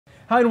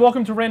Hi and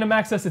welcome to Random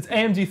Access. It's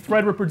AMD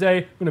Threadripper Day.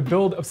 We're going to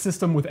build a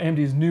system with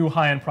AMD's new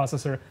high-end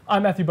processor.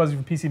 I'm Matthew Buzzy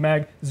from PC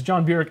Mag. This is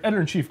John Bierek,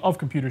 Editor-in-Chief of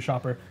Computer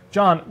Shopper.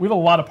 John, we have a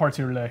lot of parts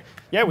here today.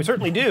 Yeah, we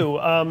certainly do.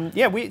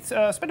 Yeah, we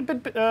spent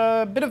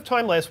a bit of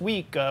time last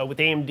week with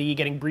AMD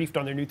getting briefed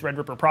on their new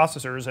Threadripper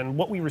processors, and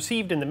what we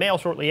received in the mail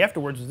shortly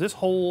afterwards was this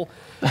whole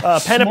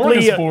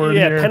panoply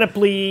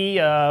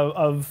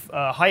of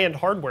high-end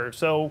hardware.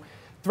 So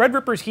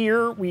Threadripper's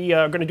here. We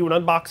are going to do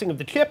an unboxing of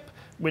the chip,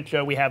 which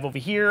we have over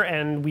here,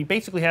 and we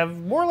basically have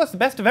more or less the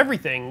best of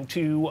everything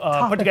to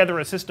put together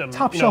a system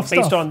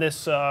based on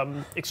this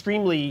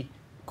extremely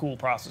cool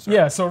processor.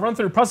 Yeah, so run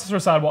through processor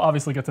side, we'll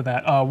obviously get to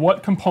that.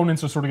 What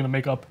components are sort of going to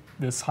make up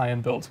this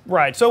high-end build?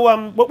 Right,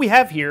 so what we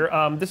have here,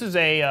 this is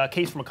a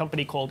case from a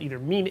company called either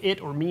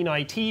MeanIt or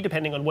MeanIT,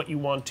 depending on what you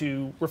want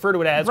to refer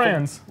to it as.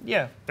 Brands.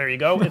 Yeah, there you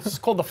go. It's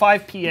called the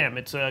 5PM.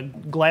 It's a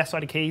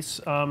glass-sided case.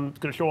 It's going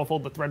to show off all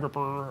the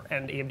Threadripper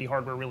and AMD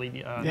hardware really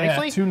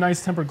nicely. Two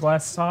nice tempered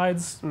glass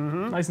sides,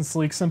 nice and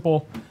sleek,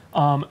 simple.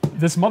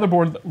 This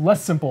motherboard,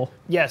 less simple.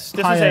 Yes,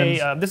 this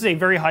is a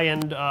very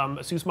high-end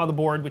ASUS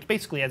motherboard, which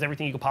basically has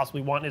everything you could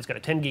possibly want. It's got a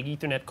 10 gig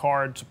Ethernet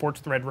card,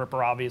 supports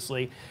Threadripper,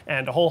 obviously,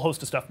 and a whole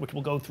host of stuff, which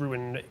we'll go through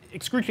in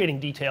excruciating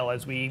detail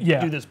as we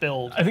do this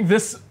build. I think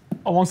this,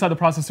 alongside the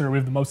processor, we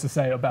have the most to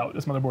say about.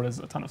 This motherboard has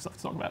a ton of stuff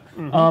to talk about.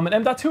 An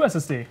M.2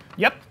 SSD.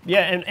 Yep,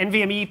 yeah, and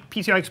NVMe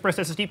PCI Express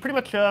SSD, pretty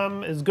much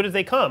as good as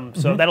they come.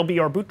 So that'll be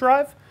our boot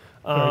drive.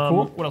 Very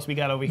cool. What else we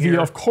got over here?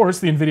 Of course,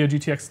 the Nvidia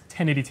GTX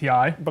 1080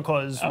 Ti.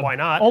 Because why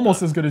not?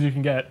 Almost as good as you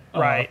can get.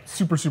 Right.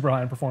 Super, super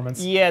high in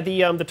performance. Yeah,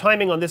 the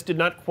timing on this did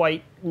not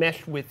quite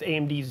mesh with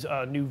AMD's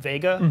new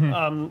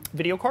Vega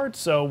video card,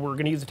 so we're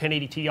going to use the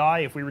 1080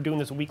 Ti. If we were doing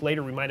this a week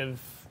later, we might have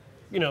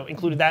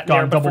included that in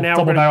there. But for now,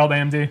 double-barreled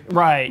AMD.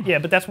 Right, yeah,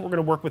 but that's what we're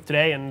going to work with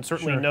today, and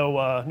certainly no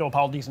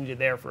apologies needed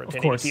there for a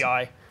 1080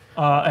 Ti.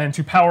 And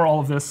to power all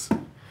of this,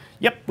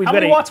 yep, how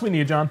many watts we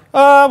need, John?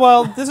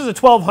 Well, this is a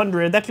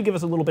 1200. That should give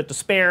us a little bit to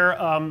spare.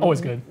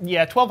 Always good.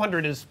 Yeah,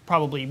 1200 is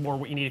probably more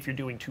what you need if you're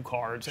doing two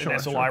cards in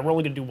SLI. We're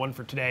only going to do one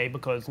for today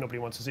because nobody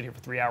wants to sit here for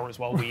 3 hours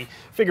while we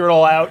figure it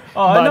all out.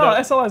 No,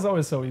 SLI is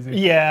always so easy.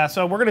 Yeah,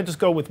 so we're going to just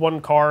go with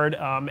one card,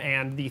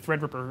 and the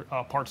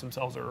Threadripper parts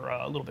themselves are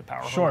a little bit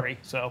power hungry.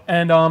 So.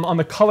 And on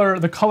the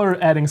color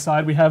adding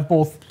side, we have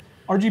both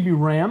RGB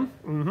RAM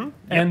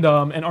and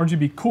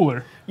RGB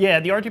cooler. Yeah,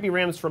 the RGB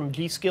RAM is from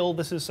G.Skill.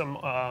 This is some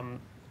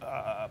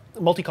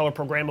multicolor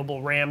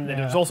programmable RAM. And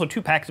there's also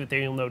two packs of it there,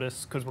 you'll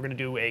notice, because we're going to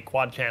do a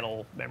quad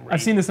channel memory.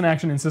 I've seen this in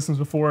action in systems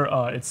before.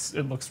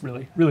 It looks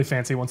really, really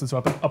fancy once it's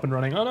up and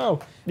running. Oh no!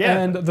 Yeah.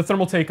 And the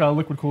Thermaltake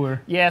liquid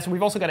cooler. Yeah, so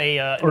we've also got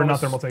a or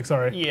not Thermaltake,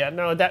 sorry. Yeah,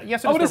 no,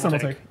 yes, it is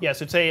Thermaltake.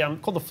 Yes, it's a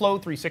called the Flow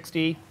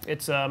 360.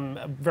 It's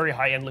a very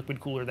high-end liquid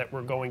cooler that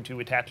we're going to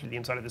attach to the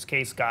inside of this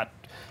case. Got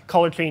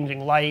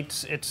color-changing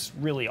lights. It's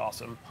really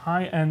awesome.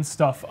 High-end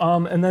stuff.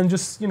 And then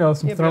just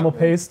some thermal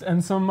paste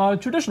and some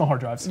traditional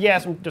hard drives.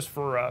 Yeah, just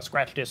for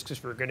scratch disks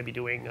if we're going to be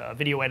doing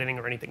video editing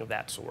or anything of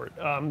that sort.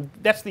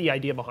 That's the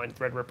idea behind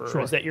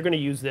Threadripper, is that you're going to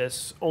use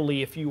this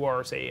only if you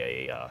are,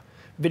 say, a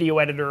video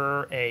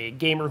editor, a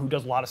gamer who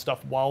does a lot of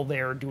stuff while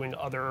they're doing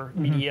other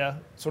media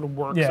sort of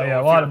work. Yeah,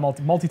 so a lot of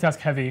multitask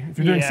heavy. If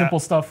you're doing simple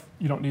stuff,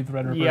 you don't need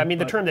Threadripper. Yeah, I mean,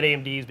 the term that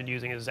AMD has been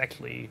using is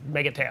actually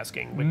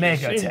megatasking.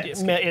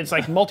 It's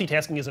like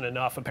multitasking isn't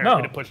enough,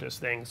 apparently, to push this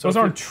thing. So those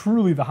aren't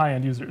truly the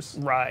high-end users.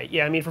 Right,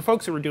 yeah, I mean, for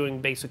folks who are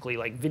doing basically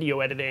like video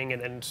editing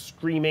and then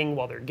streaming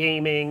while they're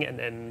gaming and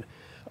then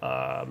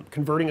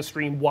converting a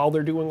stream while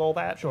they're doing all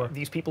that.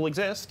 These people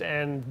exist,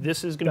 and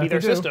this is going to be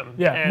their system.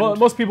 Yeah, and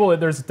most people,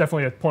 there's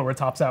definitely a point where it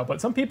tops out, but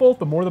some people,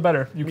 the more the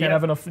better. You can't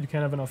have enough. You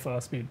can't have enough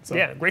speed. So.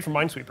 Yeah, great for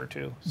Minesweeper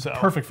too. So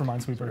perfect for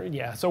Minesweeper.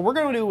 Yeah, so we're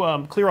going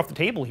to clear off the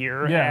table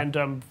here,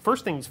 and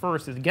first things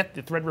first is get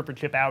the Threadripper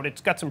chip out.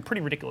 It's got some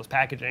pretty ridiculous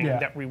packaging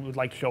that we would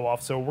like to show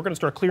off, so we're going to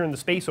start clearing the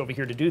space over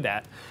here to do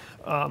that.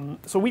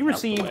 So we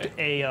received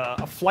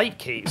a flight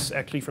case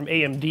actually from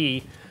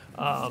AMD.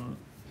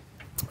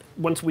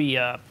 Once we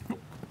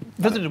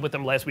visited with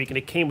them last week, and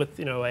it came with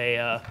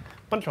a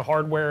bunch of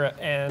hardware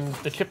and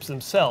the chips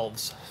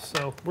themselves.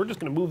 So we're just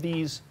going to move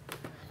these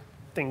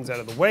things out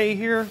of the way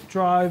here.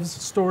 Drives,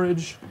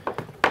 storage.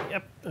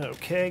 Yep.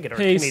 Okay. Get our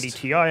 1080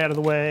 Ti out of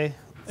the way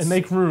and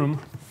make room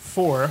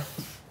for.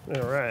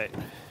 All right.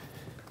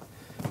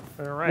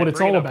 What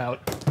it's all about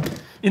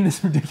in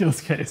this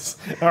ridiculous case.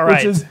 All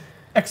right. Which is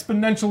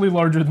exponentially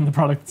larger than the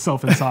product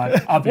itself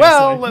inside. Obviously.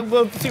 Well,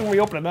 we'll see when we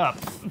open it up.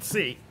 Let's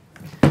see.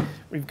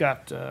 We've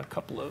got a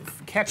couple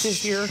of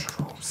catches here.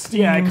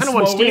 Steam, I kind of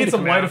want steam. We need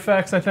some light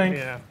effects, I think.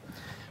 Yeah.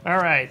 All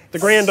right, the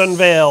grand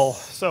unveil.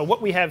 So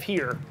what we have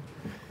here,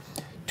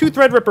 two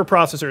Threadripper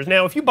processors.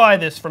 Now, if you buy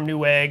this from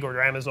Newegg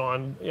or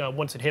Amazon,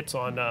 once it hits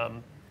on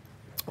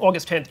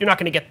August 10th, you're not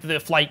going to get the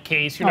flight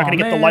case. You're not going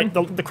to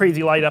get the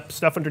crazy light up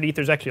stuff underneath.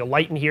 There's actually a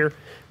light in here,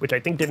 which I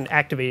think didn't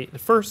activate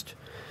at first.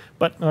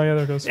 But oh yeah,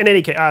 there it goes. In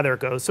any case, there it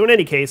goes. So in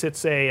any case,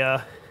 it's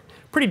a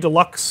pretty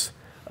deluxe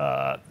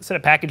set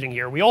of packaging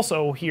here. We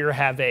also here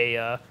have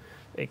a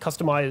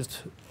customized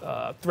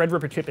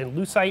Threadripper chip in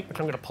Lucite, which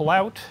I'm going to pull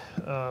out.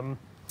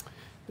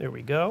 There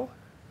we go.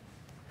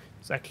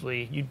 It's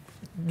actually, you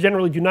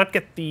generally do not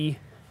get the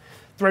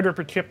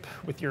Threadripper chip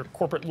with your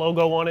corporate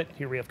logo on it.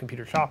 Here we have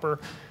Computer Shopper.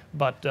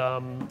 But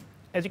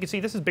as you can see,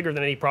 this is bigger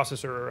than any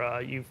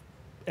processor you've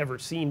ever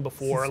seen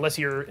before, unless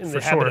you're in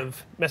the habit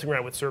of messing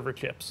around with server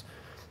chips.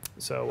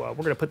 So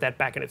we're going to put that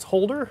back in its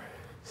holder.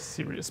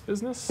 Serious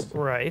business.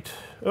 Right.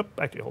 Oh,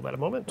 actually, hold that a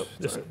moment. Oh,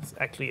 this is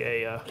actually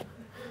a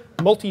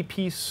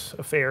multi-piece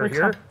affair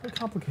here. Very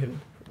complicated.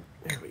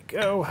 There we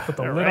go. Put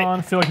the lid on.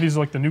 I feel like these are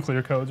like the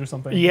nuclear codes or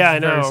something. Yeah, I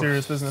know. Very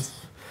serious business.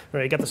 All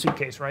right, you got the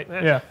suitcase, right,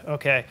 Matt? Yeah.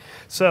 Okay.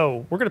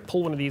 So we're going to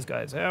pull one of these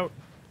guys out.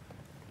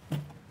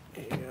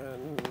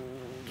 And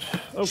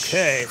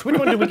okay, so which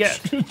one did we get?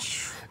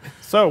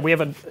 So we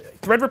have a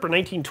Threadripper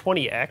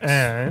 1920X.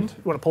 And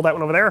you want to pull that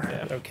one over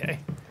there? Yeah. Okay.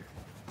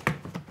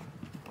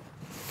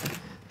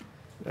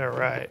 All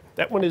right.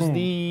 That one is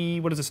the,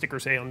 what does the sticker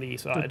say on the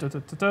side?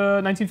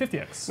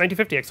 1950X.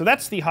 1950X. So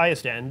that's the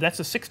highest end.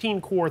 That's a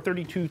 16-core,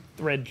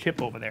 32-thread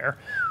chip over there.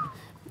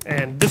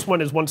 And this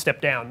one is one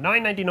step down.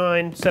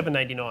 $999,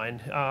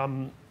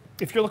 $799.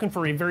 If you're looking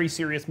for a very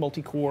serious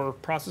multi-core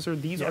processor,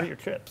 these are your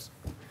chips.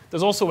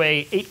 There's also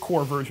a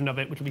 8-core version of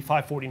it, which will be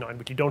 $549,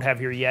 which you don't have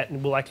here yet,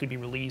 and will actually be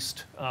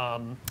released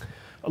a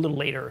little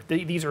later.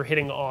 These are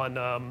hitting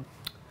on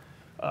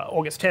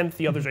August 10th.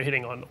 The others are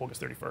hitting on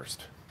August 31st.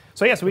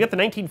 So yeah, so we got the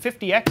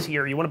 1950X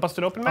here. You want to bust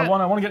it open, Matt? I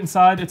want to get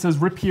inside. It says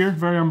 "rip here,"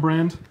 very on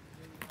brand.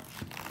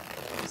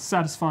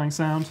 Satisfying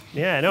sound.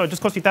 Yeah, I know. It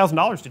just cost you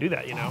 $1,000 to do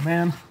that, you know. Oh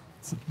man,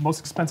 it's the most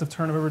expensive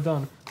turn I've ever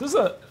done. This is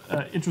a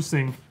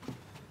interesting.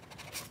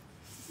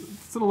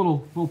 It's in a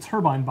little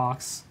turbine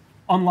box.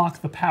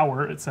 Unlock the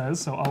power, it says,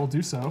 so I will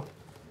do so.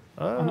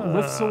 And it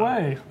lifts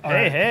away.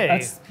 Hey.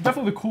 That's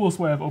definitely the coolest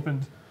way I've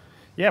opened.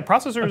 Yeah,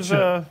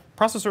 processors.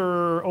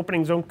 Processor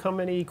openings don't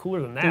come any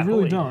cooler than that. They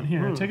really don't.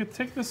 Here,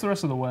 take this the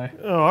rest of the way.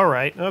 Oh, all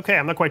right. Okay,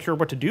 I'm not quite sure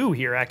what to do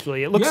here.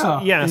 Actually, it looks.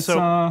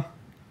 So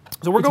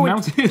we're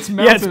going. It's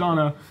mounted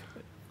on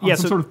some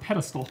sort of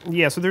pedestal.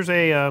 Yeah. So there's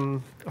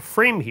a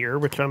frame here,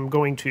 which I'm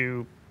going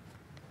to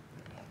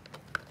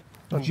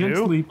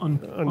gently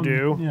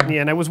undo.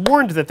 Yeah, and I was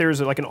warned that there's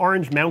like an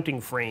orange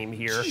mounting frame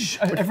here.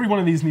 Every one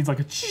of these needs like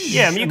a.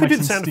 Yeah, I mean you could do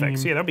the sound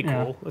effects. Yeah, that'd be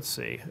cool. Let's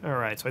see. All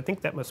right, so I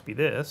think that must be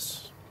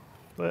this.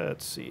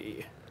 Let's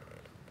see.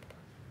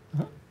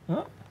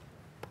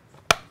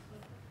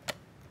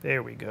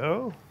 There we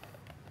go.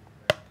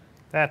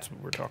 That's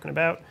what we're talking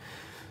about.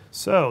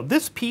 So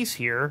this piece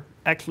here,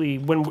 actually,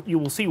 you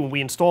will see when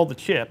we install the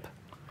chip,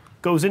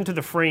 goes into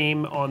the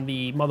frame on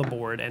the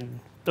motherboard and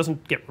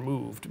doesn't get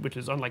removed, which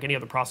is unlike any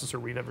other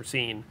processor we've ever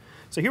seen.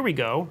 So here we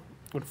go.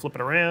 I'm going to flip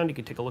it around. You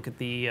can take a look at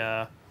the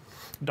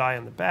die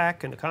on the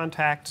back and the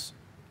contacts.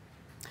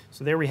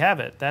 So there we have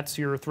it. That's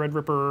your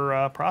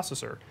Threadripper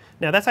processor.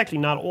 Now that's actually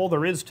not all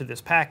there is to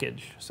this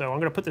package. So I'm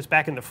going to put this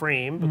back in the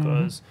frame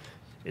because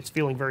it's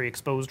feeling very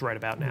exposed right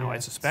about now, I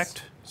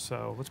suspect.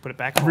 So let's put it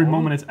back. Every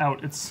moment it's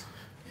out, it's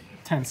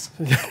tense.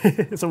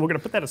 So we're going to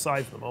put that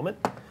aside for the moment.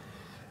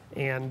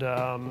 And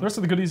the rest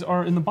of the goodies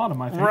are in the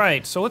bottom, I think.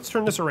 Right. So let's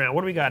turn this around.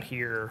 What do we got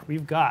here?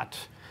 We've got.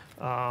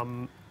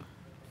 I'm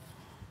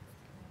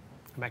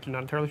actually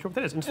not entirely sure what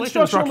that is.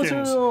 Installation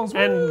instructions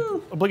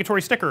and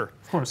obligatory sticker.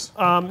 Of course.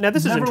 Now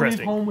this is interesting. Never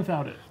leave home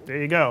without it.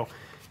 There you go.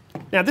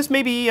 Now this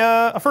may be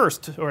a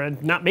first, or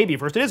not maybe a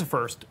first, it is a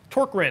first.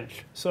 Torque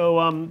wrench.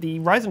 So the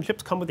Ryzen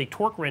chips come with a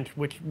torque wrench,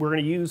 which we're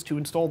going to use to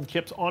install the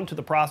chips onto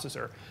the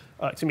processor.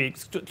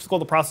 Install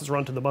the processor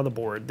onto the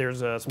motherboard. There's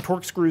some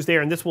torque screws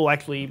there, and this will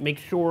actually make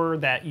sure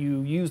that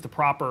you use the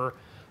proper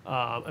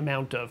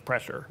amount of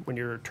pressure when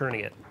you're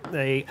turning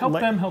it. Help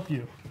them help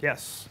you.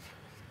 Yes.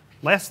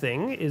 Last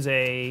thing is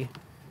a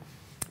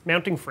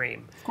mounting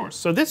frame. Of course.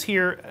 So this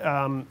here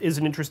is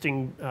an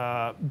interesting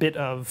bit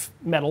of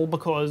metal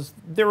because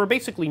there are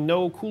basically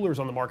no coolers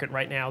on the market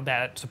right now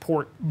that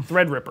support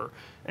Threadripper.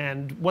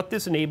 And what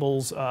this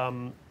enables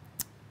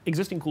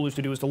existing coolers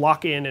to do is to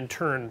lock in and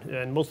turn.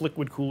 And most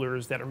liquid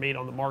coolers that are made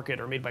on the market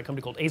are made by a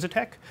company called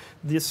Azotek.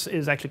 This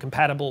is actually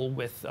compatible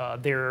with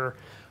their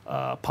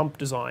pump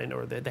design,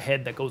 or the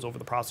head that goes over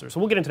the processor. So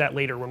we'll get into that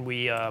later when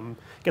we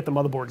get the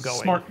motherboard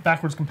going. Smart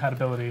backwards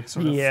compatibility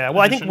sort of. Yeah,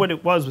 well, I think what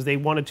it was they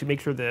wanted to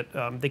make sure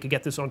that they could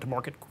get this onto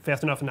market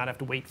fast enough and not have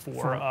to wait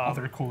for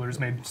other coolers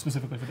made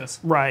specifically for this.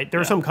 Right, there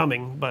are some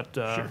coming, but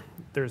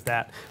there's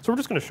that. So we're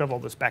just going to shove all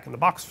this back in the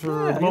box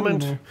for the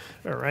moment.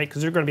 All right,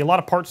 because there are going to be a lot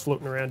of parts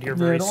floating around here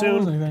very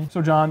soon.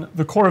 So John,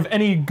 the core of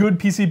any good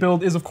PC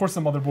build is of course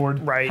the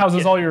motherboard. Right.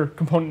 Houses all your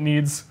component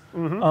needs.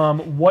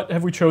 What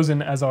have we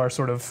chosen as our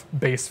sort of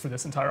base for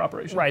this entire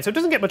operation? Right, so it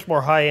doesn't get much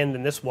more high-end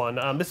than this one.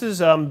 This is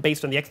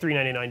based on the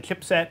X399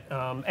 chipset.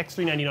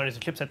 X399 is a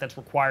chipset that's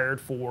required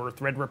for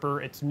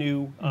Threadripper. It's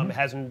new. It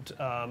hasn't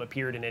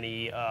appeared in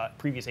any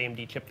previous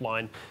AMD chip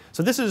line.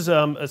 So this is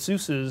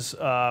ASUS's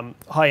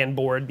high-end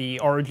board, the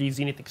ROG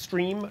Zenith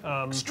Extreme.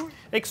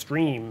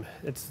 Extreme.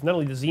 It's not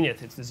only the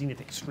Zenith, it's the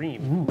Zenith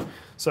Extreme. Ooh.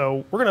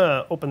 So we're going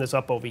to open this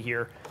up over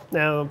here.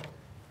 Now,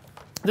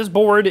 this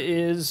board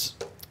is,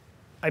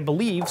 I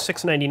believe,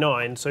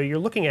 $699. So you're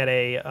looking at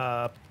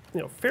a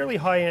fairly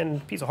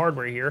high-end piece of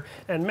hardware here.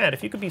 And Matt,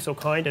 if you could be so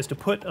kind as to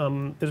put,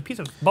 there's a piece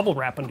of bubble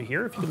wrap under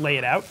here, if you could lay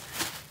it out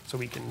so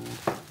we can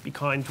be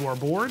kind to our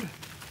board.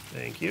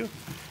 Thank you.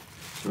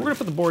 So we're going to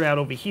put the board out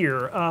over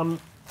here.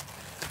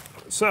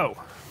 So,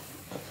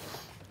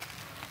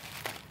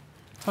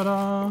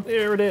 ta-da!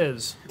 There it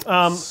is.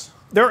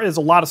 There is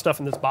a lot of stuff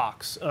in this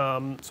box, so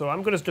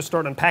I'm going to just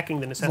start unpacking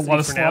the necessities for now.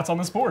 There's a lot of slots on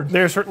this board.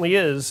 There certainly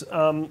is.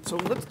 So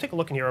let's take a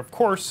look in here. Of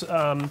course,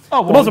 the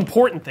most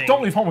important thing.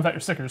 Don't leave home without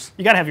your stickers.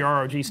 You got to have your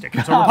ROG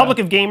stickers. So Republic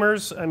of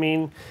Gamers, I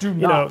mean, Do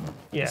not.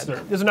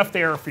 There's enough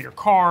there for your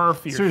car,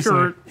 for your Seriously,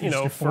 shirt,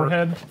 your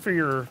forehead, for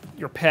your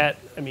pet.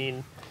 I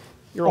mean,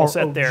 you're all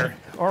set there.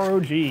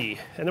 ROG, and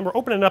then we're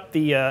opening up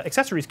the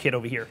accessories kit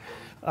over here.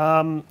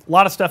 A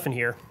lot of stuff in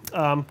here.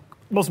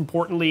 Most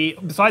importantly,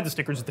 besides the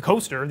stickers, is the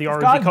coaster, the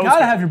ROG coaster.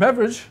 Gotta have your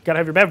beverage. Gotta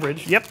have your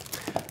beverage, yep.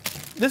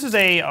 This is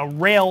a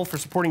rail for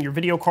supporting your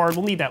video card.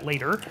 We'll need that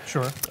later.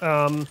 Sure.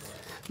 A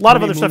lot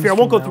of other stuff here. I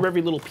won't go through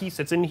every little piece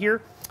that's in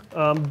here,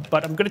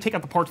 but I'm going to take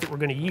out the parts that we're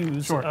going to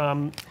use.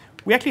 Sure.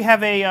 We actually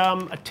have a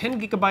 10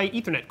 gigabyte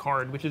Ethernet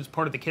card, which is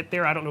part of the kit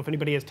there. I don't know if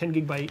anybody has 10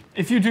 gigabyte.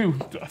 If you do,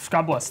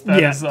 God bless.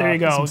 That is, there you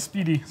go. Some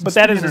speedy, but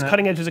that is as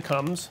cutting edge as it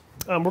comes.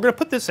 We're going to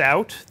put this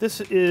out. This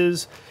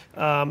is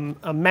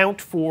a mount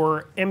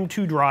for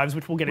M2 drives,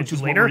 which we'll get into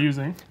later. What we're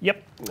using.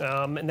 Yep,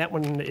 and that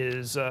one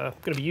is going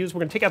to be used. We're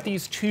going to take out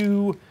these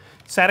two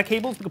SATA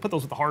cables. We can put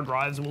those with the hard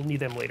drives, and we'll need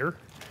them later.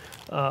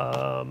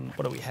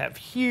 What do we have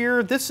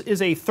here? This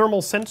is a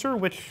thermal sensor,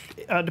 which,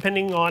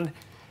 depending on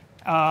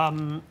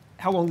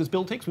how long this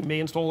build takes, we may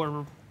install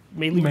or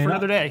may leave it for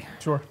another day.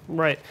 Sure.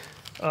 Right.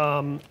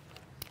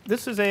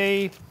 This is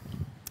a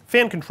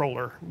fan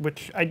controller,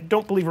 which I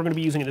don't believe we're going to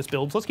be using in this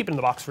build, so let's keep it in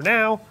the box for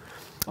now.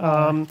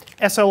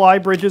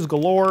 SLI bridges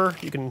galore.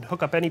 You can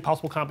hook up any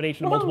possible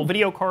combination of multiple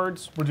video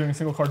cards. We're doing a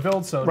single card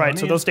build, so right.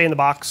 So those stay in the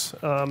box.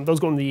 Those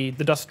go in the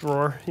dust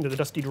drawer, the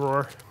dusty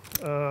drawer.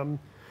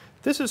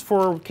 This is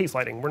for case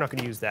lighting. We're not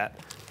going to use that.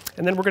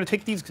 And then we're going to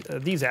take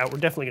these out. We're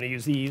definitely going to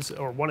use these,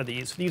 or one of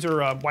these. These are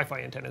Wi-Fi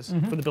antennas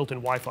for the built-in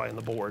Wi-Fi on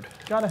the board.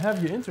 Gotta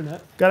have your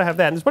internet. Gotta have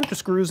that. And there's a bunch of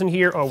screws in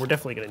here. Oh, we're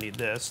definitely going to need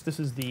this. This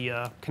is the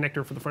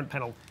connector for the front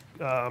panel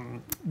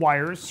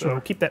wires. So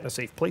keep that in a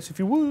safe place if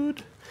you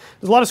would.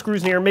 There's a lot of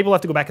screws in here. Maybe we'll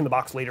have to go back in the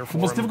box later for The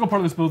most difficult part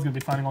of this build is going to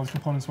be finding all these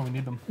components when we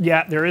need them.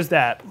 Yeah, there is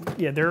that.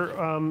 Yeah, there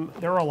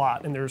are a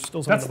lot, and there's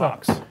still some in the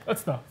box.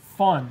 That's the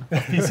fun of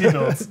PC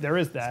builds. There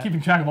is that. It's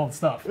keeping track of all the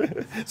stuff.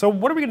 So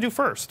what are we going to do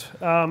first?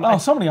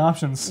 So many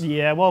options.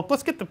 Yeah, well,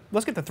 let's get the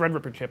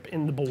Threadripper chip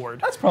in the board.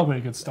 That's probably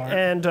a good start.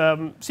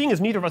 And seeing as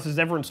neither of us has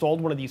ever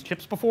installed one of these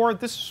chips before,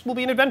 this will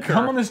be an adventure.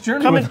 Come on this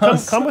journey with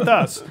us. Come with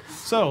us.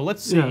 So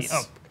let's see.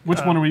 Yes. Which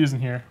one are we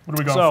using here? What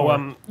are we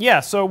going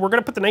for? So we're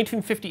going to put the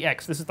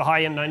 1950X. This is the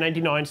high-end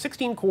 999,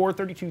 16-core,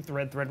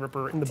 32-thread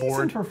Threadripper in the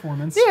board. Decent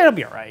performance. Yeah, it'll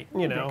be all right.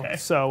 Okay.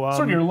 So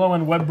sort of your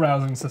low-end web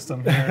browsing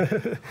system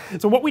here.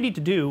 So what we need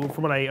to do,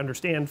 from what I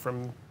understand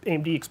from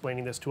AMD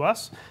explaining this to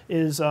us,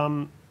 is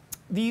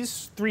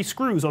these three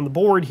screws on the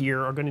board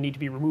here are going to need to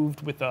be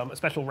removed with a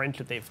special wrench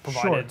that they've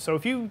provided. Sure. So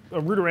if you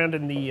root around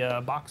in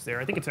the box there,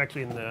 I think it's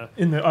actually in the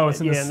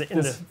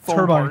this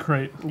turbine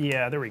crate.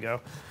 Yeah, there we go.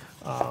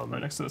 Right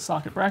next to the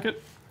socket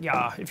bracket.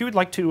 Yeah, if you would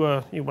like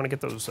to, you want to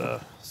get those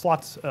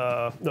slots,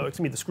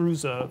 the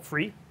screws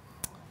free.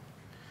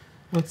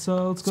 Let's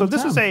go. So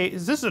this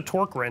is a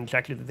torque wrench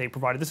actually that they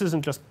provided. This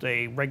isn't just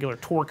a regular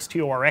Torx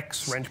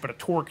TORX wrench, but a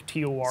Torque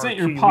TOR. This ain't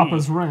your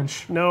Papa's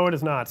wrench. No, it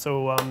is not.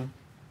 So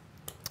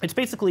it's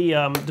basically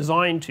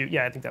designed to.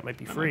 Yeah, I think that might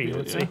be free.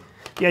 Let's see.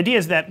 The idea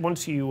is that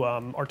once you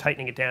are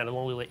tightening it down, it'll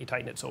only let you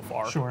tighten it so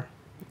far. Sure.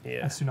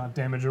 Yeah. As to not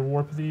damage or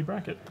warp the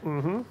bracket.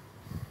 Mm-hmm.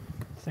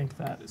 I think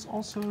that is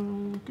also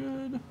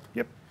good.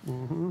 Yep.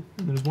 Mm-hmm.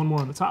 And there's one more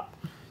on the top.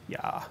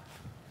 Yeah.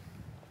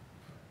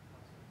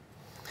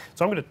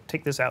 So I'm going to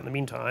take this out in the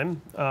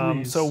meantime.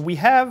 So we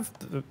have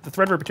the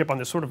Threadripper chip on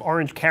this sort of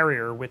orange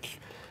carrier, which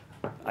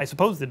I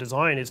suppose the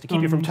design is to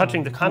keep you from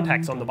touching the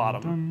contacts on the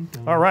bottom.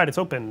 All right, it's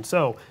open.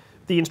 So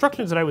the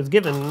instructions that I was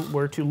given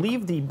were to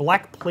leave the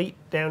black plate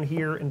down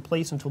here in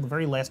place until the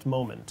very last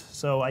moment.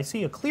 So I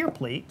see a clear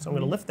plate, so I'm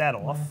going to lift that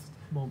off.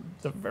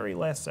 The very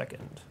last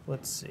second.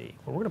 Let's see.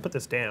 Well, we're going to put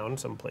this down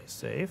someplace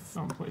safe.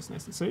 Someplace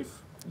nice and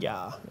safe.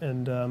 Yeah,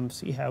 and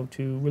see how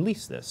to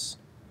release this.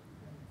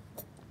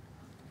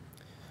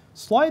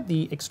 Slide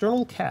the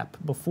external cap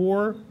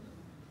before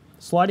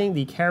sliding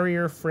the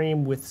carrier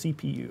frame with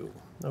CPU.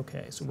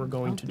 Okay, so we're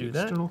going to do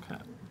that. External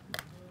cap.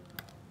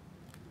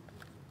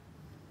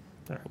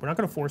 All right, we're not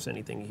going to force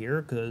anything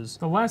here because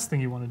the last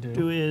thing you want to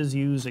do is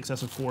use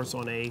excessive force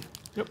on a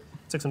 $600,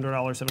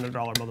 $700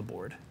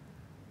 motherboard.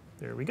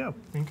 There we go.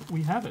 I think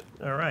we have it.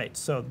 All right,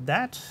 so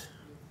that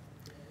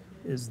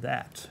is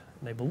that.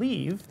 And I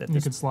believe that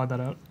you can slide that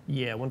out.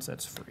 Yeah, once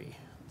that's free.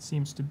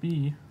 Seems to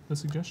be the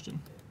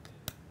suggestion.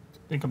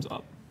 Then it comes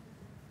up.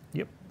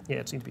 Yep. Yeah,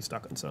 it seems to be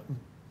stuck on something.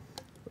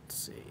 Let's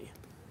see.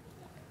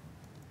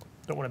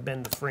 Don't want to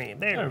bend the frame.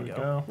 There we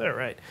go. All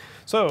right.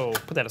 So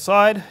put that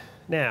aside.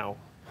 Now,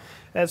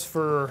 as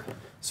for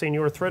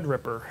Senor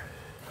Threadripper,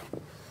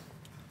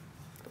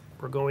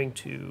 we're going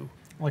to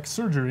like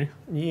surgery.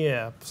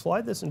 Yeah,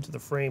 slide this into the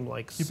frame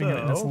like Keeping it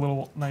in this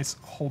little nice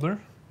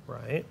holder.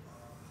 Right.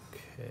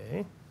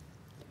 Okay.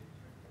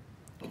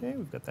 Okay,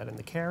 we've got that in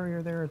the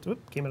carrier there.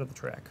 Whoop, came out of the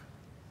track.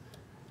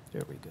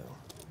 There we go.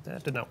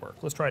 That did not work.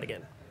 Let's try it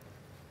again.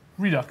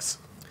 Redux.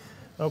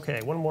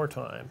 Okay, one more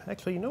time.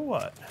 Actually, you know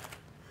what?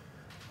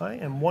 I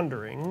am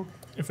wondering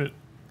if it...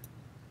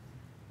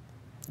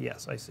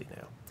 Yes, I see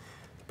now.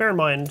 Bear in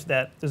mind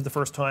that this is the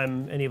first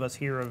time any of us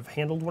here have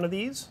handled one of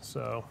these,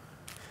 so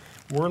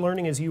we're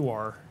learning as you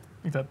are.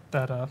 I think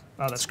that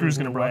that screw's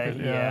going to block it.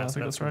 Yeah, I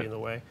think that's right. In the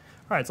way.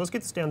 All right, so let's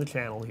get this down the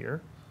channel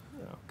here.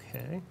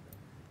 Okay.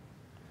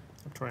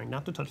 I'm trying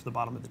not to touch the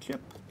bottom of the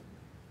chip.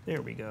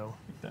 There we go.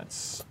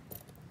 That's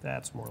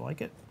more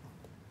like it.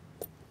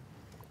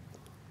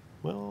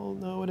 Well,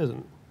 no, it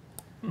isn't.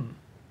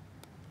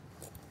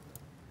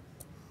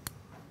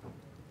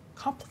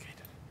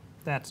 Complicated.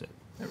 That's it.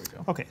 There we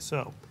go. Okay,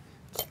 so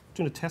I'm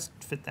going to test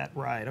fit that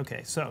right.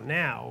 Okay, so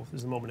now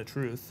is the moment of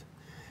truth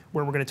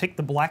where we're going to take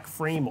the black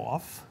frame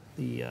off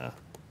the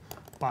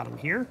bottom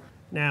here.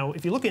 Now,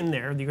 if you look in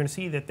there, you're going to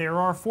see that there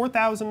are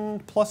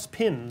 4,000 plus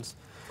pins.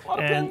 A lot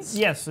of pins.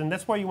 Yes, and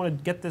that's why you want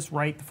to get this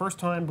right the first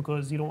time,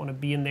 because you don't want to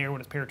be in there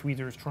with a pair of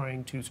tweezers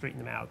trying to straighten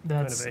them out.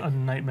 That's kind a of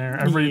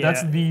nightmare. Yeah.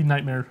 That's the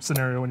nightmare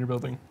scenario when you're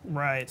building.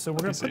 Right, so we're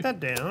going to put that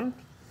down.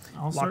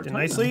 Locked in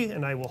nicely,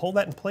 and I will hold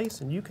that in place,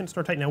 and you can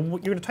start tightening. Now, you're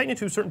going to tighten it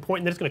to a certain point,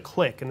 and then it's going to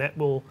click, and that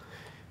will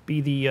be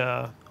the...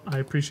 I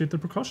appreciate the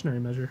precautionary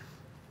measure.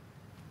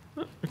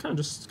 Oh, it kind of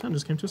just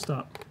came to a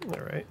stop.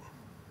 All right.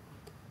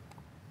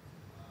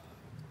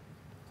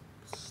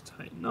 Just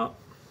tighten up.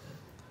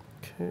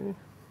 Okay.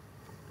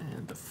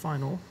 And the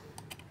final.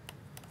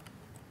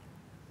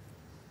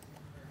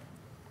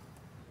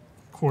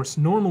 Of course,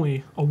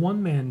 normally a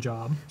one-man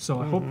job, so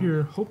I hope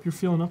you're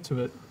feeling up to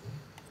it.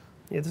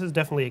 Yeah, this is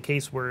definitely a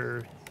case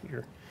where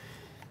you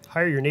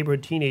hire your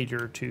neighborhood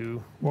teenager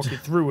to walk you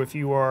through if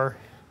you are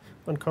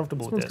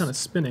uncomfortable with this. It's kind of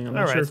spinning. I'm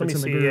All not right, sure if let me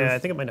it's in see. the groove. Yeah, I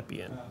think it might not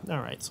be in.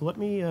 All right, so let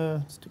me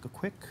let's take a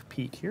quick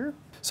peek here.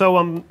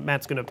 So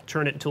Matt's going to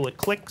turn it until it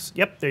clicks.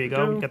 Yep, there you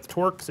go. You got the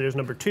torque. So there's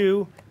number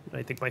 2.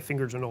 I think my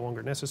fingers are no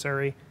longer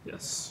necessary.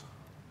 Yes.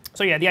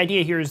 So yeah, the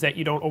idea here is that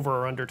you don't over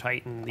or under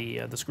tighten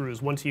the screws.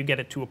 Once you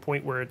get it to a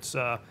point where it's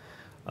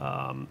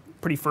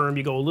pretty firm,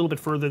 you go a little bit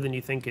further than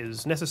you think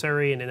is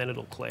necessary, and then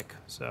it'll click.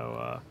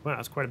 So wow,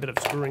 that's quite a bit of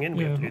screwing in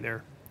we have to do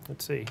there.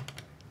 Let's see.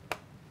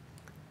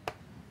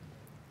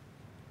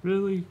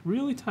 Really,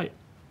 really tight.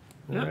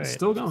 Yeah, Right. it's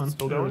still going.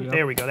 Still going?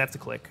 There we go. That's the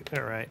click.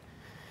 All right.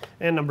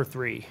 And number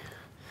 3.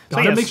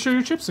 Gotta make sure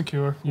your chip's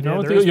secure. You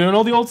know, there is- you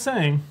know the old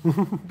saying.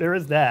 There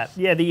is that.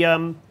 Yeah,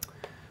 the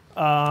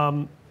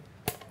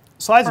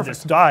size of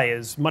this die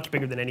is much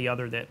bigger than any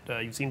other that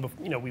you've seen.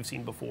 We've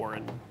seen before,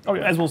 and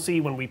as we'll see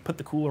when we put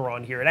the cooler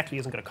on here, it actually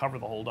isn't going to cover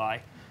the whole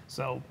die.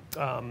 So,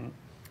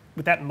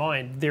 with that in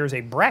mind, there's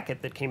a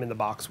bracket that came in the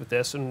box with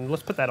this, and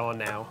let's put that on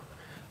now.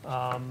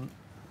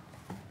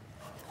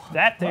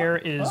 That there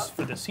is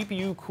for the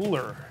CPU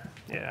cooler.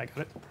 Yeah, I got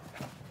it.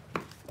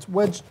 It's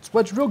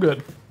wedged real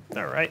good.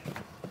 All right.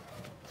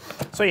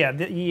 So yeah,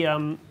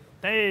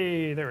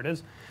 hey, there it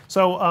is.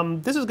 So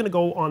this is going to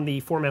go on the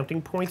 4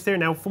 mounting points there.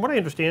 Now, from what I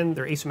understand,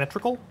 they're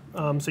asymmetrical,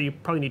 so you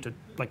probably need to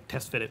like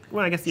test fit it.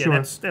 Well, I guess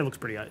that looks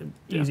pretty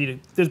easy to.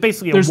 There's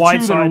basically a wide side.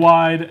 There's 2 that are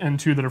wide and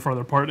 2 that are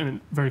farther apart, and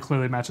it very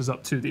clearly matches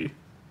up to the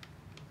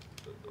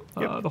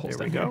whole there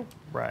thing. We go.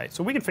 Right.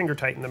 So we can finger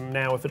tighten them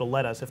now if it'll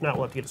let us. If not,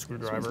 we'll have to get a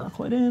screwdriver. It's not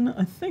quite in.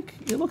 I think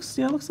it looks.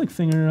 Yeah, it looks like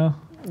finger.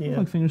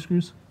 Like finger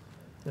screws.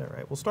 All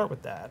right. We'll start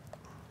with that.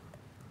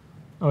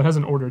 Oh, it has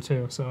an order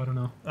too, so I don't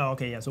know. Oh,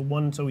 okay, yeah. So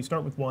 1. So we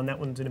start with 1. That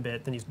one's in a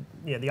bit. Then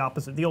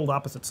the old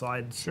opposite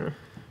sides. Sure.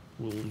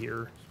 Rule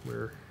here.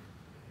 Where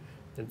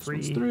then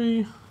 3.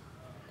 3.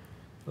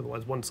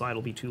 Otherwise, one side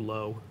will be too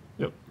low.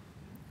 Yep.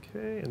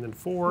 Okay, and then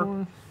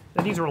 4.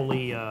 Now these are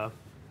only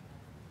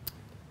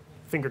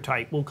finger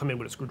tight. We'll come in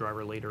with a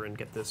screwdriver later and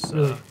get this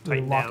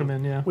tightened lock down. them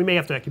in, yeah. We may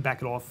have to actually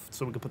back it off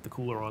so we can put the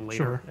cooler on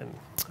later Sure.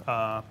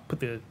 and put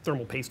the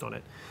thermal paste on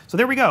it. So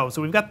there we go.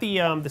 So we've got the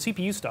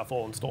CPU stuff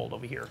all installed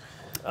over here.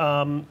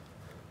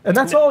 And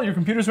that's all. Your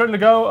computer's ready to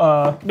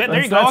go.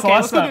 There you go. Okay,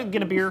 let's go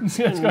get a beer.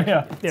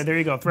 Yeah, there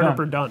you go.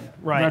 Threadripper done.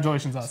 Right.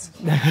 Congratulations, us.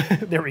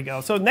 There we go.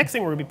 So the next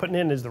thing we're going to be putting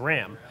in is the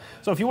RAM.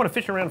 So if you want to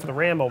fish around for the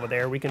RAM over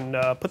there, we can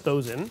put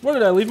those in. Where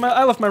did I leave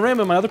I left my RAM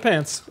in my other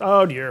pants.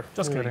 Oh dear.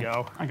 Just there kidding. We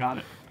go. I got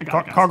it.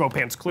 Cargo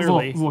pants,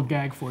 clearly. A little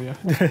gag for you.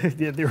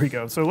 Yeah, there we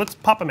go. So let's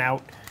pop them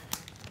out.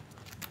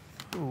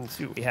 Let's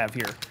see what we have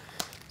here.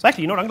 So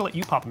actually, you know what? I'm going to let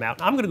you pop them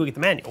out. I'm going to go get the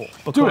manual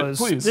because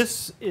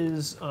this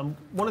is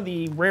one of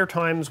the rare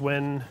times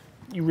when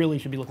you really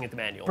should be looking at the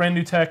manual. Brand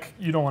new tech,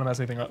 you don't want to mess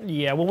anything up.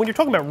 Yeah, well, when you're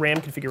talking about RAM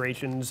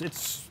configurations,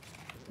 it's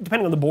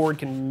depending on the board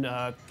can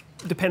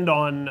depend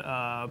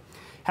on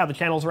how the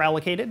channels are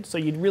allocated. So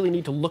you'd really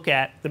need to look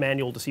at the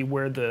manual to see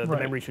where the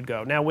memory should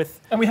go. Now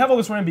and we have all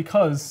this RAM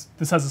because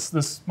this has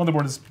this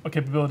motherboard has a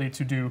capability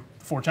to do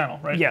 4-channel,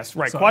 right? Yes,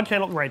 right. So. Quad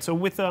channel, right. So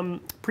with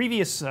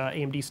previous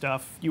AMD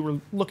stuff, you were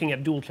looking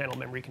at dual channel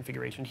memory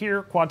configuration.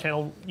 Here, quad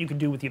channel you could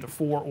do with either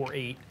 4 or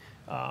 8.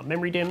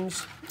 memory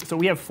DIMMs. So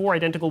we have 4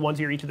 identical ones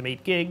here, each of them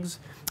 8 gigs.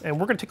 And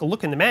we're going to take a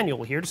look in the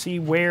manual here to see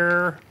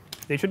where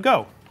they should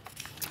go.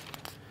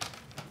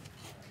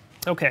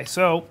 Okay,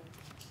 so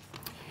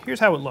here's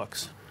how it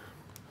looks.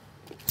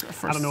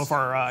 I don't know if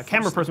our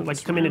camera person would like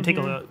to come in and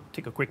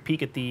take a quick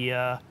peek at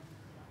the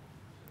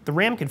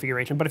RAM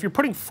configuration, but if you're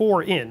putting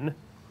 4 in,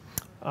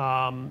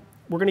 we're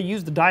going to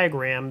use the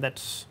diagram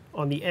that's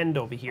on the end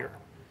over here.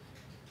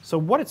 So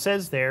what it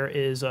says there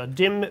is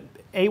DIMM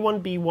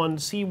A1, B1,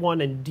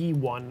 C1, and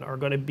D1 are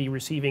going to be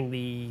receiving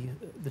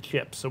the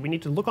chips. So we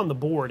need to look on the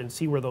board and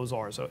see where those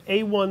are. So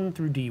A1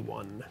 through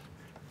D1.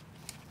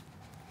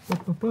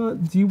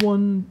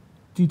 D1,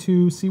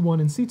 D2,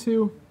 C1, and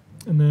C2,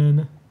 and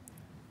then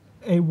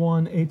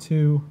A1,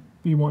 A2,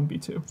 B1,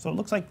 B2. So it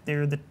looks like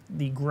they're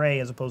the gray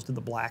as opposed to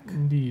the black.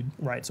 Indeed.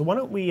 Right, so why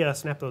don't we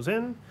snap those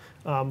in.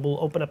 We'll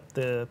open up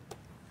the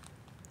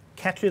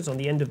catches on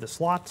the end of the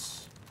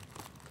slots.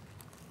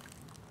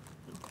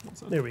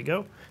 There we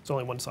go. It's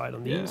only one side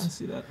on these. Yeah, I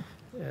see that.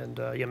 And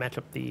yeah, match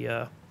up the...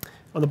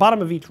 on the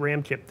bottom of each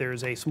RAM chip,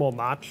 there's a small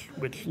notch,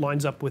 which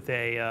lines up with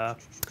a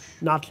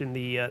notch in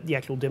the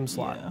actual DIMM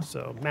slot. Yeah.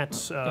 So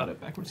Matt's... got it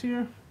backwards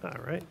here, all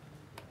right.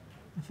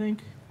 I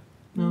think.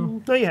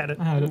 No. No, you had it.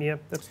 I had it. Yeah,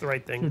 that's the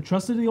right thing. You're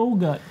trusted the old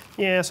gut.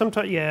 Yeah,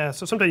 sometimes. Yeah,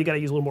 so sometimes you got to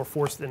use a little more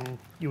force than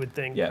you would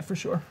think. Yeah, for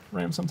sure.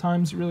 RAM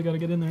sometimes you really got to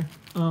get in there.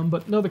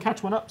 But no, the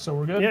catch went up, so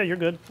we're good. Yeah, you're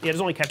good. Yeah,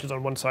 there's only catches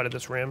on one side of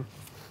this RAM.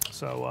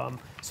 So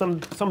some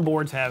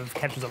boards have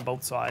catches on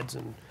both sides,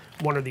 and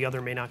one or the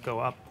other may not go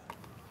up.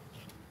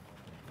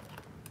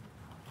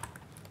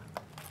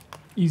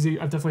 Easy.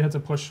 I've definitely had to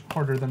push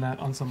harder than that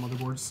on some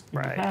motherboards in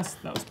the Right. past.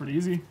 That was pretty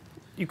easy.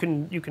 You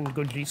can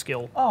go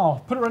G.Skill.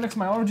 Oh, put it right next to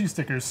my RG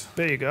stickers.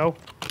 There you go.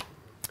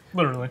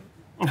 Literally.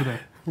 Over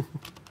there.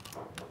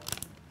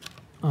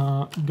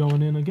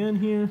 Going in again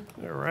here.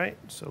 All right.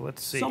 So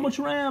let's see. So much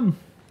RAM.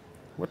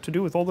 What to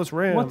do with all this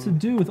RAM? What to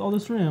do with all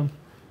this RAM?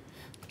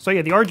 So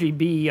yeah, the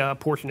RGB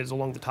portion is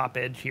along the top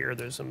edge here.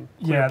 There's some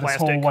clear This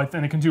plastic. whole white,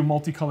 and it can do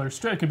multicolor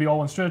stretch. It could be all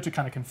one stretch. It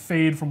kind of can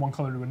fade from one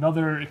color to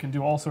another. It can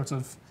do all sorts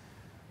of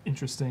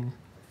interesting,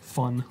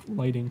 fun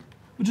lighting,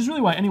 which is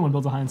really why anyone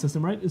builds a high-end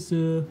system, right? Is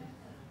to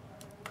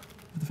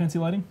the fancy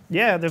lighting.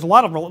 Yeah, there's a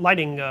lot of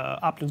lighting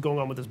options going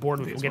on with this board,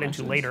 which we'll get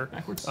into Actually, later.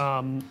 backwards.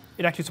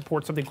 It actually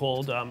supports something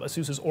called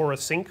ASUS's Aura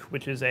Sync,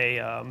 which is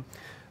a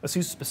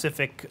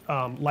ASUS-specific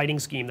lighting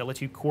scheme that lets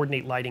you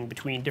coordinate lighting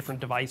between different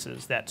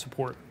devices that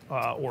support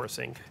Aura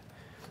Sync.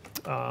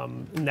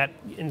 And that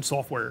in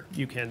software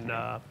you can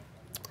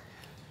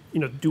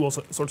do all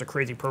sorts of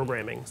crazy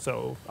programming.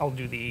 So I'll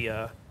do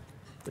the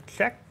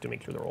check to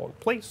make sure they're all in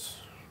place.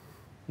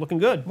 Looking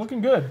good.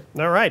 Looking good.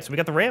 All right, so we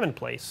got the RAM in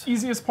place.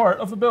 Easiest part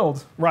of the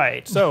build.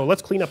 Right, so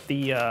let's clean up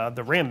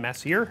the RAM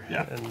mess here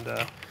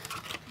and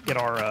get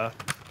our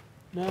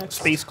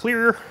space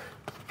clear.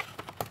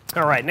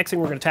 All right, next thing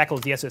we're going to tackle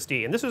is the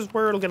SSD, and this is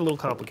where it'll get a little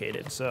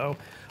complicated. So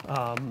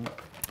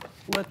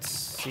let's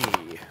see,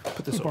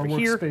 put this Keep over our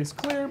here. workspace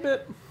clear a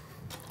bit.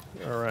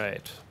 All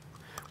right,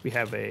 we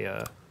have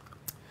a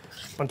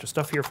bunch of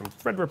stuff here from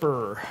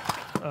Threadripper.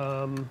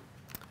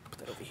 Put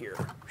that over here.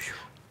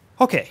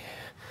 Okay,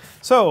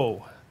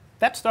 so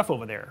that stuff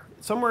over there,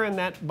 somewhere in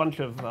that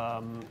bunch of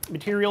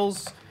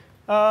materials.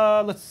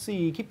 Let's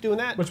see, keep doing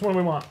that. Which one do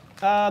we want?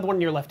 The one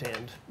in your left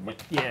hand.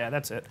 Yeah,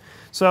 that's it.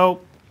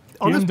 So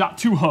on this,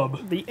 M.2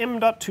 hub. the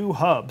M.2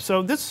 hub.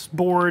 So this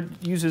board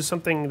uses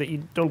something that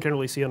you don't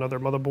generally see on other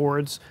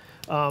motherboards.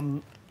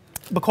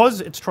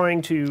 Because it's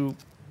trying to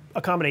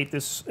accommodate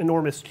this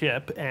enormous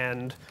chip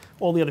and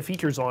all the other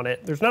features on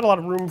it, there's not a lot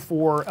of room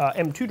for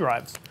M.2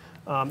 drives.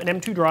 And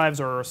M.2 drives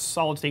are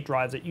solid-state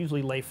drives that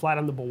usually lay flat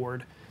on the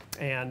board.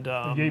 And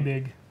Yay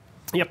big.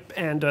 Yep,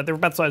 and they're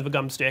about the size of a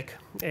gum stick,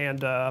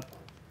 and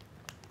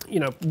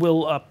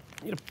will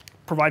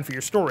provide for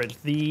your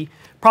storage. The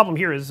problem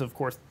here is, of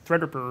course,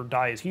 Threadripper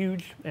die is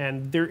huge,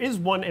 and there is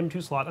one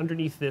M.2 slot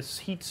underneath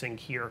this heatsink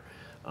here.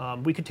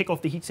 We could take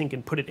off the heatsink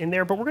and put it in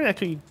there, but we're going to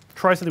actually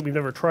try something we've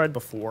never tried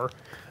before,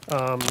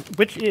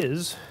 which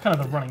is Kind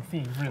of the running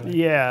theme, really.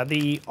 yeah,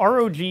 the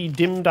ROG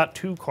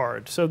DIMM.2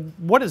 card. So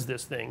what is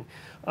this thing?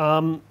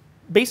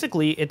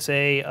 Basically, it's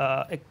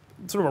a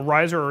sort of a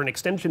riser or an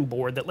extension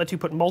board that lets you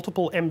put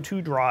multiple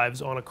M.2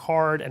 drives on a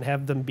card and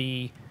have them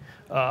be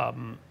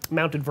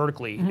mounted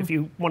vertically. If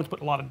you wanted to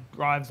put a lot of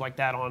drives like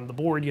that on the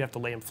board, you'd have to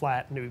lay them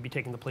flat, and it would be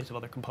taking the place of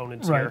other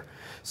components here.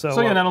 So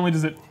yeah, not only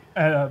does it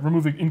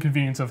remove the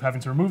inconvenience of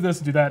having to remove this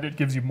and do that, it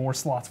gives you more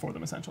slots for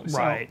them, essentially.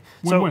 Right.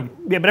 So,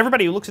 win-win. Yeah, but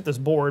everybody who looks at this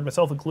board,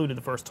 myself included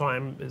the first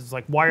time, is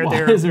like, why is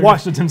there an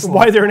extra DIMM slot?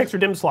 Why is there an extra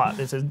DIMM slot?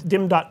 It says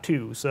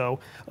DIMM.2. So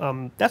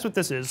that's what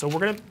this is. So we're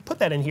going to put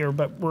that in here,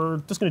 but we're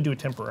just going to do it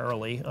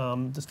temporarily,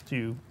 just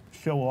to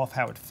show off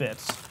how it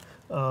fits.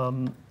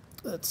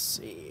 Let's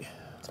see.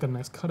 It's got a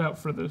nice cutout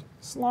for the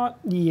slot.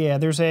 Yeah,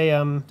 there's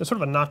sort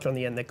of a notch on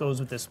the end that goes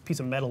with this piece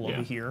of metal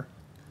over here.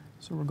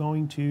 So we're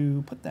going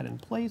to put that in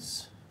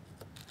place,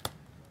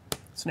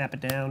 snap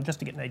it down, just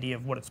to get an idea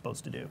of what it's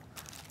supposed to do.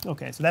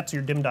 Okay, so that's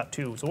your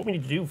DIMM.2. So what we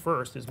need to do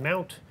first is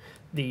mount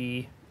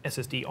the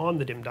SSD on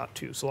the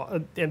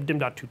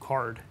DIMM.2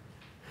 card.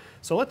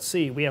 So let's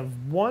see. We have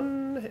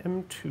one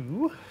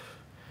M2,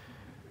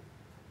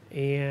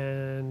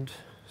 and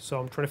so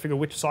I'm trying to figure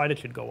which side it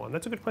should go on.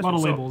 That's a good A question. lot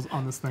of labels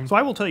on this thing. So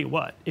I will tell you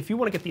what. If you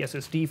want to get the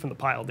SSD from the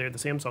pile there, the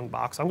Samsung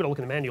box, I'm going to look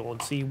in the manual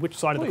and see which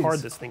side of the card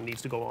this thing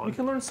needs to go on. We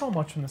can learn so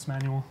much from this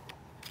manual.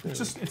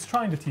 It's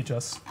trying to teach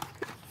us.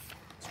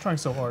 It's trying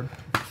so hard.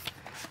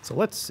 So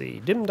let's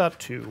see.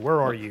 DIMM.2,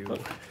 where are you?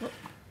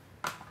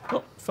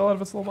 Oh, fell out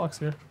of its little box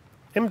here.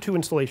 M2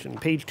 installation,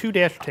 page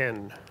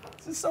 2-10.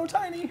 This is so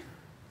tiny.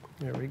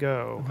 There we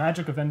go.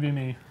 Magic of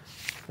NVMe.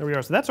 There we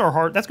are. So that's our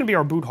hard. That's going to be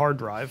our boot hard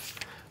drive.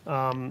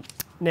 Now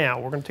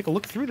we're going to take a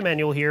look through the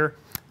manual here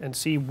and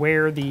see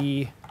where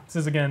the. This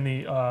is again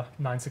the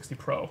 960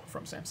 Pro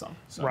from Samsung.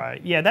 So.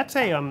 Right. Yeah, that's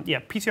a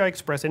PCI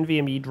Express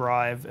NVMe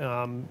drive.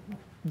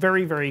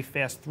 Very, very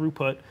fast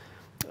throughput.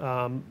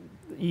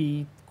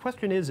 The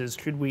question is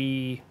should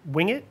we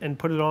wing it and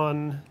put it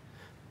on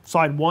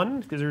side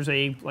one? Because there's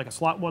a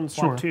slot one,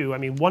 slot two. I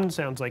mean, one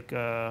sounds like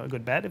a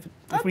good bet.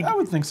 I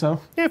would think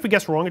so. Yeah, if we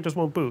guess wrong, it just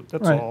won't boot.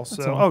 That's all. That's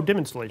So, all. DIMM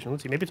installation.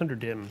 Let's see. Maybe it's under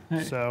DIMM.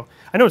 Hey. So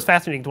I know it's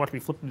fascinating to watch me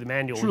flip through the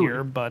manual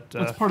here, but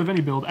that's part of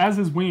any build, as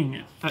is winging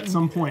it at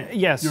some point.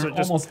 Yes, You're so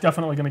just, almost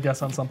definitely going to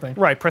guess on something.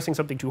 right, pressing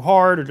something too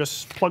hard or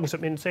just plugging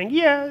something in and saying,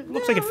 yeah, it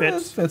looks like it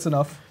fits. It fits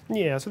enough.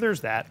 Yeah, so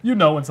there's that. You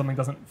know when something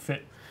doesn't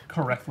fit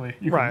correctly.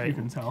 You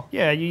can tell.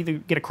 Yeah, you either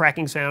get a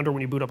cracking sound or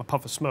when you boot up a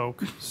puff of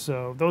smoke.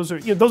 So those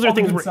are those are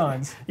things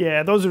signs.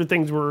 Yeah, those are the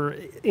things we're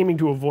aiming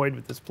to avoid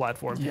with this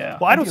platform. Yeah.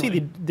 Well, I don't see the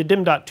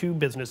DIMM.2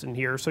 business in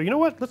here. So you know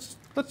what? Let's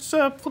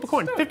flip a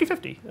coin.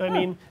 50-50. I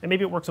mean, and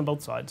maybe it works on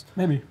both sides.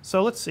 Maybe.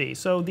 So let's see.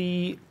 So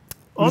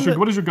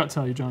what does your gut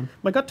tell you, John?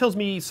 My gut tells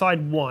me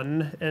side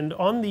one, and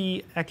on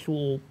the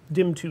actual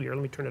DIMM2 here,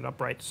 let me turn it up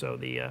right so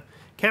the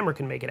camera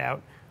can make it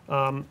out.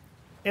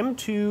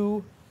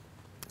 M2.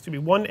 It's going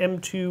to be one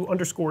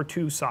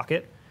M2_2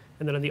 socket,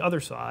 and then on the other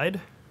side,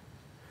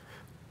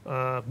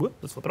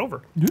 let's flip it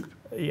over.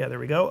 Yeah, there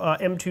we go.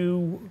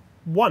 M2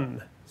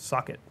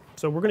 socket.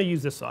 So we're going to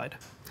use this side.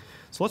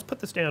 So let's put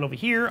this down over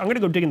here. I'm going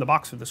to go dig in the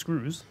box for the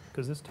screws,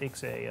 because this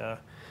takes a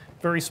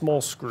very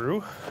small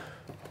screw.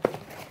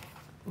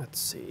 Let's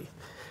see.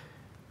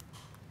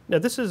 Now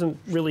this isn't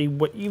really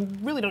what you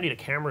really don't need a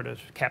camera to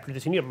capture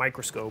this. You need a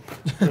microscope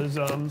because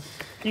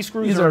these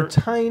screws These are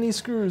tiny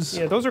screws.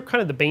 Yeah, those are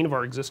kind of the bane of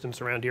our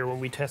existence around here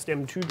when we test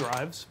M2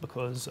 drives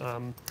because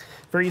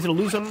very easy to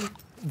lose them.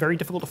 Very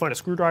difficult to find a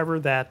screwdriver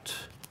that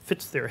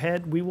fits their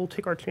head. We will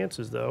take our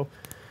chances though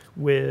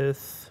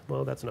with,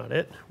 well, that's not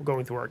it. We're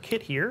going through our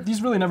kit here.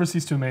 These really never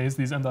cease to amaze.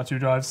 These M.2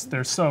 drives.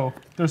 They're so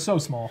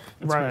small.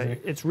 It's crazy.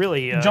 It's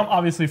really you jump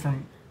obviously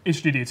from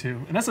HDD to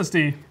an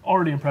SSD.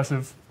 Already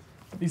impressive.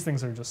 These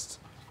things are just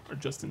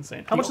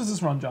insane. How much does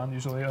this run, John,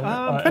 usually?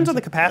 Depends on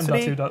the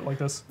capacity. M.2 like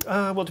this?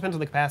 Well, it depends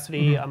on the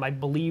capacity. I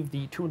believe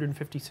the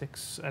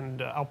 256,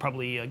 and I'll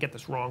probably get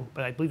this wrong,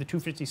 but I believe the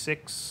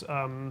 256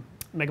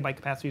 megabyte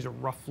capacities are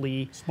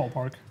roughly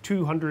ballpark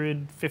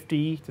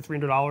 $250 to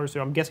 $300.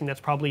 So I'm guessing that's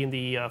probably in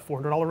the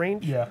 $400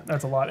 range. Yeah,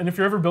 that's a lot. And if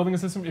you're ever building a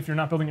system, if you're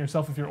not building it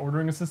yourself, if you're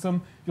ordering a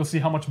system, you'll see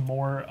how much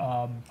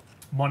more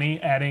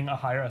money adding a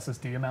higher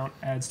SSD amount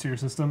adds to your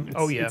system.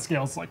 It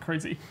scales like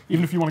crazy.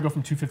 Even if you want to go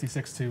from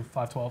 256 to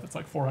 512, it's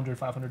like $400,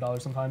 $500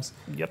 sometimes.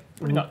 Yep.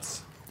 Pretty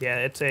nuts. Yeah,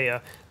 it's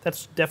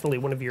that's definitely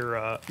one of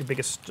your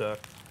biggest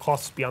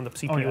costs beyond the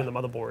CPU and the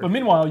motherboard. But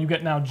meanwhile, you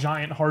get now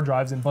giant hard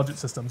drives in budget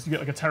systems. You get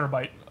like a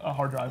terabyte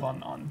hard drive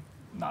on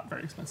not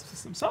very expensive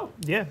systems. So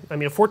yeah, I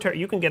mean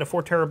you can get a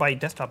 4 terabyte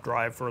desktop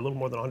drive for a little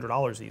more than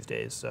 $100 these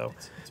days. So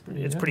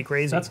it's pretty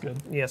crazy. That's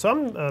good. Yeah. So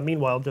I'm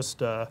meanwhile just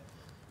trying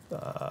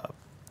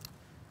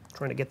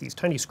to get these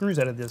tiny screws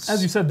out of this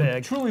as you said,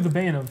 bag. Truly the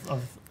bane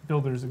of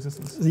builders'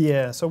 existence.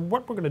 Yeah. So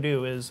what we're going to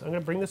do is I'm going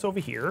to bring this over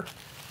here.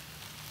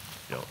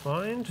 If you don't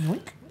mind.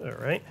 Yoink. All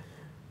right.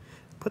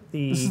 Put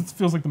the. This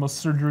feels like the most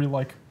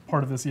surgery-like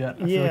part of this yet.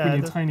 I feel like we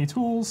need tiny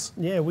tools.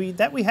 Yeah, we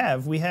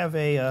have. We have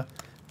a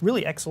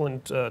really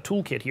excellent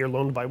toolkit here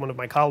loaned by one of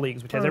my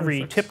colleagues, which has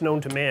every tip known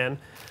to man.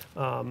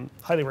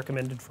 Highly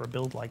recommended for a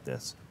build like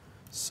this.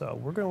 So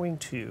we're going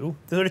to.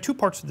 There are two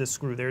parts to this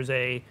screw. There's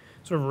a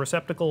sort of a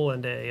receptacle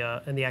and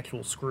the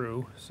actual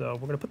screw. So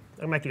we're going to put.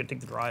 I'm actually going to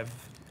take the drive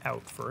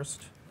out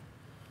first.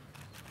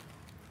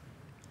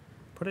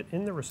 Put it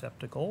in the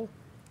receptacle.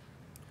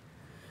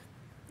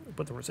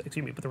 Put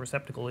the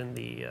receptacle in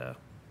the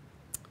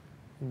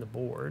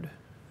board.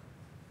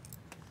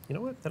 You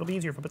know what? That'll be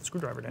easier if I put the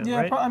screwdriver down,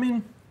 right? I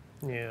mean,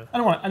 yeah. I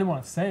didn't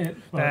want to say it.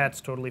 But That's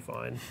totally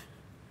fine.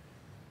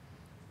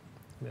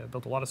 Yeah, I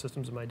built a lot of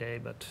systems in my day,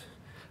 but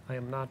I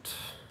am not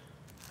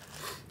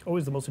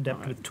always the most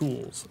adept with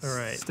tools. All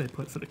right. Stay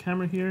put for the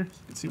camera here.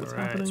 You can see what's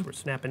happening. So we're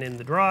snapping in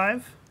the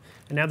drive,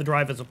 and now the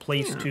drive has a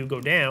place to go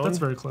down. That's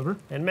very clever.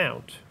 And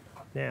mount.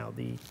 Now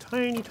the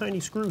tiny, tiny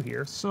screw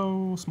here.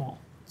 So small.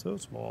 So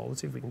small.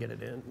 Let's see if we can get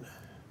it in.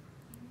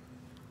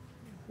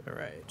 All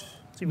right.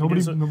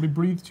 Nobody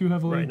breathed too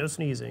heavily. Right, no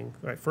sneezing.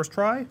 All right, first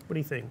try. What do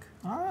you think?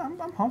 I'm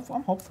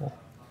hopeful.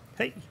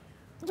 Hey.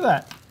 Look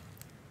at that.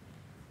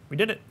 We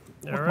did it.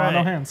 All With right.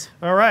 no hands.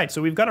 All right,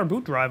 so we've got our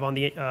boot drive on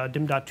the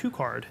DIMM.2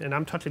 card, and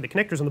I'm touching the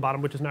connectors on the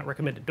bottom, which is not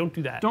recommended. Don't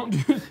do that. Don't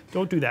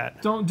do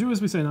that. Don't do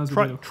as we say, not as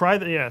we do. Try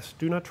the yes.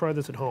 Do not try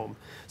this at home.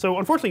 So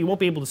unfortunately, you won't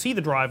be able to see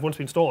the drive once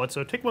we install it.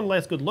 So take one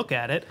last good look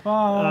at it.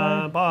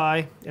 Bye.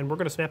 Bye. And we're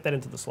going to snap that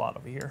into the slot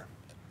over here.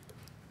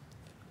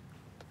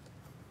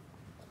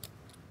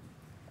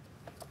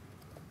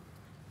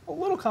 A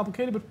little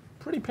complicated, but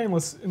pretty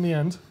painless in the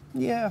end.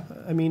 Yeah,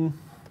 I mean,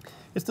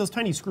 it's those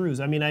tiny screws.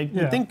 I mean, I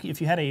would think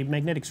if you had a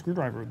magnetic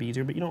screwdriver, it would be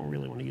easier, but you don't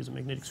really want to use a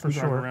magnetic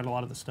screwdriver around a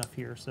lot of the stuff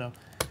here. So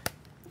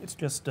it's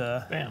just,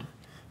 Bam.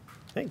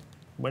 Hey,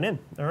 went in.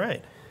 All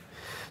right.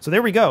 So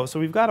there we go. So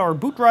we've got our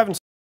boot drive and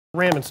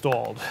RAM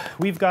installed.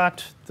 We've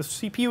got the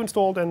CPU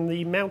installed and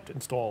the mount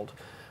installed.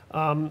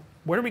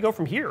 Where do we go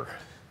from here?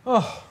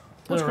 Oh,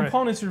 which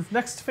component's your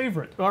next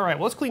favorite? All right,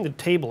 well, let's clean the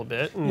table a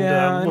bit, and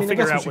I we'll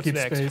figure guess out we should what's keep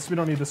next. space. We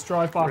don't need this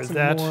drive box Where's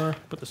that? anymore.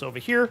 Put this over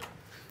here.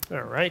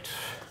 All right.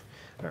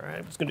 All right,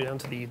 I'm just going to go down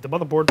to the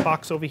motherboard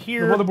box over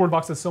here. The motherboard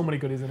box has so many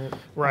goodies in it.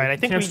 Right, I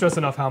think can't stress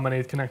enough how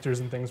many connectors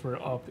and things were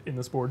up in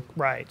this board.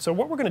 Right, so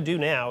what we're going to do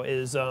now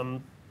is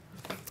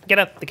get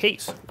out the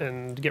case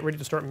and get ready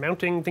to start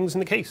mounting things in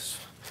the case.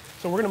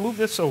 So we're going to move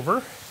this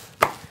over.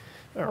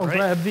 All right.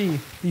 Grab the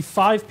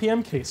 5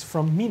 p.m. case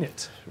from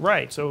Minit.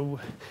 Right, so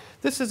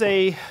this is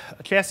a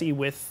chassis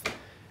with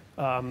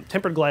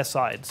tempered glass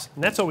sides.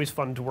 And that's always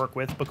fun to work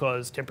with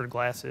because tempered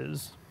glass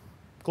is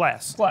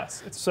glass.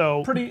 Glass. It's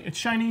so pretty, it's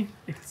shiny,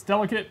 it's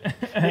delicate,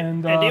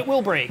 and it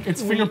will break.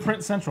 It's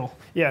fingerprint central.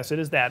 Yes, it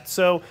is that.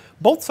 So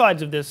both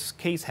sides of this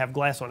case have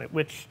glass on it,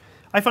 which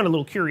I find a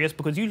little curious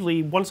because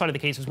usually one side of the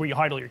case is where you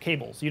hide all your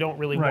cables. You don't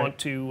really want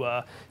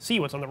to see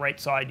what's on the right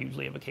side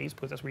usually of a case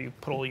because that's where you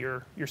put all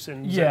your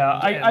sins. Yeah,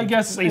 and I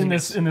guess in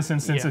this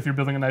instance, Yeah. if you're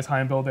building a nice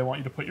high-end build, they want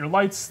you to put your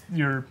lights,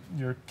 your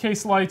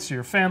case lights,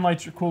 your fan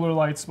lights, your cooler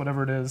lights,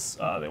 whatever it is.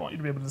 They want you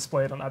to be able to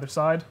display it on either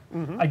side.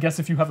 I guess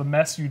if you have a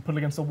mess, you'd put it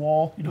against a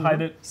wall, you'd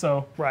hide it.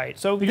 So right,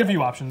 so they give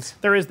you options.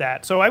 There is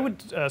that. So I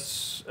would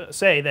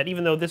say that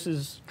even though this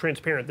is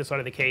transparent, this side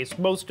of the case,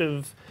 most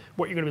of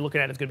what you're going to be looking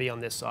at is going to be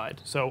on this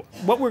side. So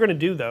what we're going to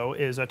do though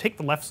is take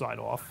the left side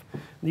off.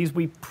 These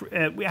we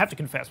have to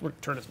confess. We're going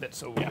to turn this a bit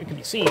so it can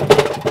be seen.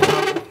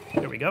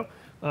 There we go.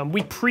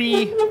 We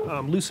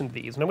pre-loosened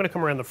these, and I'm going to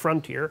come around the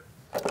front here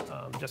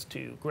just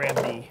to grab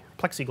the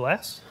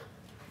plexiglass.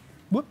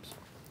 Whoops.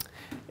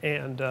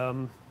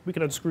 And we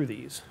can unscrew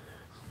these.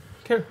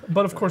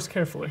 But of course,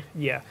 carefully.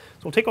 Yeah.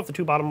 So we'll take off the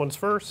two bottom ones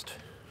first.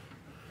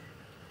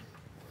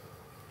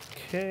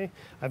 Okay,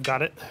 I've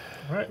got it.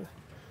 All right.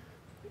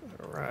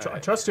 All right. I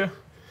trust you.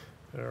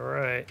 All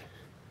right.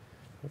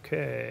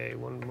 Okay,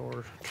 one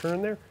more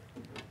turn there.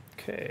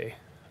 Okay,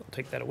 I'll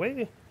take that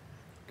away.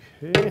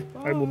 Okay,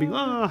 I will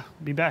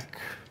be back.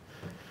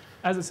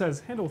 As it says,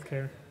 handle with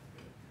care.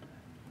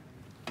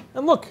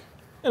 And look,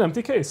 an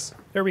empty case.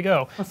 There we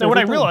go. Now what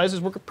I realize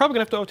is we're probably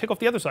going to have to take off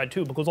the other side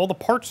too because all the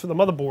parts for the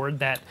motherboard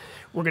that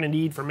we're going to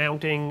need for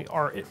mounting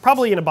are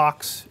probably in a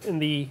box in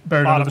the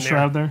buried bottom under the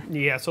shroud there.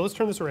 Yeah, so let's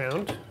turn this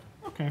around.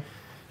 Okay.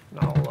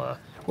 And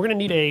we're going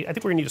to need I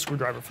think we're going to need a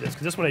screwdriver for this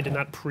because this one I did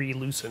not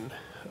pre-loosen.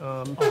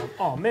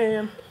 Oh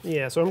man.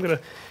 Yeah, so I'm going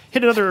to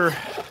hit another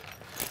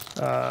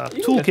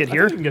toolkit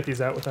here. You can get these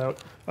out without.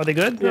 Are they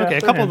good? Yeah, okay,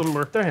 a couple of them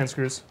were. They're hand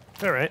screws.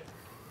 All right.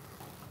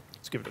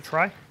 Let's give it a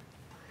try.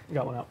 You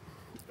got one out.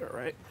 All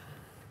right.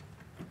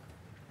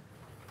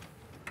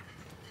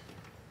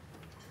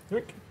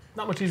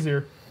 Not much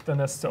easier than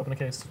this to open a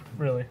case,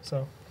 really.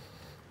 So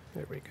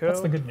there we go. that's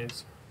the good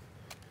news.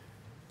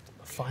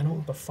 The final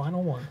one.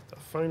 The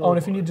final. Oh, and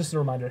if you need just a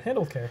reminder,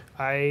 handle with care.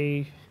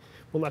 I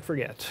will not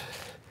forget.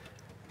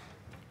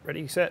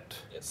 Ready, set,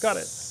 got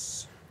it.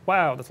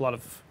 Wow, that's a lot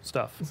of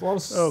stuff. It's a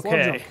lot of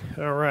Okay,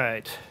 all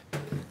right.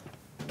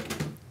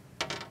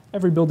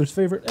 Every builder's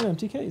favorite, an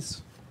empty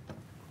case.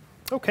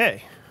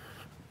 Okay.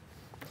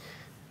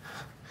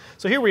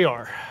 So here we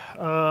are.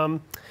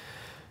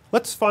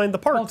 Let's find the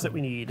parts that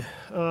we need.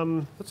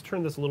 Let's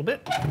turn this a little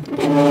bit.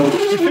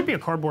 There should be a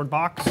cardboard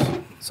box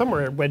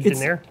somewhere wedged in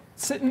there.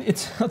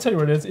 I'll tell you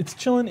where it is. It's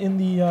chilling in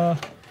the...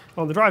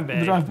 on the drive bay.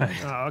 The drive bay.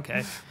 Oh,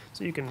 okay.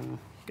 So you can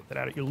get that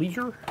out at your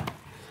leisure.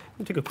 Let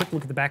me take a quick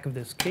look at the back of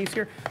this case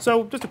here.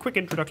 So just a quick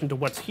introduction to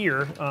what's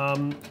here.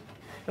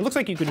 It looks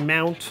like you could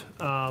mount,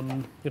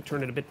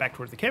 turn it a bit back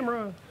towards the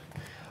camera.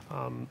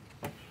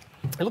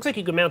 It looks like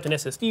you could mount an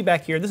SSD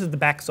back here. This is the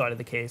back side of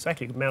the case.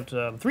 Actually, you can mount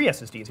 3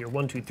 SSDs here,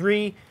 1, 2,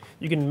 3.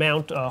 You can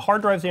mount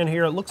hard drives down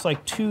here. It looks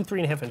like 2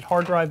 3.5-inch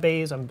hard drive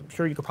bays. I'm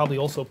sure you could probably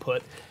also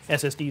put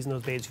SSDs in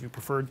those bays if you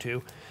preferred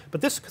to.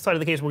 But this side of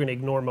the case we're going to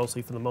ignore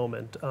mostly for the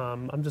moment.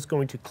 I'm just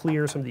going to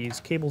clear some of these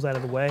cables out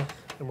of the way,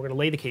 and we're going to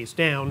lay the case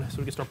down so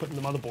we can start putting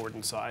the motherboard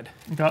inside.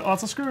 You got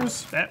lots of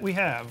screws. That we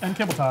have. And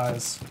cable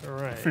ties. All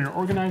right. For your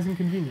organizing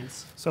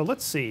convenience. So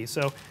let's see.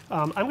 So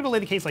I'm going to lay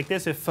the case like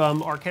this. If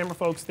our camera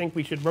folks think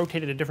we should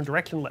rotate it a different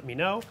direction, let me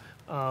know.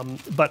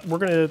 But we're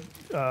going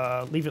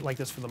to leave it like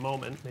this for the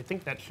moment. I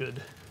think that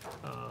should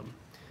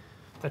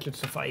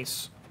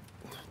suffice.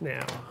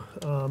 Now,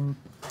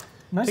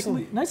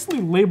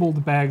 nicely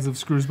labeled bags of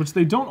screws, which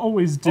they don't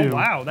always do. Oh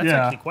wow, that's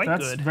actually quite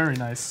good. That's very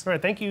nice. All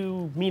right, thank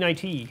you, Mean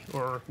IT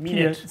or Mean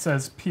It. It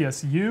says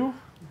PSU.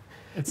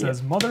 It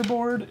says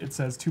motherboard. It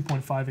says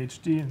 2.5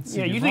 HD and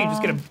CD-ROM. Yeah, usually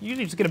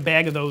you just get a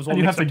bag of those all and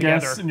you have mixed to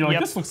up guess, together. and you're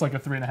like, this looks like a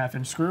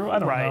 3.5-inch screw. I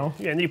don't know.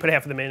 Yeah, and then you put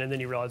half of them in, and then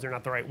you realize they're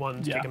not the right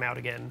ones. Yeah. Take them out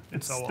again,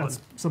 and so on. That's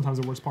sometimes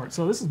the worst part.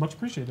 So this is much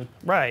appreciated.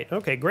 Right.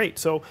 Okay. Great.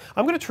 So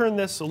I'm going to turn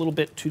this a little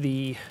bit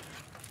in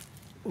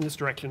this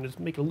direction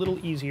to make it a little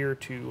easier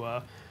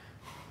to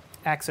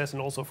access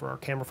and also for our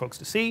camera folks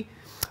to see.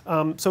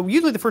 So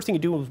usually the first thing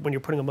you do when you're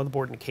putting a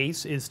motherboard in a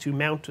case is to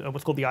mount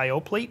what's called the I/O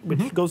plate,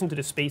 which goes into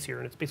this space here,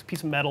 and it's basically a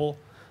piece of metal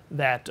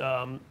that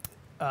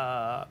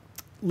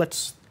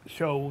lets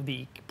show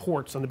the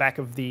ports on the back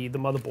of the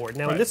motherboard.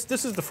 Now, this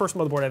is the first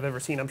motherboard I've ever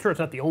seen. I'm sure it's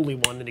not the only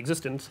one in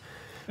existence.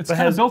 It's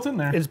kind of built in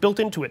there. It's built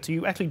into it, so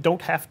you actually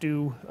don't have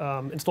to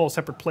install a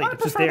separate plate. I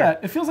it's just prefer there.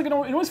 that. It feels like it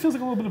always feels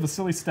like a little bit of a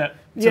silly step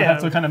to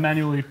have to kind of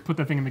manually put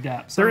that thing in the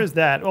gap. So. There is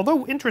that.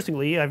 Although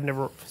interestingly, I've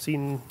never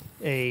seen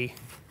a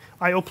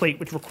I/O plate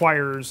which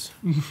requires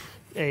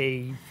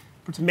a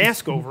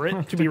mask over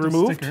it to be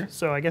removed. Sticker.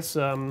 So I guess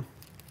I'm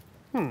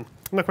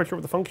not quite sure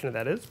what the function of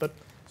that is, but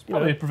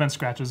probably it prevents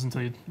scratches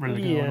until you're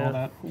ready to go and all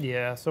that.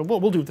 Yeah. So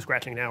we'll do the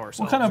scratching now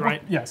ourselves,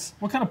 right? Yes.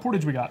 What kind of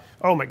portage we got?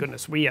 Oh my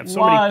goodness, we have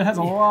so many. It has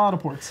a lot of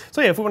ports.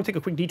 So yeah, if we want to take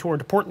a quick detour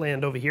into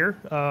Portland over here,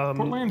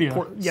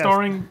 Portlandia,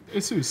 starring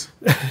ASUS.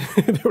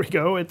 There we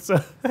go. It's a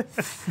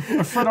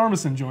Fred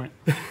Armisen joint.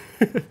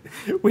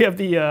 We have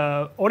the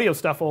audio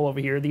stuff all over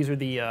here. These are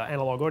the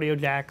analog audio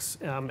jacks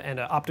and an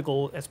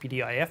optical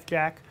SPDIF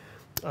jack.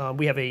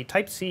 We have a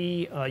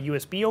Type-C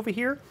USB over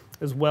here,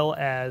 as well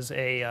as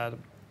a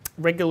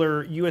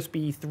regular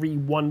USB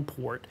 3.1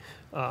 port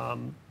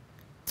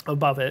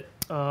above it.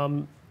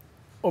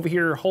 Over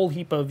here, a whole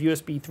heap of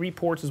USB 3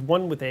 ports. Is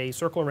one with a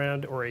circle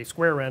around or a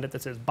square around it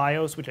that says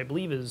BIOS, which I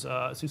believe is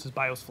ASUS's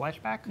BIOS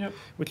flashback,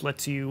 which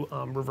lets you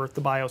revert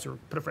the BIOS or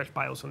put a fresh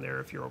BIOS in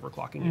there if you're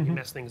overclocking and you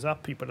mess things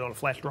up. You put it on a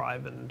flash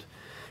drive and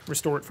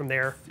restore it from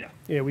there.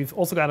 Yeah, we've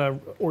also got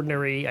an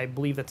ordinary, I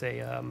believe that's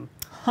a...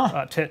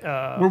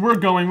 where we're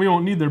going, we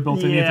won't need their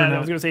built-in Ethernet. Yeah, I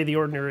was going to say the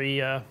ordinary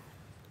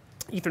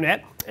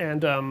Ethernet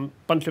and a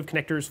bunch of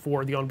connectors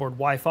for the onboard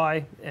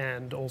Wi-Fi,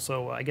 and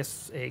also, I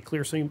guess, a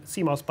clear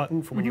CMOS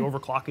button for when you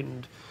overclock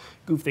and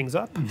goof things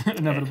up.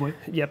 Inevitably.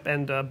 Yep,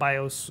 and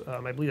BIOS,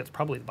 I believe that's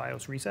probably the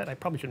BIOS reset. I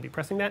probably shouldn't be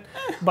pressing that,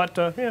 but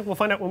yeah, we'll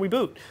find out when we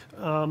boot.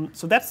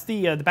 So that's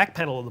the back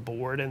panel of the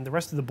board, and the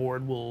rest of the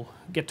board we'll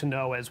get to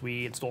know as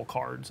we install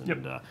cards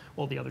and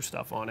all the other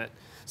stuff on it.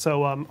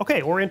 So,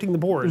 okay, orienting the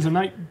board. There's a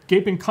nice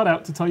gaping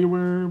cutout to tell you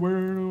where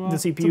the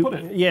CPU, to put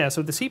it. Yeah,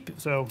 so the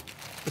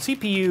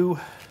CPU...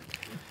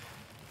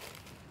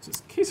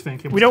 Just case fan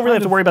cable. We don't really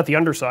have to worry about the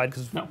underside,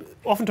 because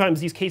oftentimes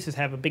these cases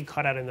have a big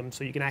cutout in them,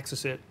 so you can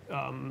access it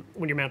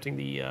when you're mounting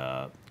the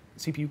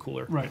CPU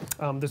cooler. Right.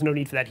 There's no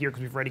need for that here,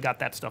 because we've already got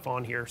that stuff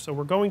on here. So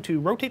we're going to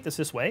rotate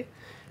this way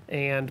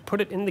and put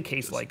it in the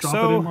case like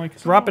so.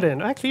 Drop it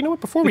in. Actually, you know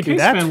what? Before we do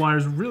that, the case fan wire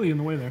is really in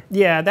the way there.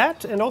 Yeah,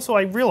 that, and also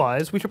I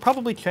realized we should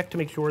probably check to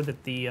make sure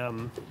that the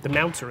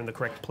mounts are in the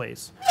correct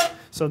place.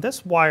 So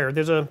this wire,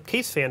 there's a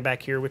case fan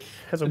back here which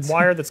has a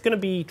wire that's going to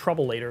be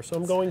trouble later. So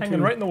I'm going to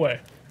hanging right in the way.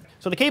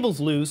 So the cable's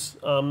loose.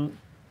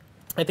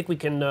 I think we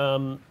can,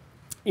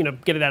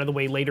 get it out of the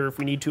way later if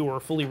we need to, or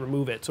fully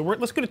remove it. So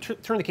let's go to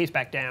turn the case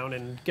back down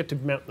and get to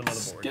mount the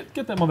motherboard.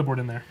 Get that motherboard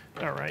in there.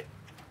 All right,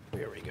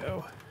 there we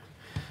go.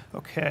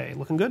 Okay,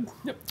 looking good?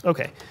 Yep.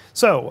 Okay,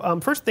 so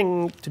first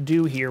thing to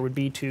do here would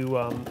be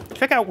to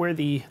check out where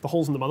the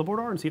holes in the motherboard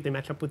are and see if they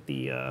match up with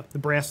the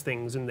brass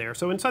things in there.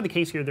 So inside the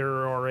case here,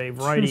 there are a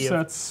variety of... 2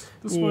 sets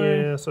this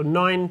way. Yeah, so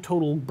 9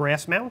 total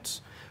brass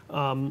mounts.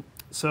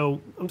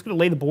 So I'm just going to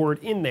lay the board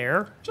in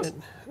there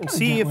and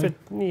see if it,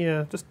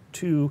 just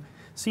to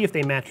see if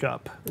they match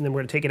up. And then we're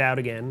going to take it out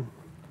again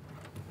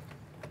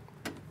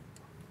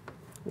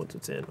once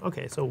it's in.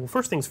 Okay, so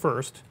first things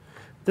first,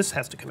 this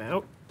has to come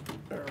out.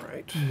 All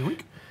right.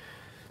 Yoink.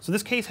 So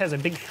this case has a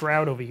big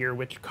shroud over here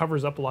which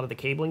covers up a lot of the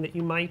cabling that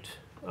you might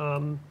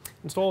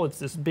install. It's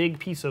this big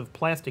piece of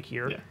plastic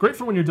here. Yeah. Great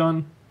for when you're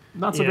done.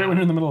 Not so great when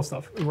you're in the middle of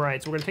stuff.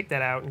 Right, so we're going to take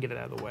that out and get it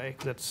out of the way,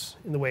 because that's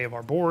in the way of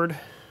our board.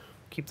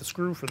 Keep the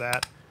screw for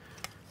that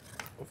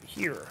over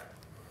here.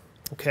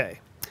 Okay,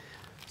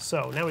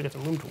 so now we got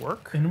some room to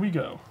work. In we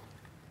go.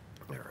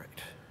 All right.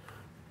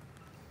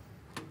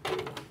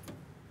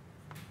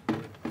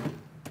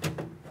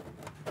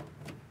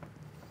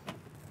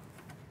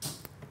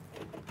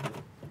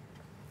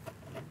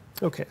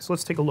 Okay, so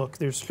let's take a look.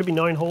 There should be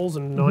 9 holes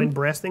and 9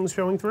 brass things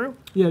showing through.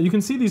 Yeah, you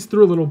can see these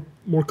through a little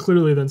more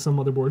clearly than some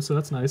motherboards, so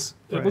that's nice.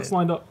 It looks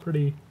lined up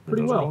pretty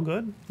Those well. are all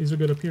good. These are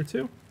good up here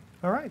too.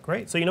 All right,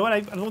 great. So you know what?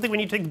 I don't think we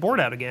need to take the board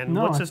out again.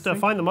 No, let's just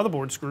find the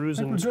motherboard screws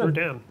and screw it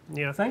down.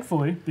 Yeah.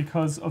 Thankfully,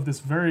 because of this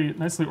very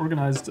nicely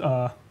organized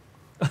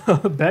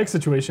bag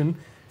situation,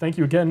 thank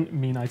you again,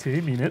 Mean IT,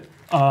 Mean It.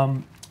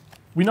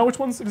 We know which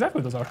ones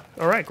exactly those are.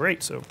 All right,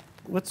 great. So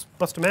let's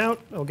bust them out.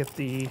 I'll get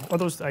the. Are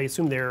those? I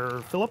assume they're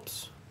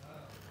Phillips.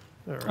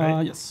 All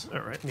right. Yes.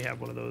 All right. We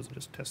have one of those and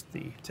just test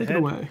the. Take it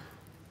away.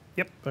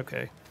 Yep,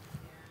 okay.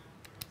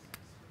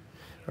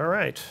 All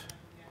right.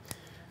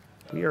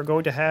 We are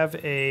going to have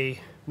a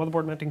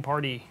motherboard mounting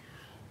party.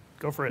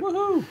 Go for it.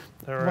 Woohoo!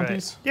 All Want right.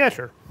 these? Yeah,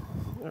 sure.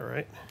 All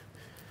right.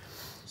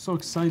 So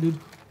excited.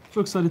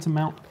 So excited to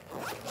mount.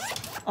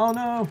 Oh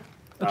no!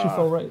 Actually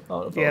fell right.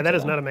 Oh, it fell Yeah, that is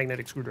upside not a down.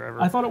 magnetic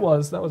screwdriver. I thought it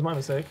was. That was my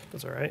mistake.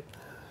 That's all right.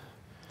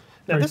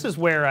 Now Very- this is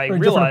where I Very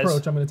different realized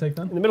approach I'm going to take in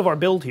then. the middle of our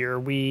build here,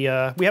 we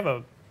have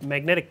a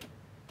magnetic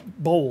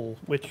bowl,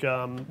 which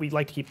we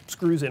like to keep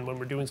screws in when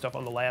we're doing stuff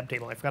on the lab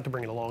table. I forgot to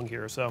bring it along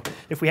here, so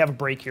if we have a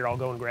break here, I'll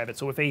go and grab it.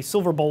 So if a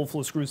silver bowl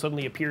full of screws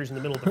suddenly appears in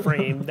the middle of the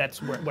frame,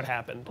 that's what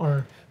happened.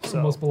 Our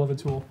So- most beloved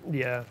tool.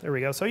 Yeah, there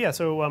we go. So yeah,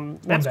 so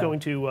Matt's down. going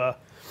to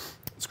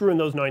screw in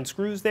those 9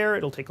 screws there.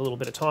 It'll take a little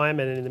bit of time,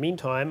 and in the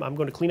meantime, I'm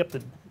going to clean up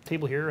the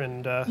table here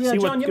and Yeah, see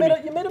what. John, you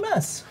made a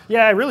mess.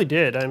 Yeah, I really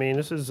did. I mean,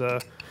 this is.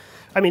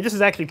 This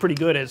is actually pretty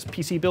good as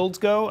PC builds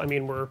go. I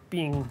mean, we're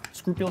being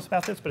scrupulous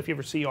about this, but if you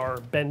ever see our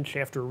bench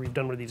after we've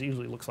done one of these, it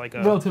usually looks like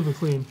a Relatively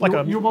clean. Like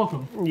you're, a- you're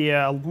welcome.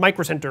 yeah,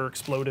 micro center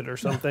exploded or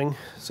something.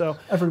 So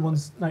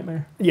Everyone's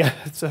nightmare. yeah,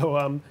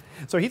 so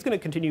he's going to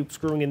continue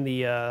screwing in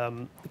the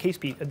case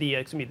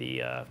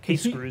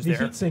case screws The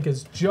there. heatsink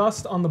is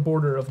just on the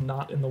border of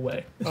not in the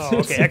way. Oh, okay,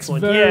 It's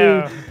excellent. Very,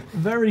 Yeah.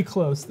 very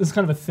close. This is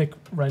kind of a thick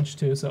wrench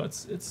too, so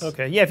it's.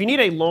 Okay, yeah. If you need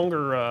a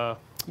longer,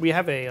 we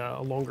have a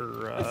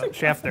longer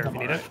shaft there. If you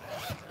need it,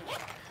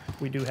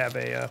 we do have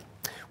a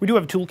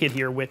toolkit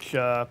here which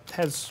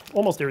has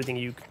almost everything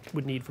you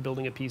would need for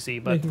building a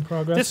PC. But Making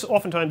progress. this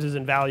oftentimes is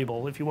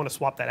invaluable. If you want to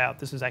swap that out,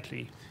 this is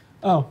actually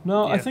Oh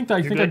no, Yeah, I think I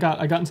you're think good?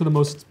 I got into the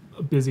most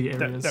busy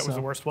that, areas. that was so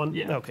the worst one.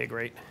 yeah. Okay,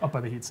 great. Up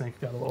by the heatsink,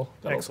 got a little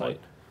Excellent.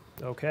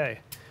 tight. Okay.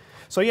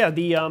 So yeah,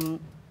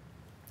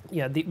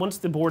 once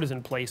the board is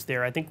in place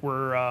there, I think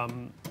we're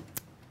going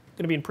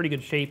to be in pretty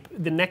good shape.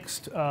 The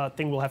next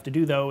thing we'll have to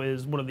do though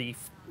is one of the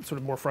sort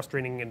of more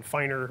frustrating and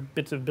finer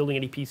bits of building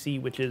any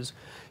PC, which is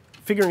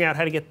figuring out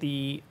how to get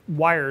the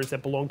wires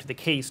that belong to the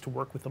case to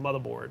work with the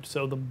motherboard.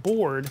 So the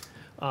board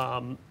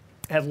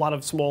has a lot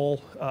of small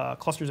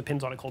clusters of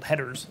pins on it called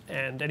headers,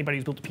 and anybody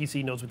who's built a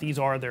PC knows what these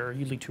are. They're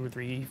usually 2 or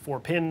 3, 4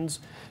 pins.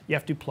 You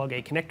have to plug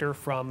a connector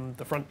from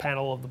the front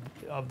panel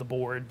of the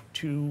board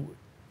to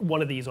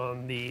one of these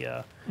on the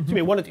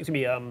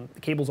the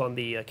cables on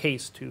the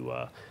case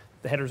to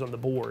the headers on the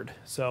board.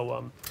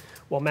 So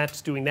while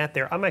Matt's doing that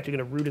there, I'm actually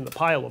going to root in the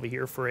pile over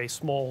here for a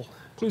small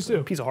Please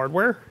do. piece of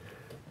hardware.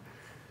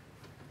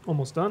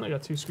 Almost done. I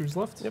got 2 screws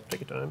left. Yep,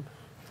 take your time.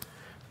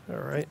 All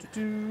right.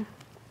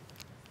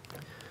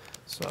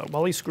 So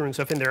while he's screwing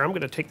stuff in there, I'm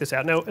going to take this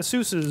out. Now,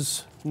 ASUS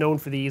is known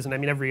for these, and I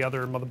mean every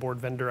other motherboard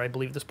vendor, I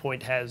believe at this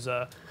point, has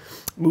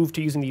moved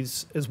to using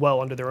these as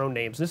well under their own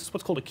names. This is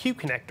what's called a Q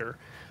connector.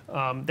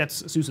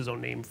 That's ASUS's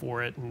own name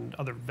for it, and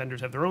other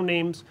vendors have their own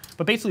names.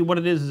 But basically what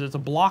it is it's a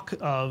block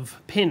of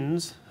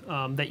pins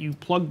that you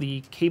plug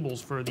the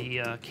cables for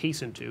the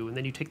case into, and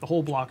then you take the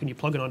whole block and you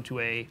plug it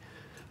onto a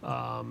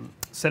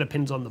set of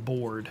pins on the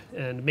board,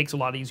 and it makes it a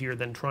lot easier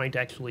than trying to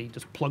actually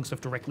just plug stuff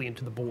directly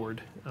into the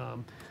board.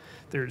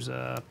 There's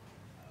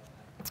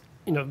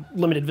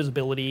limited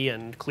visibility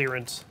and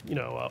clearance,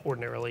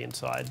 ordinarily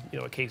inside,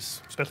 a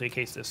case, especially a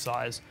case this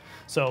size.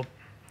 So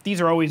these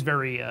are always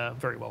very,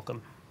 very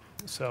welcome.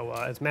 So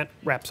as Matt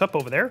wraps up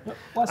over there,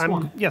 Last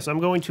one. yes, I'm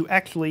going to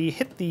actually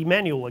hit the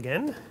manual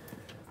again.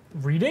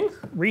 Reading?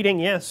 Reading,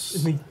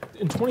 yes. In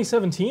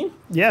 2017?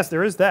 Yes,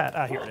 there is that.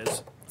 Ah, here it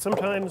is.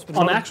 Sometimes with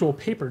On mother- actual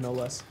paper, no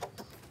less.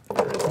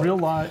 Real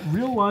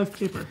live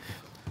paper.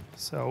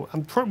 So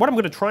what I'm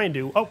going to try and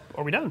do. Oh,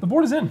 are we done? The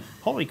board is in.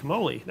 Holy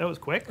camolie, that was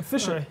quick.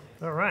 Efficient.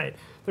 All right,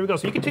 there we go.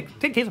 So you can take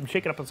a case and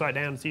shake it up upside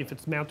down and see if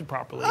it's mounted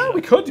properly. Oh,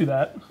 we could do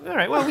that. All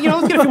right, well,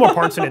 let's get a few more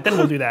parts in it, then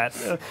we'll do that.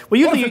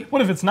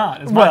 What if it's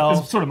not? It's Well-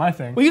 it's sort of my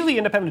thing. We usually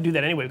end up having to do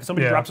that anyway because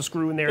somebody Yeah. drops a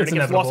screw in there It's and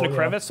it gets lost in a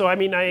inevitable, yeah. crevice. So I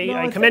mean,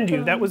 I I commend think,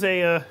 you. That was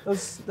that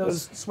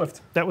was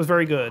swift. that was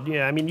very good.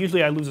 Yeah, I mean,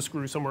 usually I lose a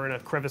screw somewhere in a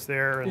crevice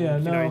there, and Yeah,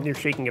 no. and you're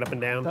shaking it up and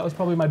down. That was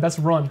probably my best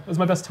run. That was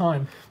my best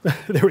time.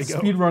 There we go.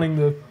 Speed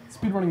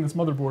running this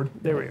motherboard.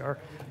 There we are.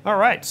 All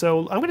right,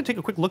 so I'm going to take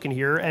a quick look in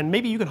here, and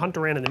maybe you can hunt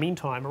around in the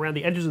meantime around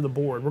the edges of the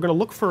board. We're going to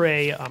look for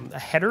a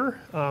header.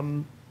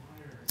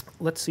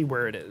 Let's see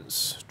where it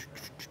is.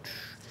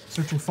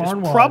 Searching far It's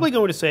and wide. probably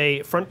going to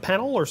say front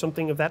panel or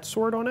something of that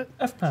sort on it.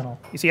 F panel.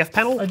 You see F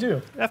panel? I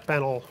do. F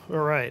panel. All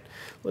right.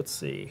 Let's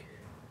see.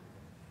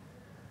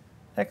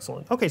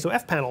 Excellent. Okay, so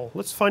F panel.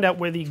 Let's find out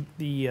where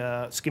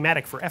the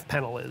schematic for F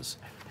panel is.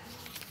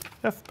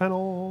 F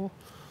panel.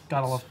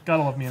 Gotta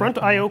love me. an Front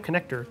F panel. I/O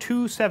connector.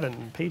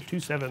 2.7. Page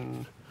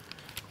 2.7.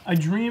 I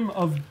dream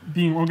of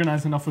being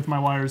organized enough with my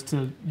wires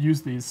to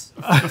use these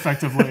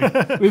effectively.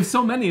 We have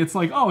so many. It's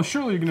like, oh,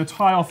 surely you're going to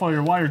tie off all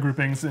your wire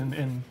groupings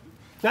in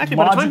Actually,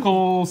 by the time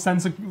logical,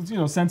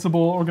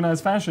 sensible,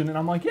 organized fashion. And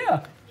I'm like,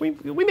 yeah. we may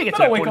get to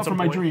Gotta that wake point up at some from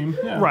my point. dream.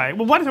 Yeah. Right.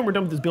 Well, by the time we're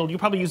done with this build, you'll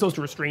probably use those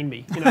to restrain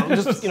me.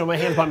 Just my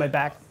hands behind my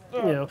back.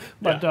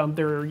 But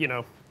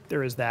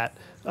there is that.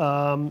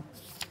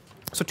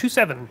 So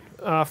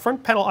 2.7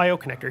 front panel I/O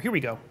connector. Here we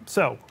go.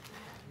 So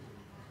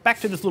back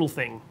to this little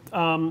thing.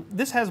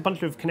 This has a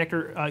bunch of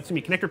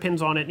connector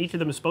pins on it, and each of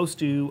them is supposed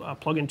to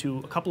plug into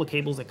a couple of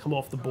cables that come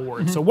off the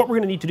board. So what we're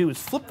going to need to do is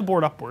flip the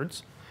board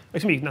upwards.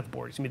 Excuse me, not the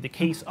board. Excuse me, the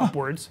case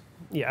upwards.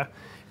 Yeah,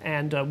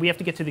 and we have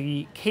to get to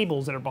the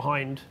cables that are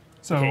behind.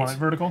 So I want it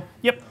vertical?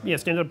 Yep, yeah,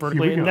 stand up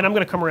vertically, and then I'm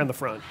going to come around the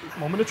front.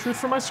 Moment of truth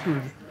for my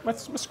screws. My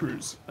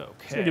screws. Okay.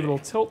 Just gonna give it a little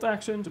tilt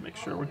action to make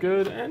sure we're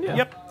good, and yeah.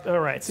 Yep, all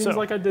right. Seems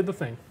like I did the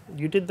thing.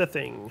 You did the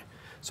thing.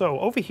 So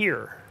over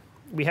here,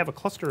 we have a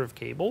cluster of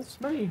cables.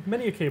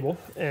 Many a cable.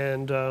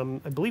 And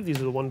I believe these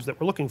are the ones that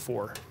we're looking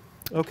for.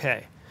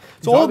 Okay.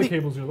 These are all the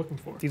cables you're looking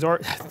for. These are,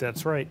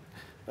 that's right.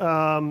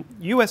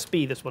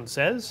 USB, this one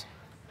says.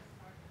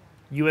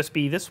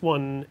 USB, this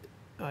one,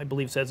 I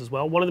believe, says as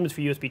well. One of them is for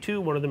USB 2,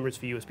 one of them is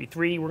for USB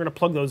 3. We're going to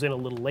plug those in a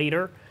little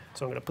later,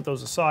 so I'm going to put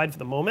those aside for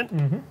the moment.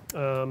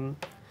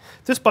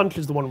 This bunch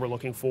is the one we're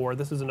looking for.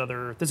 This is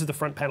the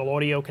front panel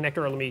audio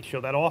connector. Let me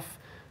show that off.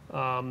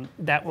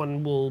 That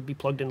one will be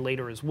plugged in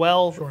later as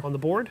well on the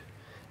board.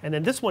 And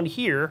then this one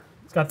here.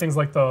 It's got things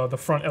like the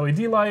front LED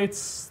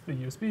lights, the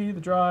USB,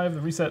 the drive,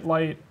 the reset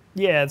light.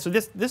 Yeah, so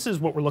this is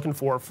what we're looking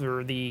for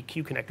the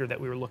Q connector that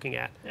we were looking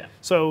at. Yeah.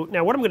 So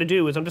now what I'm going to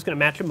do is I'm just going to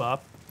match them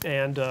up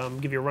and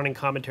give you a running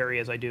commentary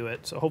as I do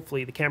it. So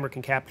hopefully the camera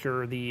can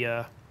capture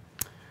the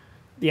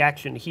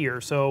action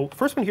here. So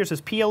first one here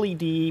says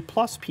PLED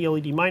plus,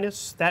 PLED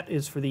minus. That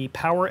is for the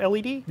power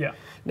LED. Yeah.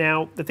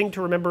 Now the thing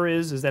to remember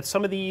is that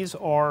some of these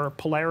are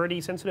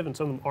polarity sensitive and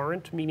some of them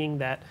aren't, meaning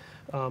that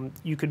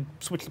you could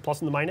switch the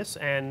plus and the minus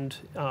and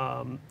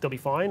they'll be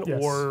fine,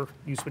 or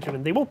you switch them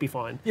and they won't be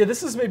fine. Yeah,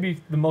 this is maybe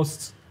the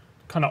most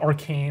kind of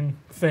arcane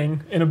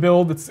thing in a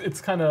build.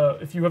 It's kind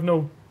of, if you have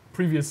no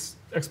previous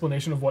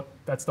explanation of what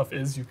that stuff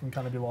is, you can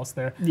kind of be lost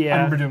there. Yeah. I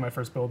remember doing my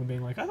first build and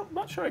being like, I'm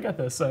not sure I get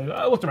this.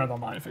 I looked around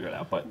online and figured it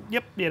out, but.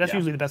 Yep, yeah, that's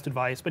usually the best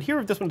advice. But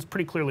here, this one's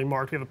pretty clearly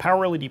marked. We have a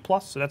power LED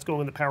plus, so that's going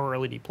in the power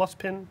LED plus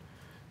pin.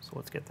 So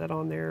let's get that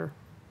on there.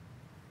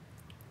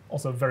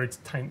 Also very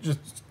tiny,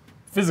 just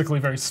physically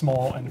very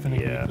small and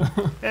finicky. Yeah,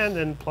 and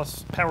then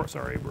plus power,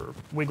 sorry, we're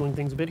wiggling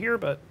things a bit here,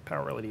 but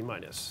power LED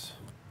minus.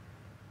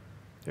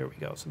 There we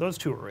go, so those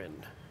two are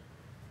in.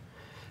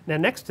 Now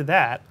next to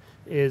that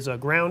is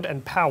ground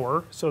and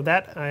power. So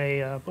that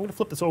I'm going to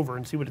flip this over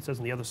and see what it says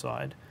on the other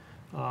side.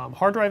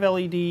 Hard drive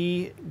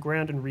LED,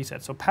 ground and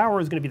reset. So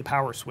power is going to be the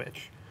power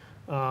switch.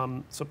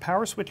 So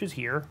power switch is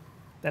here.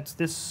 That's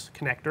this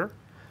connector.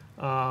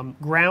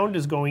 Ground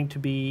is going to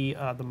be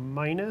the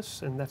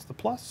minus, and that's the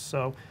plus.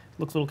 So it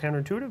looks a little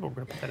counterintuitive, but we're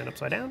going to put that in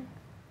upside down.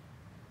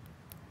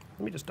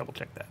 Let me just double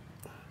check that.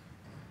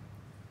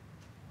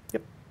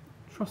 Yep.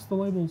 Trust the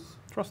labels.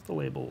 Trust the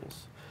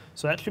labels.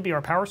 So that should be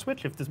our power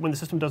switch. When the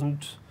system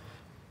doesn't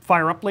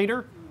fire up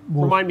later,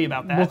 remind me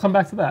about that. We'll come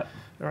back to that.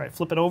 All right,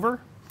 flip it over.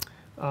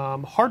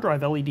 Hard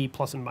drive LED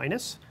plus and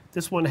minus.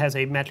 This one has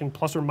a matching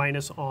plus or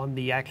minus on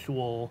the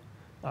actual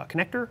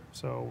connector,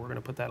 so we're going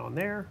to put that on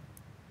there.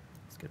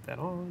 Let's get that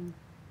on.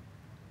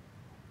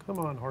 Come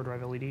on, hard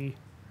drive LED.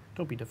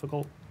 Don't be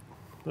difficult.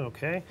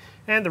 Okay,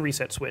 and the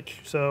reset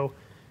switch. So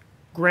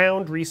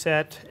ground,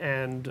 reset,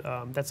 and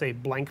that's a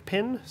blank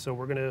pin, so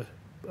we're going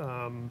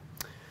to,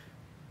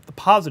 the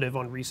positive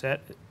on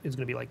reset is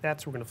going to be like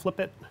that, so we're going to flip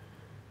it.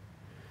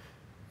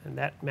 And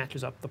that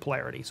matches up the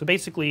polarity. So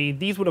basically,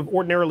 these would have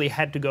ordinarily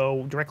had to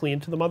go directly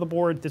into the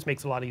motherboard. This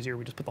makes it a lot easier.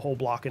 We just put the whole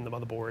block in the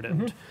motherboard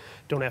and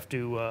don't have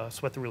to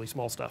sweat the really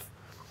small stuff.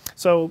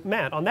 So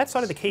Matt, on that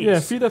side of the case... Yeah,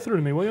 feed that through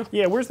to me, will you?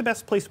 Yeah, where's the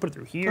best place to put it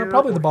through? Here?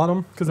 Probably the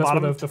bottom, because that's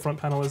where the front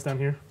panel is down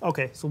here.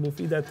 Okay, so we'll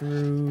feed that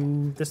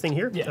through this thing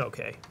here? Yeah.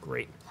 Okay,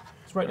 great.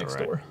 It's right next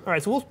door. All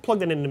right, so we'll plug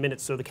that in a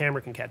minute so the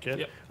camera can catch it.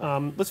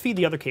 Yep. Let's feed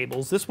the other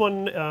cables. This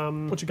one...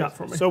 what you got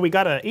for me? So we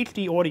got a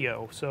HD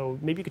audio, so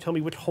maybe you could tell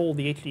me which hole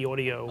the HD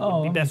audio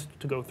would be best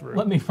to go through.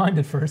 Let me find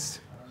it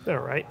first. All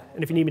right,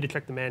 and if you need me to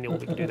check the manual,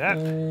 we can do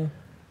that.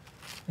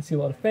 I see a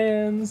lot of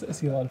fans. I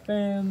see a lot of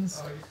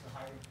fans.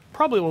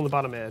 Probably along the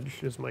bottom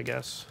edge is my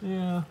guess.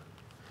 Yeah.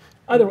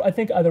 I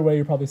think either way,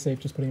 you're probably safe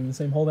just putting it in the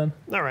same hole then.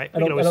 All right. I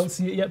don't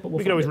see it yet, but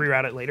we can always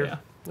reroute it later.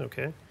 Yeah.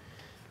 Okay.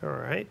 All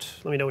right.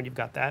 Let me know when you've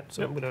got that.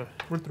 So I'm gonna.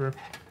 We're through.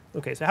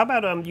 Okay. So how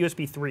about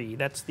USB 3?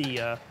 That's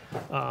the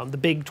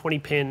big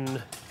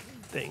 20-pin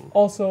thing.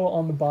 Also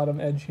on the bottom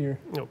edge here.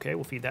 Okay.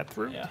 We'll feed that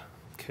through. Yeah.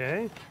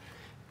 Okay.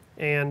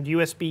 And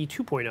USB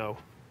 2.0,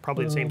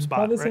 probably the same spot,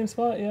 probably the right? same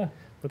spot. Yeah.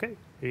 Okay.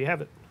 Here you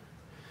have it.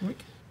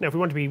 Now, if we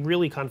want to be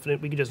really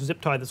confident, we could just zip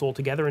tie this all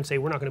together and say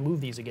we're not going to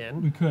move these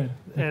again. We could.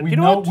 And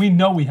we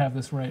know we have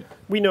this right.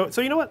 We know.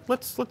 So you know what?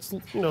 Let's live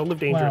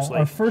dangerously. Wow,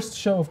 our first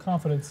show of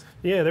confidence.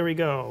 Yeah, there we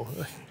go.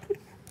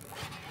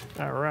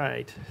 All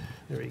right,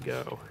 there we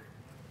go.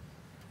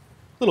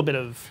 A little bit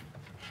of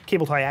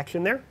cable tie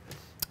action there.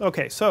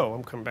 Okay, so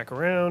I'm coming back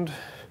around.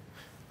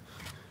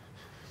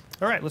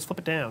 All right, let's flip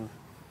it down.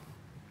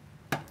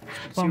 See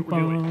what we're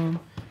doing.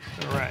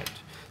 All right.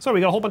 So we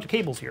got a whole bunch of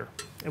cables here,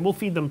 and we'll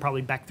feed them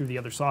probably back through the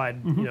other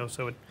side, you know,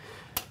 so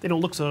they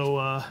don't look so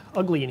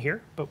ugly in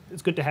here. But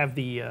it's good to have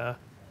the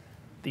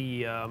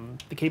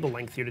cable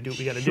length here to do what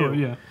we got to do.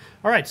 Yeah.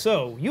 All right,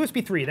 so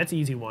USB 3, that's an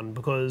easy one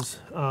because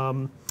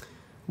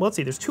Well, let's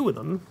see. There's two of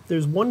them.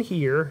 There's one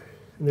here,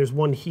 and there's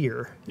one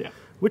here. Yeah.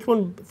 Which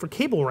one, for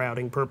cable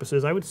routing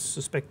purposes, I would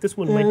suspect this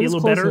one might be a little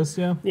closest,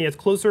 better. Yeah, it's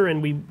closer,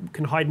 and we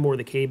can hide more of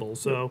the cable.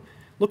 So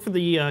look for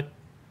the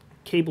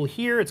cable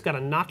here. It's got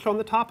a notch on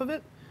the top of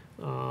it.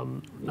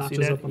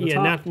 Notches up on the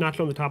top. Notch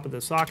on the top of the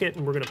socket,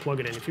 and we're going to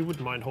plug it in. If you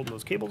wouldn't mind holding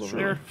those cables over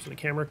there so the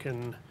camera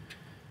can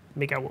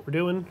make out what we're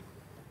doing.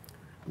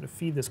 I'm going to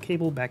feed this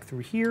cable back through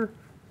here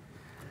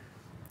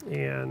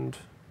and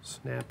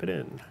snap it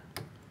in.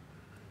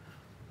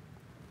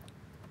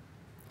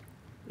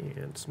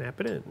 And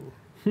snap it in.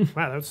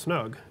 Wow, that was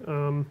snug.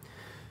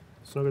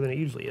 Snugger than it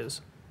usually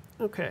is.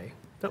 Okay,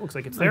 that looks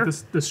like it's there.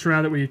 The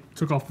strand that we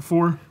took off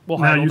before. We'll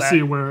now handle you that.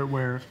 see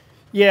where.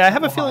 Yeah, I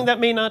have a feeling that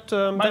may not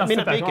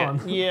make back it.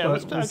 on, Yeah,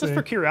 but we'll just see.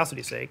 for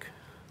curiosity's sake.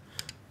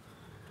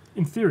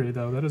 In theory,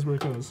 though, that is where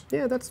it goes.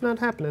 Yeah, that's not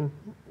happening.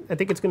 I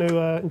think it's going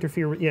to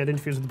interfere with. Yeah, it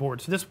interferes with the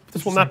board. So this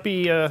will not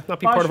be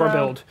part of our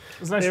build. It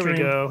was a nice There we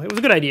dream. go. It was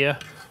a good idea.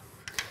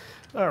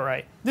 All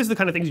right, this is the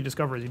kind of things you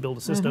discover as you build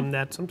a system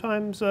that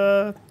sometimes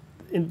the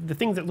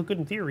things that look good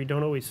in theory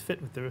don't always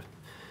fit with the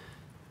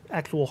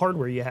actual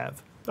hardware you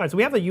have. All right, so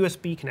we have a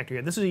USB connector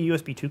here. This is a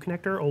USB 2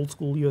 connector, old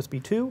school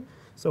USB 2.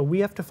 So we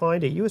have to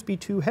find a USB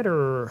 2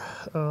 header.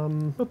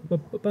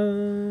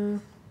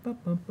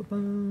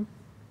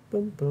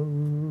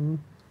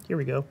 Here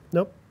we go.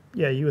 Nope.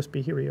 Yeah,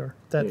 USB. Here we are.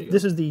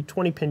 This is the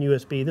 20-pin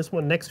USB. This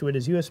one next to it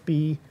is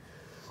USB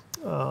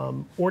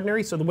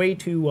ordinary. So the way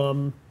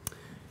to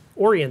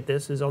orient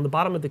this is on the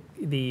bottom of the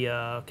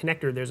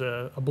connector. There's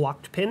a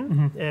blocked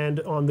pin, and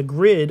on the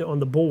grid on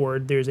the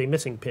board there's a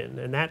missing pin,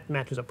 and that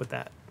matches up with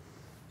that.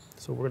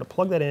 So we're going to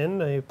plug that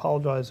in. I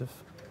apologize if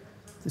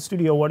the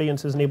studio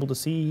audience isn't able to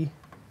see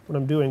what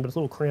I'm doing, but it's a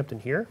little cramped in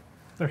here.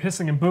 They're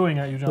hissing and booing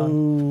at you, John.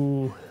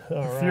 Ooh, all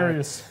right.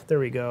 Furious. There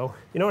we go.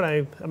 You know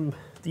what?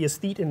 The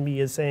aesthete in me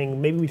is saying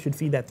maybe we should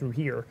feed that through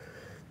here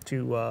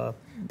to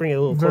bring it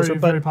a little closer.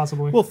 But very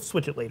possibly. We'll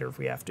switch it later if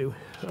we have to,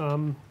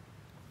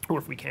 or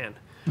if we can.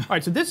 All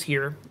right. So this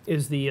here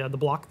is the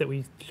block that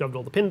we shoved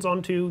all the pins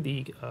onto,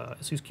 the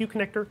ASUS Q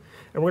connector,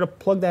 and we're going to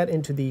plug that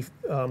into the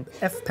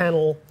F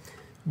panel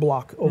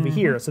block over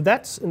here. So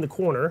that's in the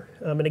corner.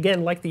 And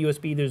again, like the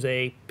USB, there's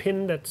a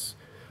pin that's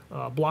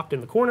blocked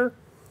in the corner.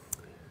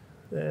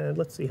 And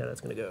let's see how that's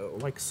going to go,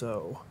 like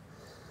so.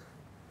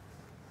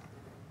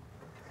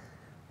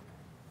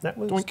 That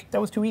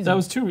was too easy. That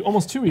was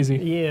almost too easy.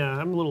 Yeah,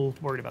 I'm a little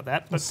worried about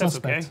that, but that's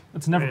okay.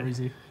 It's never Yeah.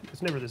 easy.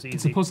 It's never this easy.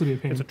 It's supposed to be a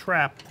pain. It's a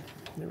trap.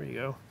 There we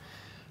go.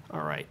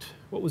 All right.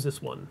 What was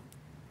this one?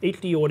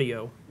 HD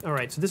audio. All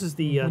right. So this is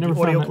the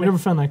audio. We never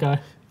found that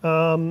guy.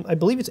 I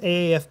believe it's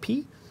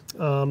AAFP.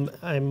 I'm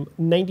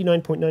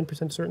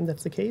 99.9% certain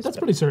that's the case. That's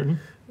pretty certain.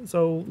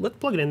 So let's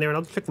plug it in there, and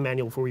I'll check the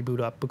manual before we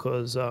boot up,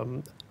 because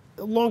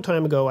a long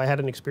time ago I had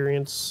an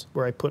experience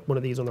where I put one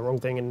of these on the wrong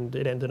thing and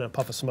it ended in a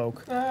puff of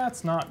smoke.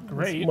 That's not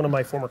great. One of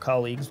my former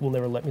colleagues will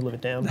never let me live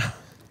it down.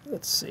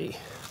 Let's see.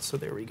 So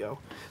there we go.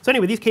 So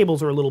anyway, these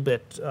cables are a little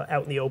bit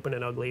out in the open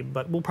and ugly,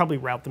 but we'll probably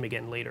route them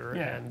again later.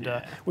 Yeah,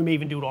 and we may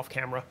even do it off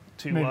camera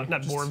to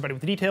not bore everybody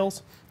with the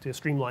details, to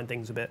streamline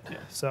things a bit. Yeah.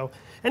 So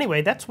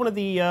anyway, that's one of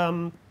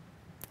the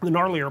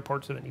gnarlier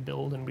parts of any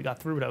build, and we got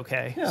through it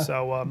okay. Yeah.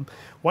 So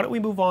why don't we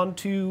move on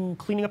to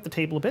cleaning up the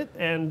table a bit,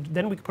 and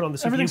then we can put on the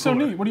CPU Everything's cooler.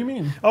 so neat. What do you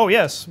mean? Oh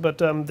yes, but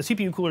the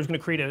CPU cooler is going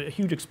to create a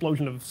huge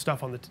explosion of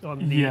stuff on the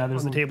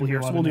table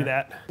here, so we'll do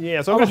that.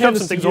 Yeah, so I'm going to shove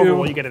some things over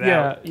while you get it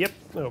out. Yep.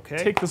 Okay.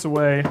 Take this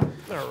away.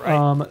 All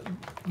right.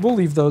 We'll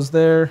leave those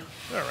there.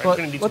 All right.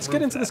 But let's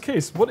get into this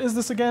case. What is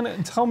this again?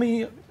 And tell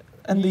me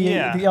and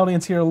Yeah. the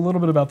audience here a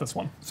little bit about this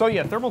one. So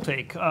yeah,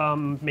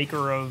 Thermaltake,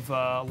 maker of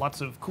lots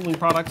of cooling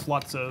products,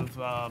 lots of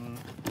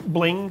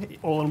bling,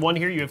 all in one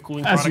here. You have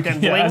cooling product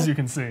and bling. As you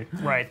can see.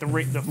 Right, the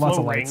Lots flow of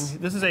ring. lights.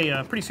 This is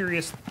a pretty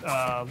serious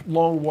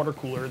long water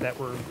cooler that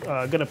we're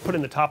going to put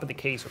in the top of the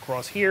case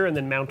across here and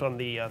then mount on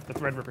the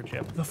Threadripper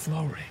chip. The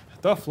flow ring.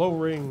 The flow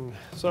ring.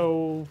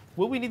 So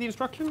will we need the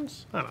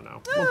instructions? I don't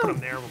know. We'll put them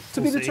there. To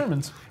be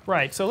determined.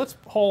 Right. So let's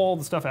haul all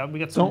the stuff out. We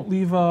got some. Don't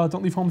leave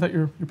home without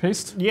your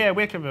paste. Yeah,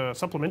 we actually have a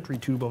supplementary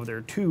tube over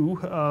there too.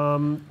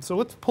 So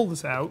let's pull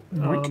this out.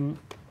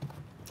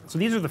 So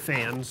these are the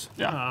fans.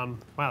 Yeah.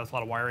 Wow, that's a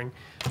lot of wiring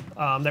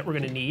that we're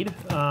going to need.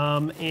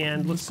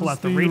 And let's pull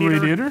out the the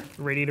radiator.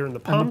 The radiator and the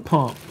pump. And the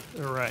pump.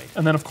 All right.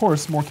 And then, of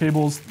course, more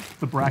cables,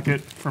 the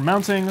bracket for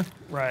mounting.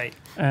 Right.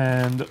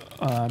 And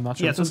I'm not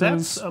sure Yeah, what so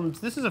this that's is.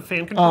 this is a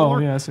fan controller. Oh,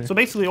 yeah, I see. So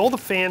basically, all the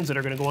fans that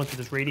are going to go into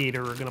this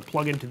radiator are going to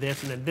plug into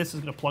this, and then this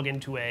is going to plug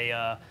into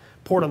a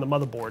port on the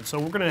motherboard. So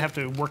we're going to have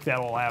to work that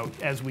all out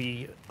as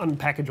we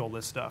unpackage all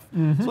this stuff.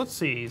 So let's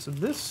see. So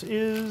this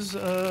is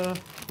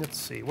let's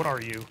see. What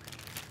are you?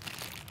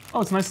 Oh,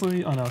 it's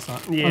nicely. Oh no, it's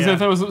not. Yeah. I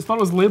thought it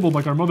was labeled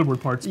like our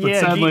motherboard parts, but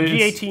sadly,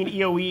 G18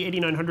 EOE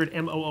 8900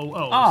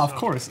 MOOO. Ah, of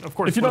course. Of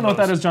course. If you don't know what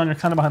that is, John, you're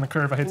kind of behind the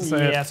curve. I hate to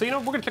say it. Yeah. So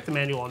we're going to check the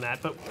manual on that,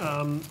 but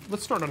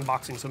let's start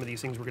unboxing some of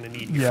these things we're going to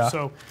need here. Yeah.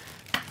 So,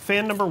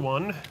 fan number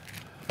 1,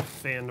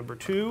 fan number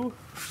 2.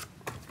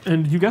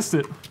 And you guessed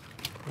it.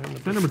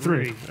 Fan number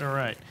 3. All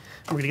right.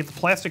 We're going to get the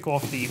plastic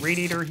off the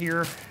radiator here.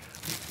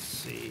 Let's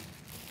see.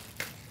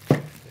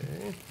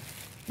 Okay.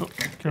 Oh,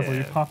 careful,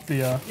 you pop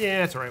the... Yeah,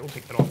 that's all right. We'll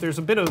take that off. There's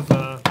a bit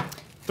of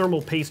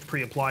thermal paste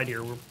pre-applied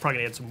here. We're probably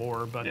going to add some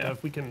more, but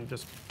if we can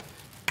just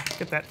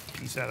get that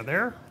piece out of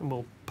there, and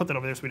we'll put that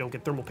over there so we don't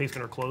get thermal paste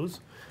in our clothes,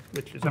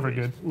 which is Never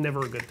good.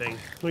 Never a good thing.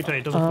 Let me tell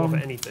you, it doesn't go off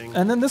of anything.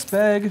 And then this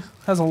bag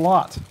has a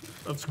lot.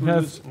 Of We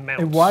have screws and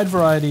mounts. a wide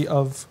variety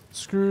of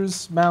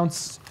screws,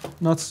 mounts,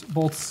 nuts,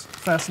 bolts,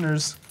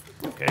 fasteners,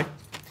 Okay.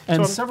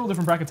 and So several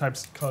different bracket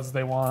types because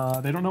they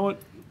don't know what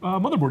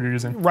motherboard you're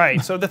using.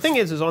 Right. So the thing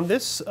is on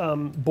this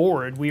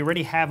board, we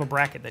already have a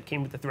bracket that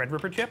came with the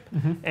Threadripper chip,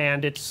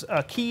 and it's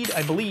keyed,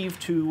 I believe,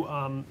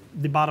 to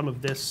the bottom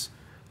of this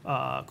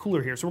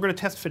cooler here. So we're going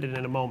to test fit it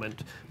in a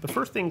moment. But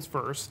first things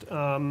first,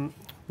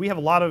 we have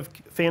a lot of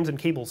fans and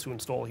cables to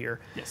install here.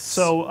 Yes.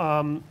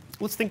 So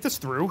let's think this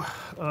through.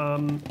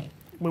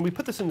 When we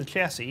put this in the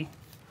chassis,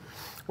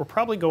 we're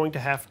probably going to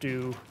have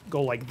to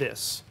go like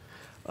this.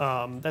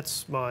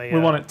 That's my... We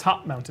want it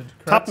top mounted,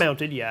 correct? Top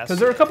mounted, yes. Because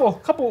there are a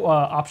couple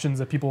options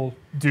that people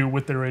do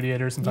with their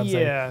radiators. Sometimes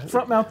they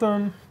front mount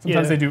them.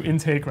 Sometimes they do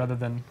intake rather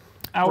than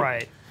out.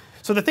 Right.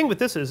 So the thing with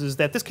this is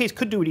that this case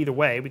could do it either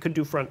way. We could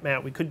do front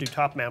mount, we could do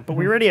top mount, but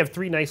we already have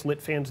 3 nice lit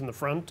fans in the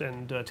front,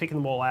 and taking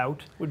them all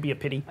out would be a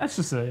pity. That's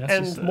just a...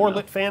 And more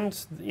lit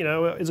fans, you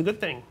know, is a good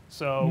thing.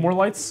 So More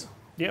lights?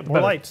 yeah,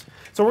 more lights.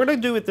 So we're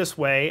going to do it this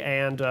way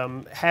and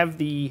have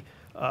the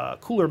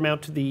cooler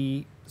mount to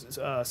the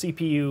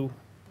CPU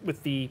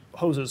with the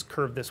hoses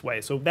curved this way.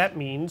 So that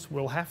means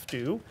we'll have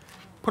to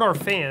put our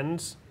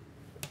fans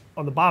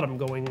on the bottom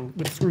going,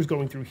 with screws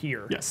going through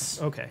here. Yes.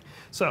 Okay,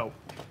 so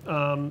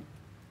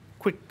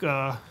quick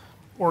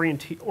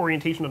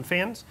orientation on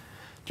fans.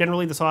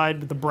 Generally the side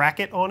with the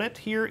bracket on it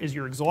here is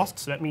your exhaust,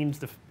 so that means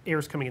the air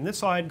is coming in this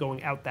side,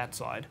 going out that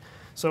side.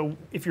 So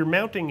if you're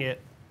mounting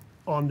it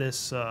on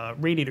this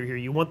radiator here,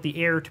 you want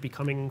the air to be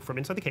coming from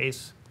inside the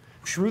case,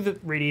 through the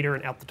radiator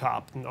and out the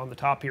top. And on the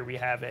top here we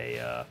have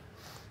a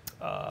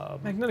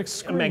magnetic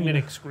screen. A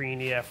magnetic screen,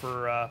 yeah,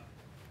 for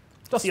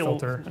dust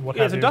filter and what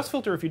yeah, have it's a you. dust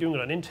filter if you're doing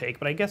it on intake,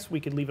 but I guess we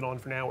could leave it on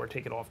for now or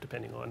take it off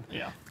depending on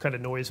the kind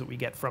of noise that we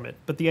get from it.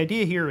 But the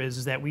idea here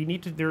is that we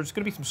need to, there's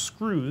going to be some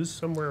screws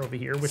somewhere over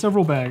here.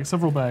 Several bags,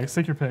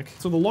 take your pick.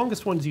 So the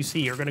longest ones you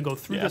see are going to go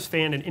through this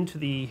fan and into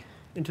the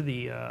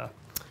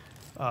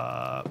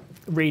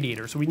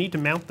radiator. So we need to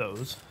mount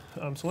those.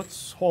 So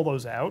let's haul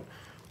those out.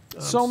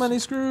 So many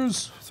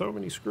screws. So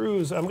many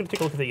screws. I'm going to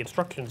take a look at the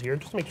instructions here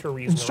just to make sure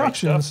we're using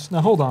Instructions? the right stuff.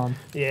 Now hold on.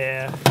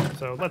 Yeah,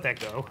 so let that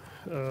go.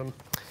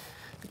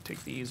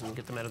 Take these and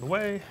get them out of the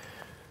way.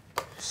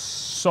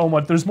 So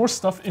much. There's more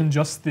stuff in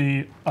just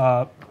the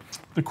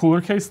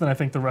cooler case than I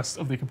think the rest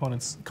of the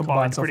components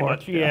combined so pretty far.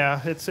 much.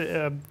 Yeah, it's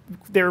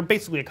they're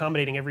basically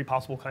accommodating every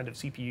possible kind of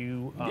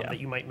CPU that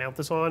you might mount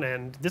this on,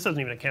 and this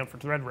doesn't even account for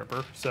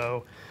Threadripper.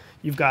 So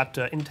you've got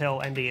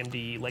Intel and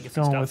AMD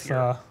legacy stuff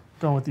here.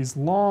 Going with these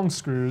long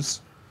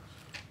screws.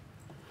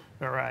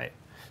 All right.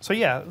 So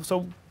yeah.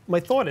 So my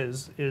thought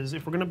is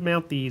if we're going to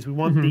mount these, we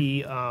want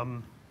the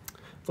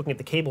looking at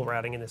the cable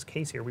routing in this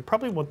case here, we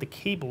probably want the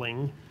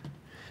cabling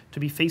to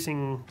be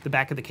facing the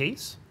back of the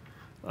case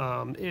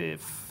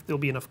if there'll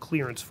be enough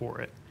clearance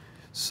for it.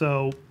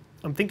 So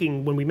I'm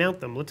thinking when we mount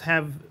them, let's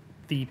have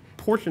the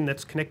portion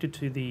that's connected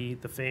to the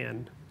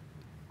fan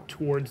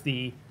towards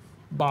the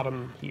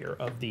bottom here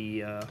of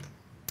the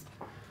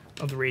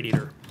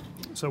radiator.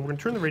 So we're going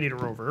to turn the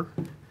radiator over,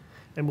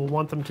 and we'll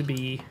want them to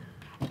be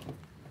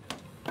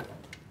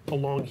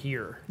along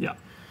here. Yeah.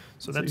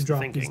 So that's you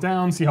drop thinking. these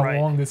down, see how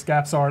long these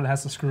gaps are, and it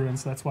has to screw in,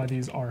 so that's why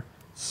these are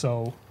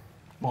so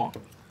long.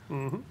 So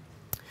I'm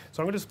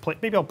going to just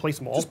maybe I'll place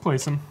them all. Just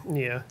place them.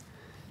 Yeah.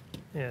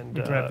 And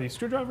grab the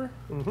screwdriver.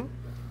 Okay.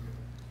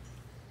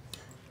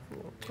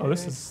 Oh,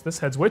 this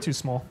head's way too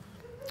small.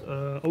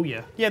 Oh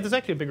yeah. Yeah, there's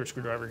actually a bigger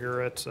screwdriver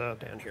here. It's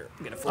down here.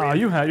 I'm gonna for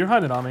you. You're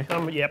hiding on me.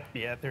 Yep.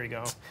 Yeah. There you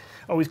go.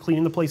 Always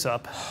cleaning the place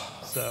up.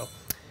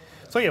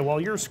 So yeah,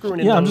 while you're screwing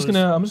in I'm just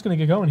gonna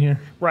get going here.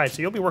 Right,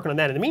 so you'll be working on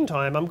that. In the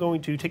meantime, I'm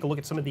going to take a look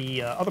at some of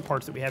the other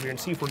parts that we have here and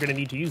see if we're going to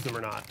need to use them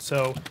or not.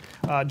 So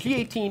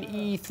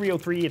G18E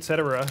 303,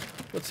 etc.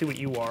 Let's see what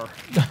you are.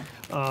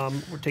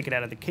 We'll take it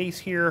out of the case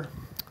here.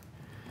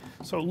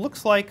 So it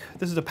looks like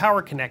this is a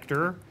power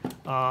connector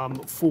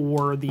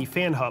for the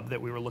fan hub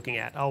that we were looking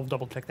at. I'll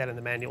double check that in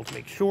the manual to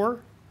make sure.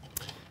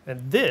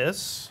 And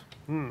this,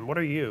 what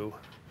are you?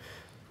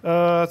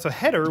 It's a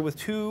header with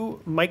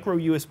 2 micro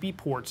USB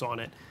ports on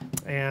it,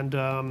 and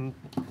I'm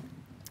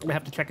gonna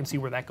have to check and see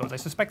where that goes. I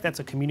suspect that's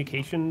a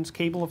communications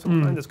cable of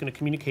some kind that's going to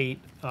communicate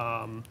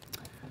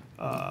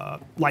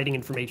lighting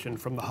information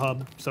from the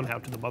hub somehow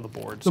to the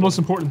motherboard. The most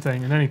important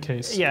thing in any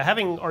case. Yeah,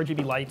 having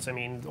RGB lights. I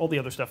mean, all the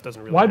other stuff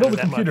doesn't really. Why build a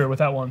matter that computer much. with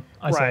that one?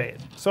 I Right.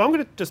 say. So I'm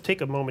going to just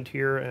take a moment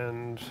here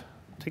and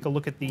take a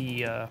look at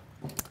the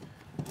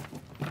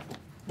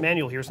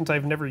manual here, since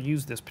I've never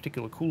used this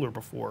particular cooler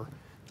before.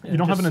 You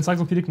don't have an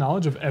encyclopedic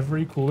knowledge of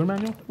every cooler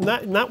manual?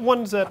 Not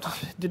ones that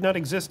did not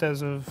exist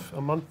as of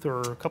a month or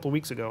a couple of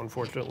weeks ago,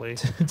 unfortunately.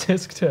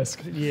 Tisk.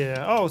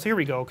 Yeah. Oh, so here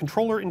we go.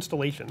 Controller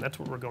installation. That's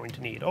what we're going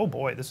to need. Oh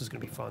boy, this is going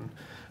to be fun.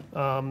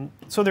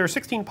 So there are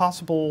 16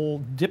 possible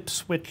dip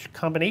switch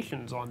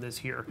combinations on this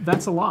here.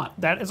 That's a lot.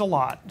 That is a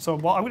lot. So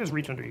well, I'm going to just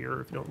reach under here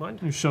if you don't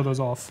mind. You show those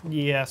off.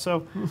 Yeah.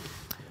 So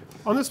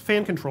on this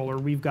fan controller,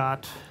 we've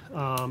got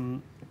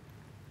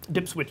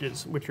dip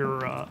switches, which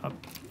are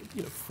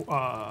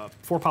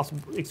four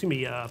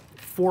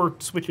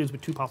switches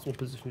with 2 possible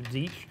positions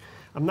each.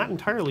 I'm not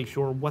entirely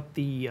sure what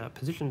the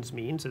positions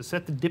mean. So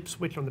set the dip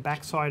switch on the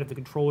back side of the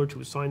controller to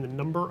assign the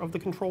number of the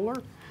controller.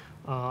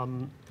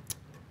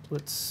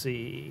 Let's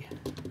see.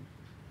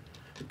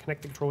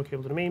 Connect the controller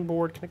cable to the main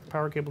board, connect the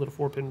power cable to the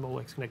 4-pin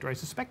Molex connector. I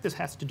suspect this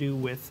has to do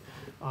with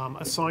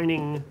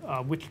assigning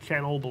which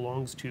channel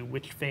belongs to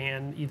which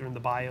fan, either in the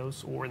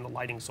BIOS or in the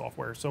lighting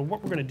software. So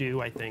what we're going to do,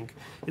 I think,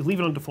 is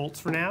leave it on defaults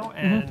for now,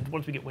 and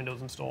once we get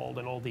Windows installed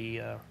and all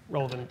the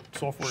relevant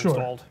software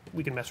installed,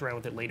 we can mess around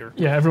with it later.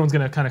 Yeah, everyone's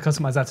going to kind of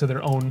customize that to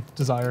their own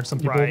desire. Some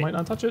people might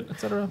not touch it,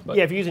 etc.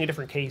 Yeah, if you're using a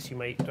different case, you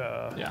might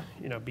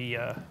be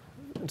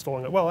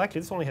installing it. Well,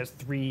 actually, this only has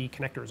 3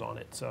 connectors on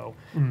it, so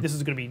this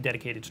is going to be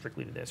dedicated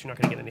strictly to this. You're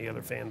not going to get any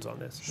other fans on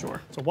this.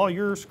 Sure. So while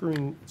you're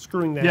screwing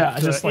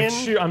that, just like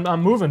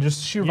I'm moving,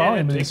 just sheer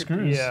volume of these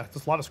screws. Yeah,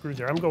 there's a lot of screws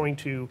there. I'm going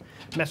to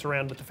mess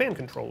around with the fan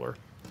controller.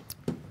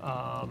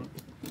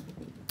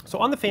 So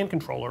on the fan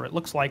controller, it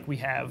looks like we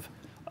have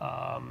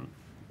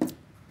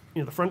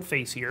the front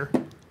face here,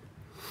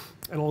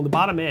 and along the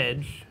bottom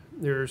edge,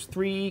 there's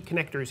 3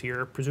 connectors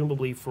here,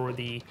 presumably for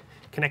the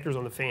connectors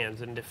on the fans,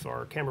 and if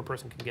our camera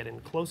person can get in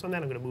close on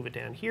that, I'm going to move it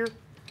down here.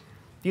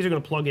 These are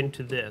going to plug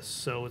into this,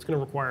 so it's going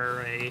to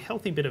require a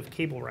healthy bit of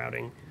cable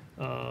routing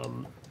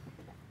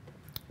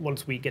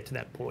once we get to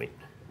that point.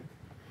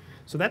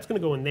 So that's going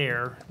to go in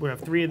there. We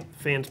have 3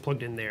 fans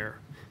plugged in there.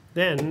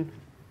 Then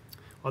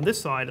on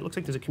this side, it looks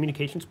like there's a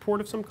communications port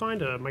of some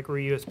kind, a micro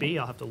USB.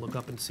 I'll have to look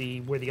up and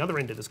see where the other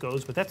end of this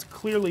goes, but that's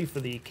clearly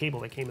for the cable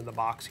that came in the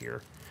box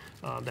here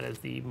that has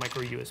the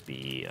micro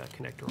USB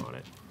connector on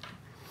it.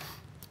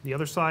 The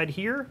other side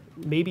here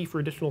may be for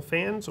additional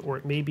fans, or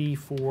it may be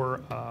for,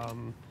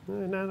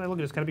 no, look at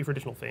it, it's got to be for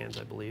additional fans,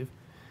 I believe.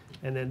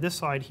 And then this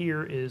side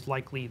here is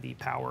likely the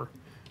power.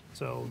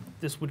 So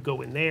this would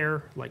go in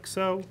there, like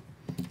so.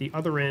 The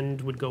other end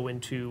would go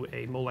into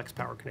a Molex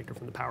power connector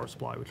from the power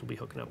supply, which we'll be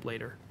hooking up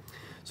later.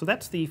 So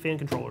that's the fan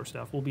controller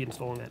stuff. We'll be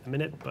installing that in a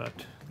minute, but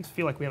at least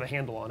feel like we have a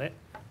handle on it.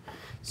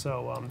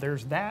 So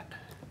there's that.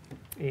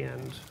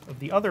 And of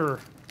the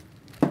other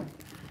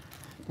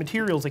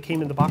materials that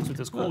came in the box with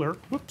this cooler,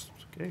 whoops,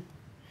 okay.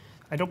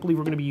 I don't believe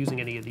we're going to be using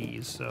any of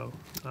these, so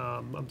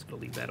I'm just going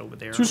to leave that over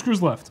there. 2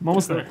 screws left. I'm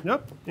almost there.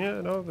 Yep.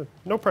 Yeah.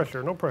 No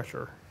pressure. No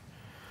pressure.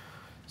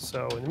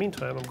 So in the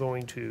meantime, I'm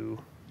going to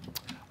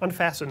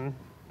unfasten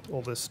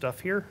all this stuff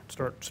here.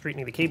 Start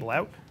straightening the cable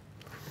out.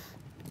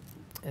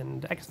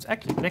 And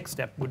actually, the next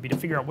step would be to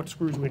figure out what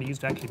screws we're going to use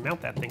to actually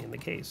mount that thing in the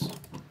case,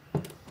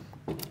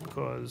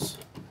 because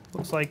it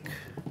looks like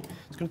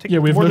it's going to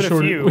take more than a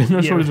few. We have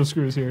no shortage of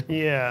screws here.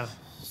 Yeah.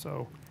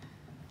 So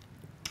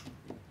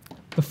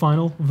the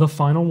final one. The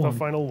final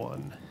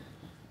one.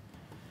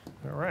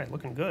 All right,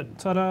 looking good.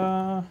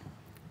 Ta-da!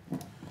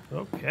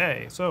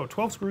 Okay, so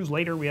 12 screws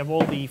later, we have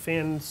all the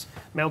fans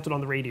mounted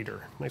on the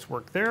radiator. Nice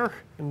work there.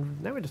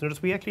 And now I just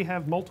noticed we actually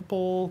have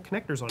multiple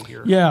connectors on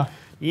here. Yeah.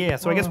 Yeah,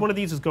 so I guess one of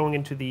these is going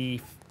into the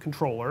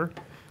controller.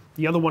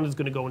 The other one is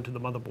going to go into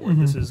the motherboard.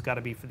 This has got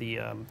to be for the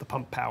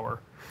pump power.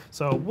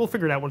 So we'll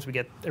figure it out once we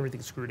get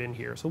everything screwed in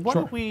here. So why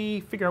don't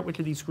we figure out which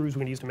of these screws we're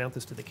going to use to mount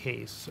this to the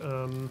case.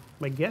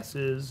 My guess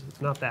is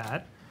it's not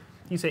that.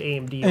 You say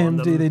AMD on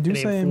them. They do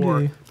say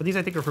AMD. But these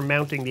I think are for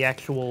mounting the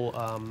actual...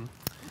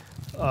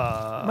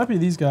 might be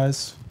these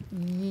guys.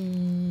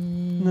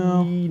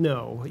 No.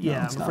 No.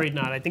 Yeah, I'm afraid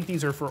not. I think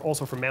these are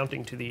also for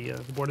mounting to the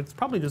board. It's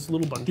probably this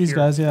little bunch here. These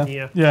guys, yeah.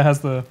 Yeah, it has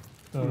the...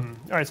 All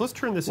right, so let's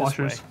turn this this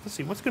way. Let's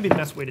see, what's going to be the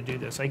best way to do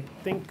this? I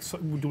think,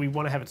 do we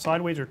want to have it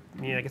sideways, or,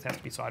 yeah, I guess it has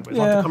to be sideways.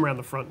 I'll have to come around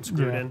the front and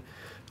screw it in.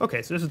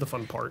 Okay, so this is the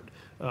fun part.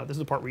 This is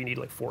the part where you need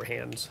like 4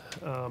 hands.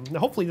 Now,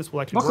 hopefully this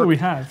will actually work. Luckily we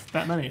have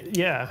that many.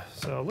 Yeah,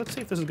 so let's see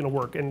if this is going to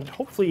work. And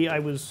hopefully I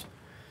was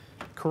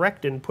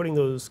correct in putting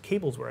those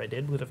cables where I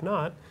did, but if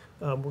not,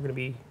 we're going to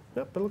be,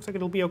 nope, but it looks like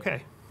it'll be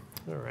okay.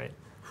 All right.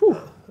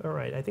 All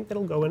right, I think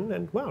that'll go in,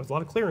 and wow, there's a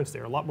lot of clearance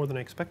there, a lot more than I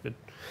expected.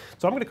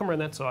 So I'm going to come around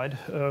that side.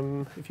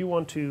 If you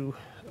want to,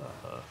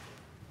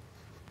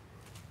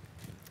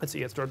 let's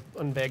see, I start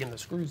unbagging the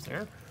screws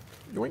there.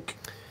 Yoink.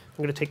 I'm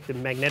going to take the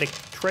magnetic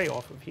tray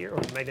off of here,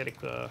 or the magnetic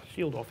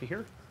shield off of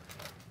here,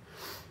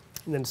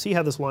 and then see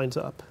how this lines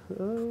up.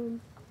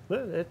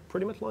 It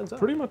pretty much lines up.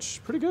 Pretty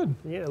good.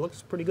 Yeah, it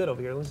looks pretty good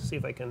over here. Let's see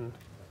if I can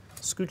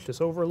scooch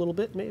this over a little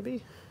bit,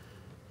 maybe.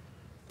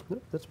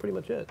 Nope, that's pretty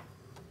much it.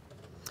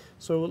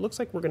 So it looks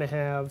like we're going to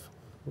have,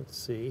 let's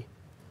see.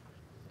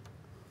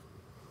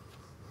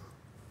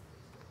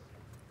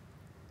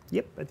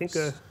 Yep, I think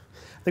we're just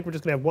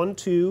going to have 1,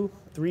 2,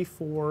 3,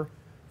 4,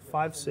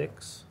 5,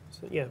 6,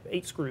 So, yeah,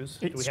 8 screws.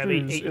 Eight Do we screws. have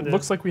eight in It the...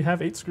 looks like we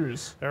have 8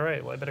 screws. All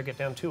right, well, I better get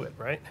down to it,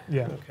 right?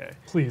 Yeah. Okay.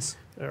 Please.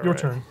 All Your right.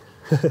 turn.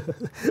 All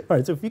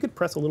right, so if you could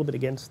press a little bit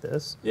against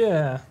this.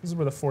 Yeah. This is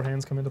where the 4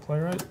 hands come into play,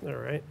 right? All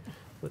right,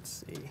 let's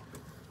see.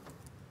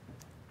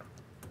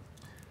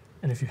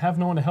 And if you have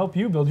no one to help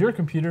you build your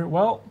computer,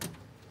 well,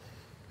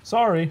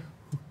 sorry.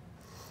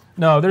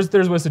 No,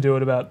 there's ways to do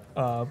it about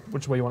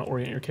which way you want to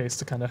orient your case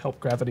to kind of help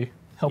gravity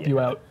help you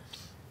out.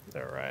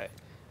 All right.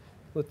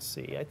 Let's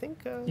see. I think.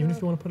 Even if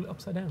you want to put it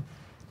upside down.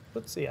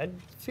 Let's see. I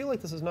feel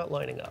like this is not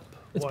lining up.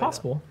 It's Why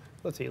possible. not?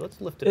 Let's see.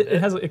 Let's lift it. It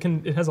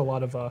has a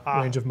lot of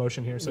range of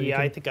motion here. So yeah,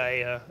 you I can,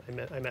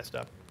 think I messed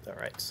up. All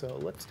right, so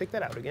let's take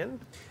that out again.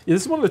 yeah,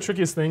 this is one of the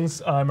trickiest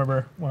things. I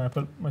remember when I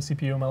put my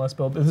CPU in my last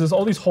build. There's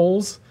all these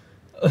holes,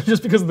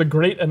 just because of the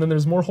grate, and then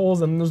there's more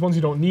holes, and there's ones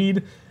you don't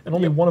need, and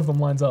only one of them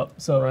lines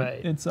up. So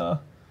it's a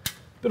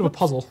bit of a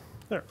puzzle.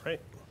 All right.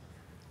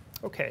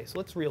 Okay, so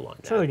let's realign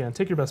that. Try it again.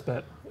 Take your best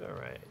bet. All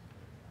right.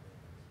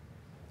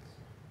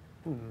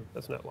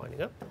 That's not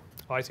lining up.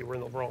 Oh, I see. We're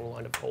in the wrong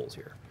line of holes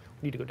here.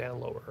 We need to go down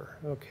lower.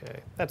 Okay,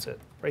 that's it.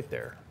 Right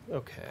there.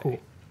 Okay. Cool.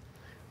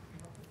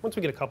 Once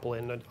we get a couple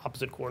in the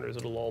opposite corners,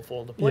 it'll all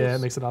fall into place. Yeah,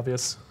 it makes it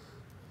obvious.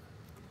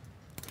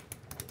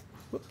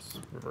 Whoops.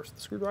 Reverse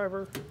the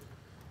screwdriver.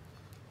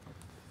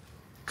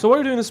 So while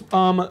you're doing this,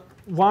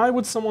 why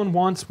would someone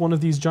want one of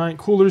these giant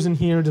coolers in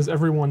here? Does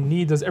every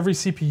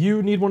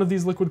CPU need one of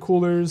these liquid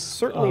coolers?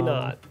 Certainly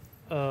not.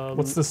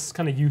 What's this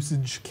kind of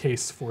usage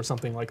case for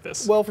something like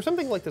this? Well, for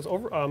something like this,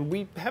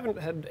 we haven't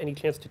had any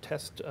chance to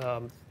test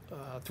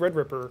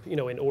Threadripper,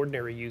 in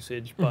ordinary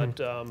usage, but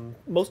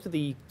most of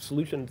the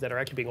solutions that are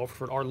actually being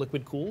offered are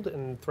liquid cooled,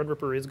 and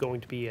Threadripper is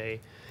going to be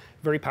a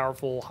very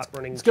powerful, hot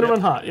running. It's going to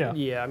run hot, yeah.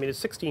 Yeah, I mean it's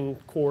 16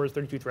 cores,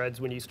 32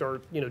 threads. When you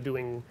start,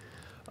 doing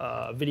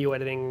video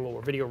editing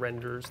or video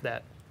renders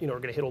that are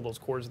going to hit all those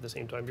cores at the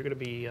same time, you're going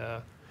to be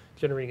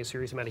generating a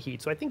serious amount of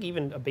heat. So I think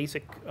even a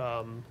basic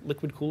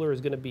liquid cooler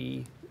is going to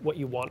be what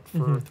you want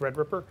for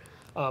Threadripper.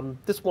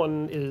 This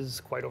one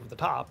is quite over the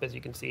top, as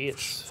you can see.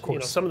 It's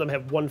some of them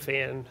have one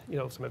fan,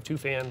 some have 2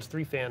 fans,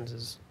 3 fans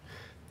is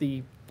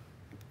the,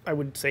 I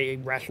would say,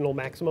 rational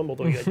maximum.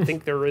 Although I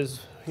think there is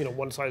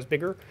one size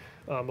bigger.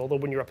 Although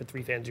when you're up at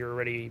 3 fans, you're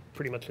already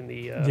pretty much in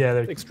the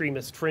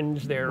extremist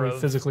fringe there. We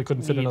physically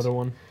couldn't fit another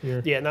one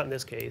here. Yeah, not in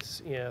this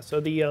case. Yeah, so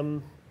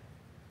the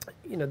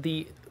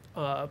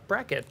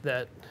bracket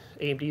that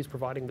AMD is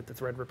providing with the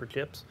Threadripper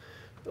chips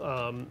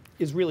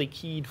is really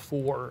keyed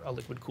for a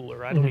liquid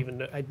cooler. I don't even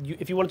know.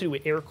 If you want to do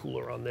an air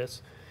cooler on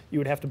this, you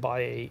would have to buy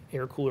a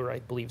air cooler, I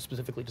believe,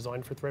 specifically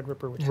designed for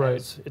Threadripper, which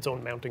has its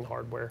own mounting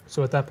hardware.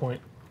 So at that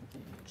point,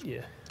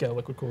 yeah, get a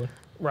liquid cooler.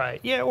 Right.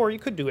 Yeah, or you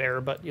could do air,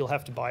 but you'll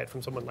have to buy it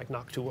from someone like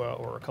Noctua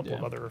or a couple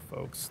of other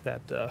folks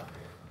that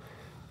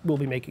will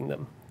be making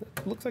them.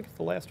 It looks like it's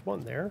the last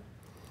one there.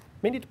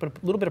 May need to put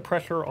a little bit of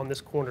pressure on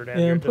this corner down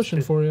here. Yeah, I'm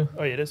pushing for you.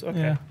 Oh, it is?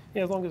 Okay.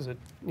 Yeah, as long as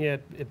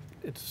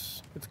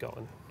it's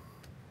going.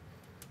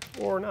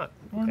 Or not.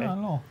 Or not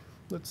at all.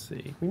 Let's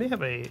see. We may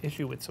have a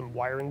issue with some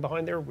wiring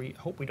behind there. We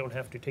hope we don't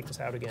have to take this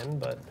out again,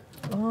 but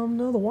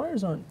no, the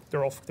wires aren't.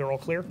 they're all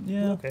clear?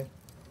 Yeah. Okay.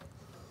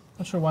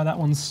 Not sure why that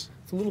one's.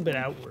 It's a little bit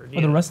outward. Oh,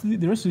 the rest of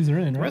these are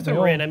in, right? The rest of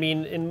them are in. I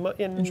mean, in most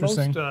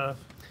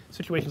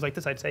situations like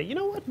this, I'd say, you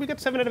know what, we got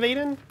 7 out of 8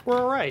 in, we're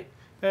all right.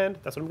 And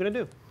that's what I'm going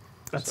to do.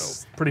 That's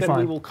so pretty then fine.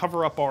 We will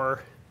cover up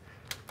our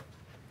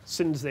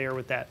sins there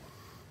with that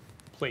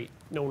plate.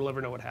 No one will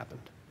ever know what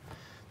happened.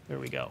 There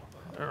we go.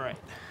 All right.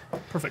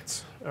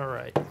 Perfect. All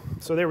right.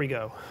 So there we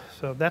go.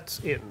 So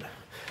that's in.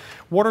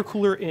 Water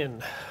cooler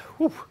in.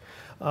 Whew.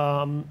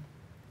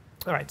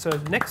 All right. So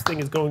next thing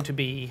is going to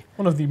be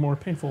one of the more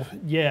painful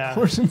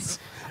portions.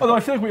 Although I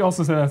feel like we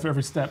also say that after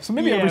every step. So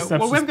maybe every step.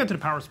 Well, we haven't got to the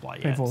power supply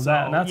yet. Painful. So,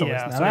 That's always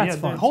that's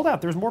fun. Hold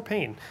out. There's more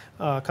pain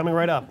coming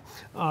right up.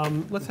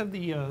 Let's have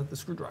the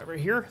screwdriver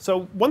here.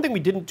 So one thing we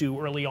didn't do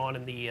early on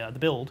in the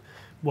build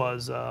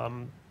was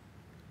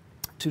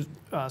to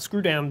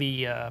screw down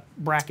the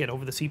bracket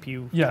over the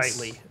CPU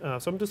tightly.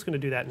 So I'm just going to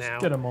do that now.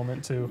 Just get a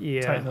moment to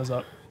tighten those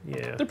up.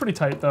 Yeah. They're pretty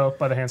tight though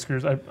by the hand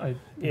screws.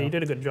 You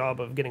did a good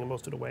job of getting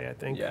most of the way, I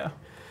think. Yeah.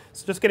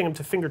 So just getting them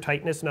to finger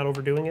tightness, not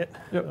overdoing it.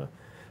 Yep.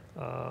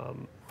 So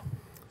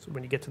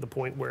when you get to the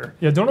point where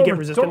don't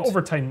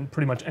over tighten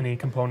pretty much any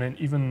component.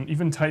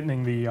 Even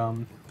tightening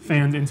the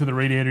fans into the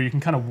radiator, you can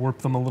kind of warp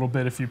them a little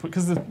bit if you put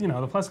because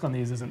the plastic on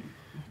these isn't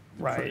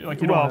right. Like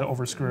you don't want to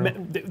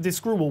overscrew. The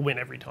screw will win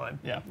every time.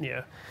 Yeah.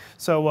 Yeah.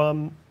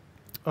 So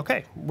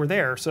okay, we're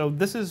there. So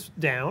this is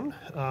down.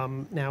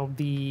 Now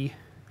the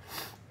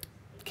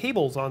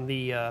cables on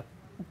the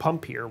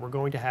pump here, we're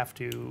going to have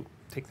to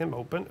take them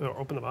open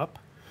them up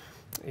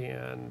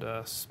and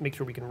make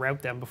sure we can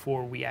route them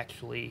before we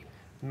actually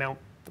mount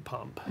the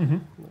pump.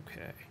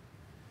 Okay.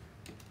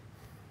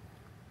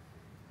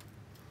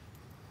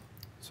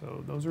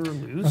 So those are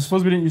loose. I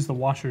suppose we didn't use the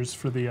washers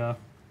for the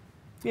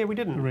Yeah, we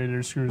didn't. The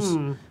radiator screws.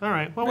 All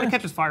right. Well, when it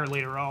catches fire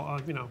later, I'll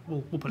you know,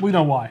 we'll put it. We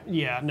know why.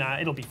 Yeah, nah,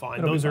 it'll be fine.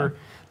 It'll be Those are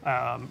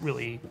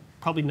really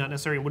probably not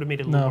necessary. It would have made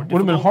it a little more would have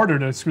difficult. been harder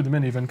to screw them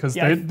in even because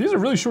Yeah, these are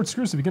really short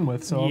screws to begin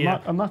with. So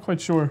I'm not quite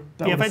sure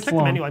that Yeah, would if I have checked the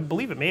flown. manual, I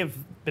believe it may have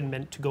been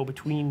meant to go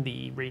between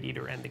the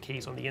radiator and the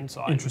case on the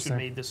inside, which Interesting.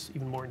 would have made this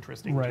even more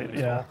interesting. Right, to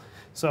yeah. install.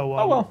 So,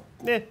 Oh well,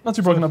 not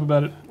too so- broken up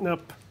about it.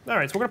 Nope. All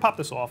right, so we're gonna pop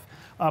this off.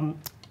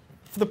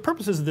 For the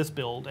purposes of this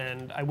build,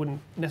 and I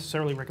wouldn't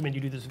necessarily recommend you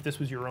do this if this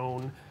was your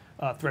own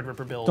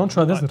Threadripper build. Don't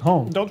try this but at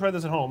home. Don't try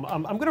this at home.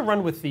 I'm gonna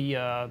run with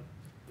the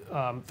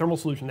thermal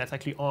solution that's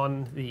actually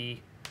on the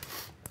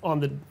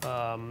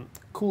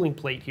cooling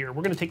plate here.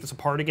 We're going to take this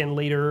apart again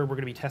later. We're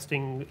going to be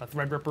testing a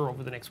Threadripper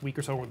over the next week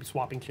or so. We'll be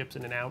swapping chips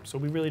in and out. So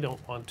we really don't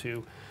want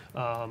to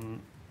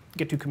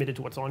get too committed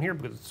to what's on here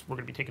because we're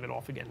going to be taking it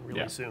off again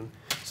really soon.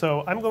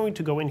 So I'm going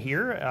to go in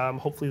here.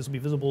 Hopefully this will be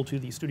visible to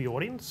the studio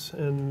audience.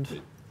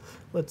 And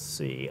let's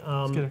see.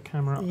 Let's get a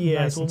camera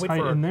yeah, nice so we'll and wait tight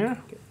for in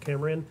there. get the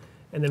camera in.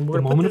 And then we're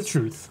The going to put moment this, of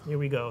truth. Here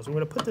we go. So we're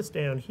going to put this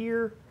down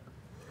here.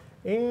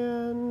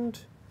 And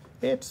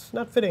it's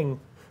not fitting.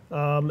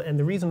 And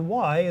the reason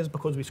why is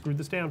because we screwed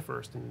this down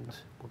first, and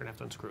we're gonna have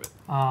to unscrew it.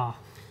 Ah,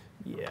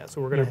 Yeah,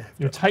 so we're gonna.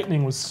 your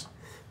tightening was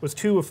We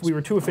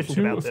were too efficient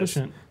too about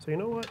efficient. this. So you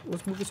know what?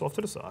 Let's move this off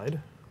to the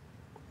side.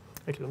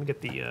 Actually, let me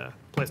get the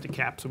plastic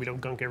cap so we don't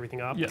gunk everything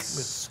up.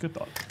 yes. Good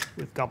thought.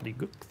 With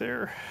gobbledygook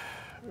there.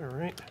 All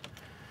right.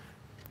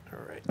 All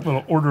right. A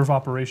little order of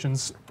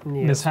operations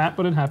mishap,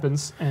 but it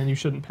happens, and you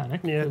shouldn't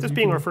panic. Yeah, because this you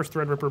being can- our first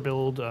Threadripper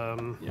build,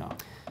 yeah,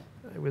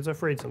 I was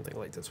afraid something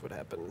like this would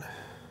happen,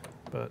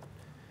 but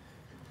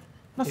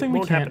nothing it we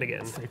won't can't happen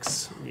again.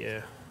 fix.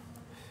 yeah.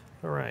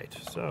 All right,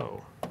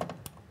 so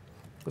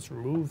let's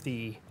remove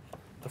the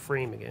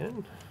frame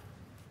again.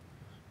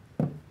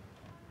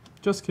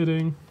 Just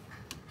kidding.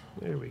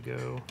 There we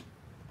go.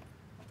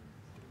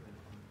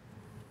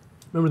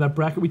 Remember that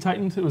bracket we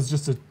tightened? It was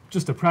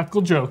just a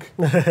practical joke.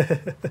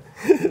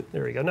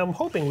 There we go. Now I'm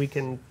hoping we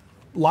can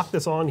lock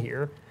this on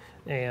here,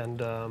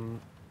 and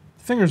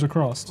Fingers are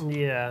crossed.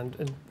 yeah,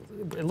 and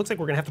it looks like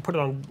we're gonna have to put it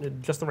on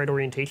just the right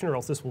orientation, or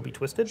else this will be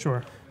twisted.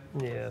 Sure.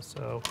 Yeah.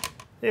 So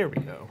there we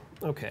go.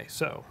 Okay.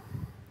 So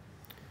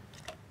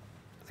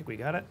I think we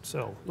got it.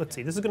 So let's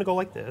see. This is gonna go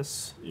like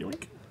this.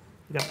 Yoink.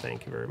 Yeah.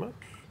 Thank you very much.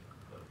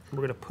 We're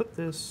gonna put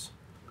this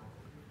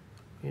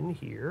in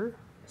here.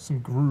 Some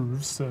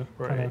grooves to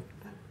Right. kinda,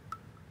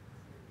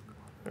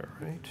 All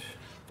right.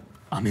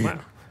 I'm in. Wow,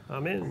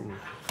 I'm in.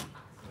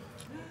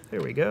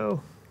 There we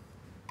go.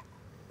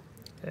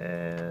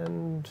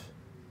 And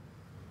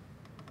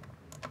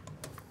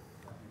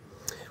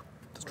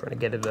just trying to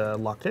get it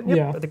locked in. Yep,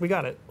 Yeah. I think we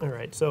got it. All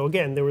right. So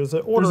again, there was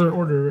an order. There's an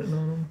order written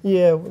on them.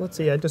 Yeah. Let's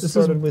see. I just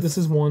started with. This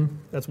is one.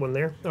 That's one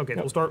there. Okay.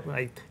 We'll start.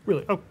 I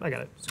got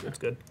it. It's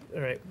good.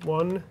 All right.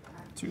 One.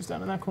 Two's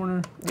down in that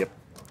corner. Yep.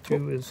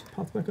 Two is.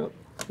 Pop back up.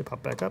 You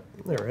pop back up.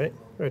 All right.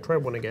 All right. Try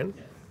one again.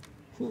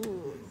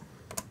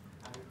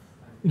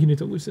 You need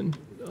to loosen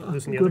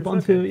Loosen the grip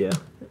others? onto, Okay. yeah.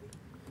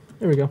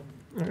 There we go.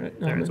 All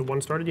right. Now All right. So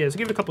one started. Yeah. So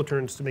give it a couple of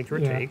turns to make sure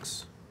it Yeah.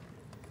 takes.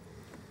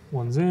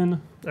 one's in.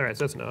 All right,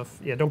 so that's enough.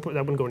 Yeah, don't put that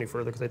wouldn't go any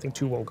further because I think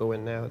two won't go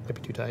in now. It might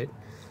be too tight.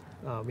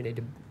 We need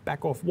to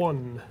back off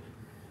one.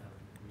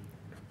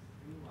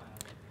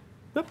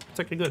 Nope, it's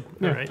actually good.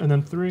 Yeah. All right. And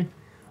then three.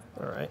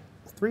 All right.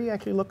 Three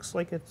actually looks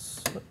like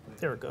it's.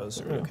 There it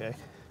goes. Okay.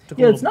 Took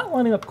a Yeah, it's little- not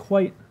lining up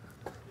quite.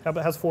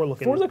 How's four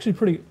looking? Four's actually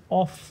pretty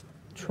off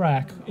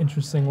track,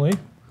 interestingly.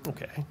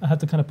 Okay. I had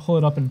to kind of pull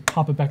it up and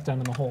pop it back down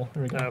in the hole.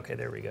 There we go. Okay,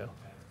 there we go.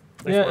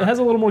 Nice Yeah, work. it has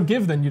a little more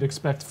give than you'd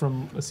expect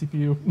from a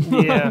CPU.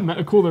 Yeah.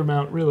 A cooler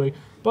mount, really.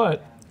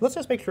 But Let's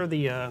just make sure the.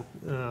 Yeah,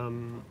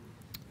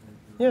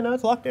 no,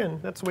 it's locked in.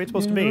 That's the way it's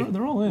supposed to be.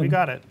 they're all in. We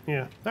got it.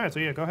 Yeah. All right. So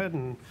yeah, go ahead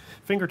and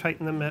finger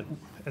tighten them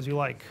as you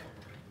like.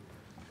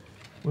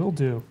 will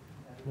do.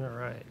 All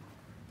right.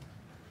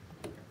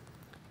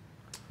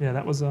 Yeah,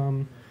 that was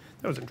That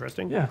was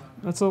interesting. yeah,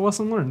 that's a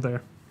lesson learned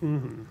there.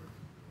 Mm-hmm.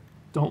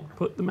 Don't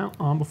put the mount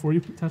on before you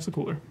attach the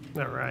cooler.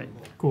 All right.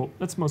 Cool.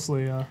 That's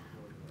mostly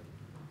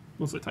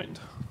tightened.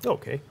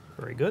 Okay.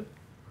 Very good.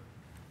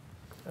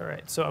 All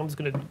right. So I'm just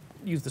going to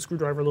use the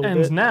screwdriver a little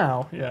And bit.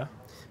 now, yeah,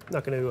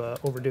 Not going to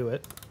overdo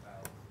it.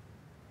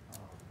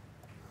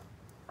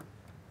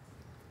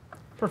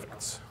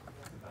 perfect.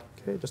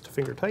 Okay. Just a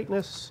finger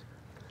tightness.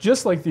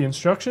 Just like the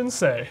instructions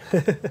say.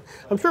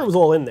 I'm sure it was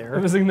all in It there.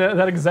 was in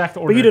that exact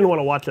order. But you didn't want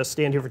to watch us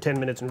stand here for 10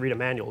 minutes and read a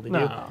manual, did you?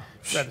 No.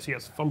 Rather see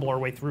us fumble our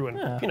way through and,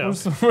 Yeah, you know,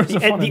 where's the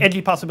fun the in it?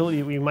 edgy possibility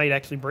that we might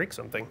actually break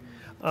something.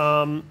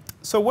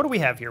 So what do we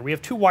have here? We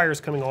have two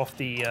wires coming off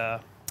the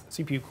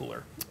CPU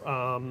cooler.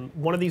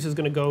 One of these is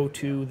going to go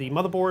to the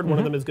motherboard. One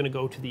of them is going to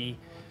go to the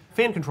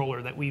fan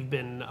controller that we've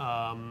been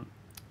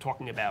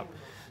talking about.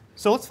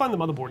 So let's find the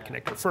motherboard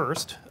connector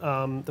first.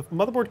 The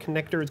motherboard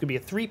connector is going to be a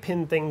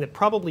 3-pin thing that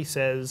probably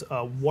says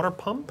water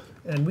pump,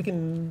 and we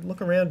can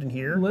look around in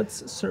here.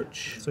 Let's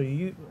search. So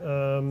you,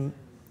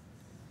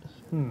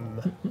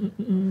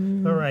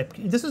 All right,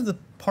 this is the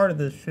part of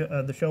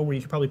the show where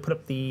you should probably put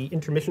up the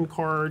intermission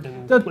card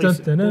and Da, place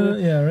da, da, it.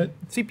 yeah,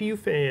 right. CPU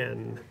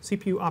fan,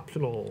 CPU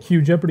optional.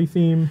 Cue Jeopardy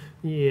theme.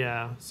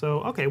 Yeah.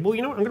 So okay, well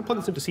you know what? I'm gonna plug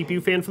this into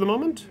CPU fan for the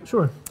moment.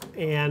 Sure.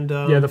 And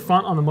Yeah, the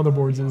font on the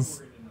motherboards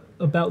is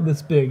about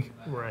this big.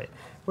 right.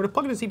 We're gonna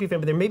plug it into CPU fan,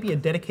 but there may be a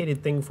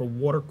dedicated thing for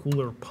water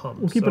cooler pumps.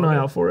 We'll keep an eye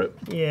out for it.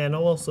 Yeah, and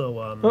I'll also.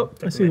 Oh,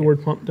 I see the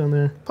word pump down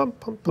there. Pump,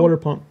 pump, pump. Water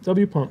pump.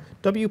 W pump.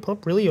 W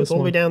pump. Really? It's all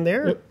the way one. down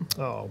there? Yep.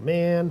 Oh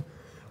man.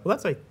 Well,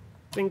 that's I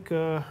think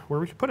where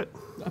we should put it.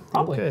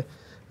 Probably. Okay.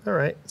 All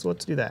right. So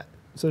let's do that.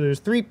 So there's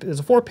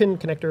a 4-pin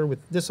connector with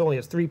this only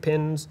has 3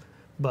 pins,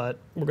 but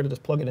we're gonna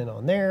just plug it in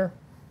on there.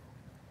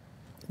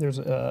 There's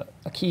a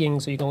keying,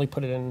 so you can only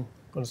put it in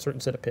on a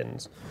certain set of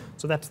pins.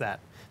 So that's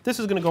that. This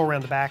is going to go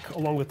around the back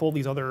along with all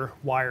these other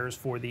wires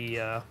for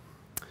the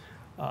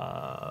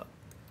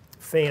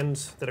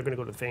fans that are going to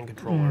go to the fan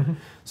controller.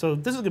 So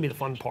this is going to be the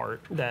fun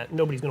part that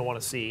nobody's going to want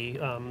to see,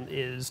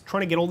 is trying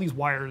to get all these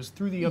wires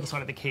through the other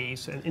side of the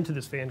case and into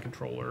this fan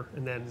controller,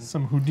 and then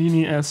Some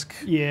Houdini-esque.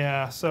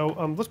 yeah. So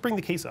let's bring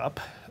the case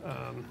up.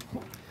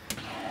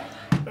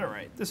 All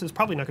right, this is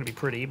probably not going to be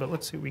pretty, but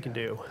let's see what we can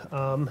do.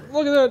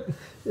 Look at that.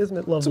 Isn't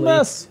it lovely? It's a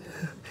mess.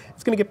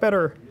 It's going to get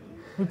better.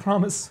 We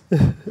promise.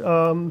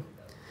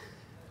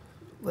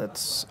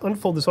 Let's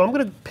unfold this. So I'm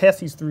going to pass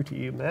these through to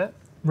you, Matt.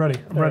 Ready.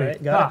 I'm All ready.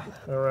 right, got it?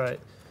 All right,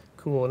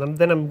 cool. And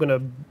then I'm going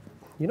to,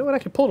 you know what,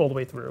 actually pull it all the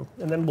way through,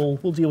 and then we'll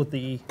deal with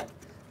the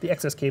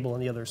excess cable on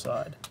the other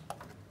side.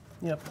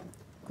 Yep,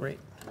 great.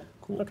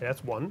 Cool. Okay,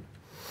 that's one.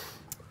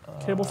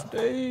 Cable for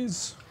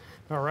days.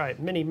 All right,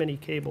 many, many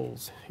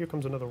cables. Here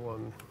comes another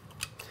one.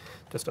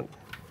 Just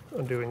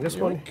undoing this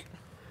one.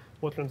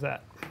 Which one's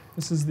that?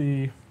 This is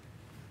the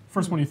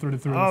first one you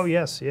threaded through. Oh,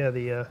 yes, yeah,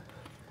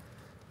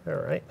 all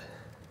right.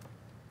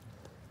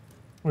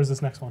 Where's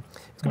this next one?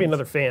 It's going to be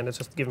another fan. It's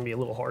just giving me a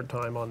little hard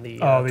time on the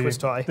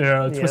twist tie.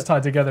 They're twist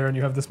tied together, and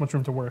you have this much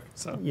room to work.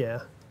 So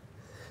Yeah.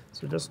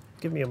 So just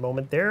give me a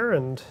moment there,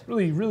 and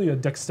really a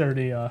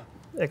dexterity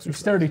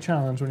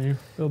challenge when you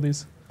build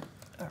these.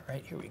 all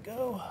right, here we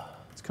go.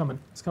 It's coming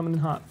in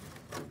hot.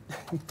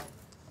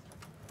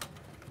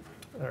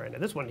 All right, now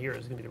this one here is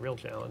going to be the real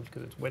challenge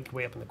because it's wedged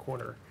way up in the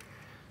corner.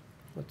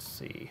 Let's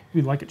see.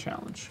 We like a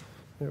challenge.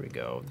 There we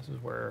go. This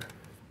is where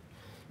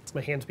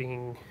my hands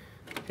being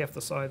half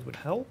the size would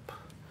help.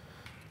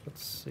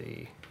 Let's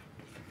see.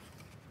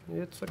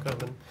 It's a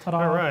coming. Ta-da.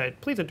 All right,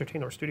 please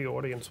entertain our studio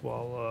audience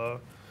while.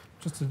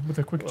 With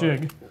a quick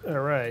jig. All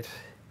right.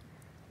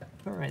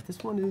 All right, this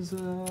one is.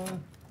 No,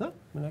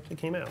 it actually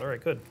came out. All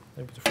right, good.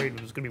 I was afraid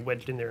it was going to be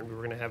wedged in there and we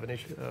were going to have an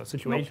issue,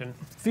 situation.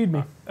 Nope. Feed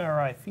me. All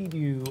right, feed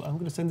you. I'm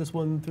going to send this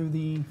one through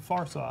the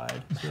far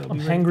side. So I'm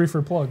hangry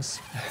for plugs.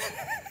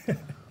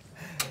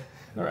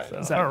 All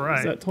right. So, all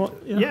right. Is that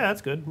yeah,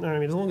 that's good. I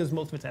mean, as long as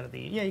most of it's out of the.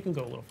 Yeah, you can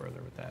go a little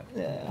further with that.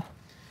 Yeah.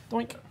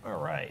 Doink. All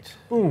right.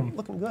 Boom.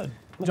 Looking good.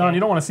 John, Okay. you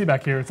don't want to see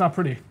back here. It's not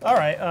pretty. All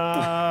right.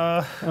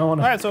 I don't want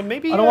all to. right. So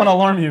maybe I don't want to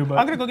alarm you, but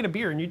I'm gonna go get a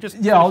beer, and you just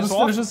yeah, I'll just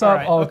finish this up.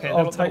 Right. I'll, Okay,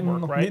 I'll tighten,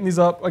 that'll work, right? neaten these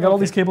up. I got all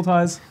these cable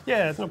ties.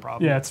 Yeah, it's no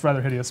problem. Yeah, it's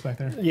rather hideous back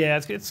there. Yeah,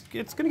 it's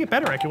gonna get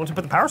better actually once you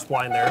put the power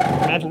supply in there.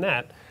 Imagine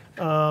that.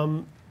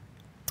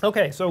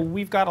 Okay, so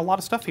we've got a lot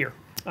of stuff here.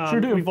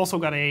 Sure do. We've also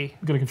got a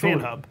controller. fan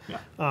hub.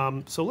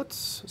 Yeah. So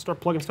let's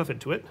start plugging stuff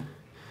into it.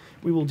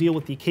 We will deal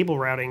with the cable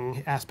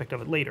routing aspect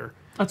of it later.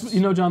 That's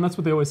what, John. That's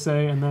what they always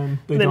say, and then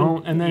they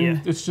don't, and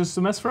then it's just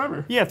a mess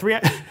forever. Yeah, 3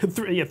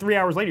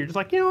 hours later, you're just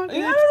like, you know what?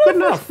 Yeah, it's good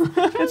enough.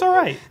 It's all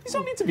right. These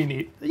don't need to be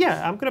neat.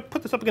 Yeah, I'm gonna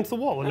put this up against the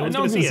wall, and no one's No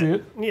gonna one's see gonna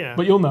it. Yeah,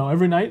 But you'll know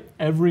every night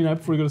before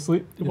you go to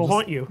sleep. it will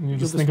haunt you. You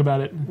just think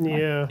about it.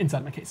 Yeah.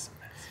 Inside my case.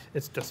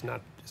 It's just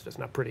not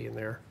pretty in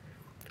there.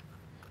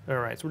 All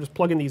right, so we're just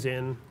plugging these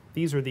in.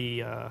 These are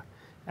the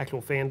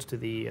actual fans to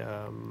the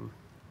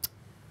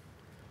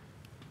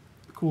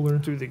Cooler.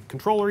 to the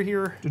controller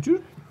here. Did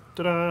you?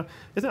 Ta-da!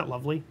 Isn't that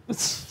lovely?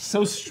 It's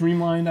so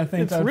streamlined. I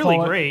think It's I'd really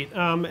call it. great.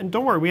 And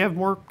don't worry, we have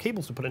more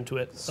cables to put into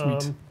it.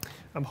 Sweet.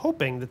 I'm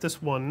hoping that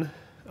this one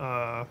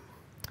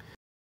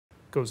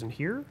goes in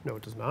here. No,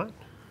 it does not.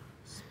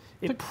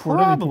 It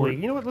probably.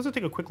 You know what? Let's just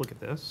take a quick look at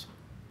this.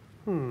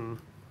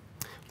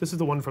 This is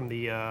the one from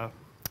the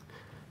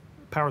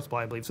power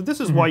supply, I believe. So this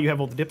is why you have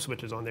all the dip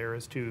switches on there,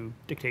 is to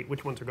dictate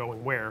which ones are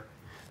going where.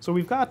 So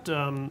we've got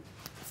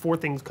 4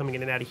 things coming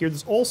in and out of here.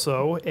 There's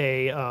also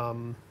a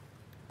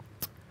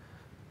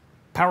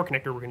power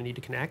connector we're going to need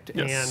to connect,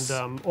 Yes.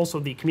 and also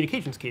the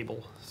communications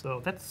cable.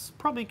 So that's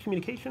probably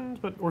communications,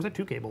 or is that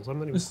 2 cables? I'm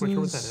not even quite sure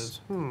what that is.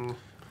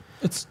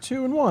 It's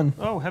 2 in 1.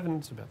 Oh,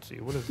 heavens, about to see.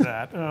 What is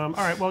that? All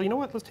right, well, you know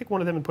what? Let's take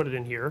one of them and put it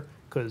in here,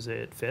 because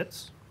it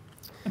fits.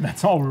 And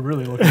that's all we're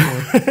really looking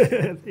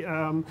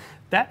for.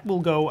 That will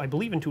go, I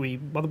believe, into a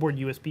motherboard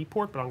USB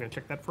port, but I'm going to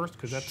check that first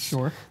because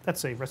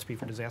that's a recipe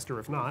for disaster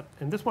if not.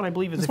 And this one, I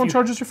believe, is this one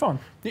charges your phone.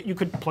 You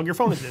could plug your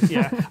phone into this.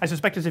 Yeah, I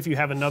suspect as if you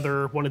have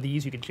another one of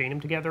these, you could chain them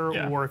together,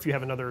 Yeah. or if you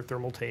have another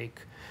thermal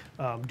take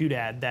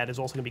doodad that is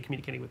also going to be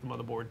communicating with the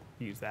motherboard,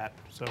 use that.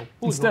 So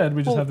Instead,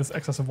 we just have this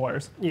excess of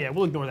wires. Yeah,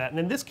 we'll ignore that. And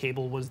then this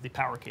cable was the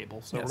power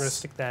cable, so we're going to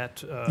stick that.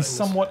 The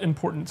somewhat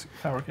important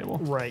power cable.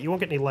 Right, you won't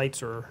get any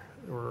lights or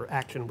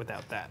action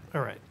without that.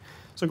 All right,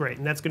 so great,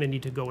 and that's going to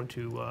need to go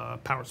into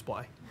power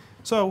supply.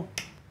 So,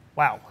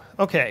 wow.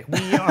 Okay,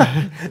 we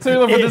are. So you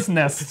look at this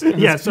nest.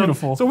 Yeah, it's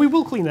beautiful. So we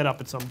will clean that up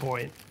at some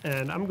point,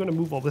 and I'm going to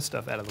move all this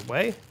stuff out of the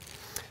way.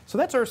 So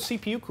that's our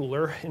CPU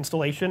cooler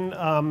installation.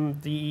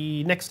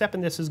 The next step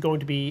in this is going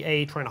to be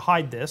A, trying to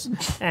hide this,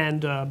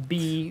 and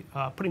B,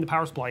 putting the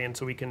power supply in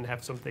so we can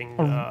have something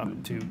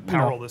to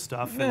power all this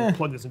stuff and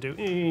plug this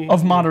into.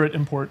 Of moderate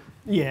import.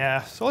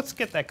 Yeah, so let's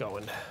get that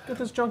going. Get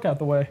this junk out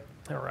the way.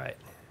 All right.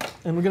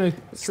 And we're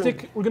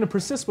gonna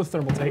persist with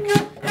thermal take.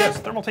 Yes,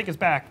 thermal take is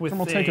back with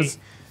a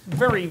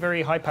very,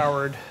 very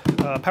high-powered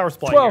power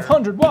supply.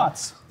 1,200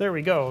 watts. There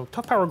we go.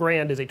 Tough Power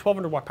Grand is a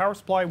 1,200 watt power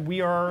supply.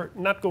 We are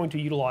not going to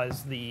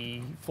utilize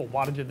the full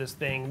wattage of this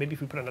thing. Maybe if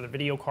we put another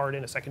video card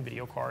in, a second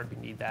video card, we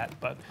need that.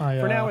 But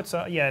for now, it's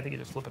yeah. I think you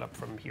just flip it up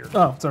from here.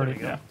 Oh, it's already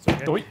yeah.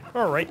 Okay.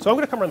 All right. So I'm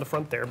going to come around the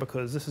front there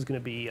because this is going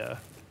to be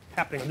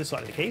happening on this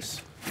side of the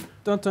case.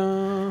 Dun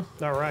dun.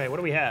 All right. What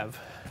do we have?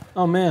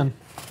 Oh man,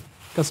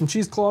 got some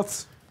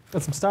cheesecloths.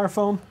 Got some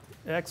styrofoam.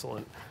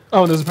 Excellent.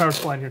 Oh, and there's a power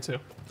supply in here too.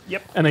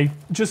 Yep. And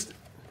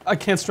I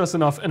can't stress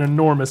enough, an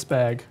enormous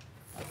bag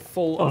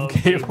full of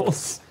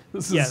cables.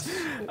 This is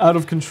out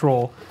of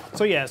control.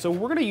 So yeah, so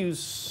we're going to use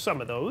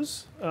some of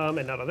those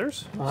and not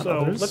others.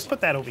 Let's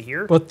put that over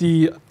here. But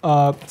the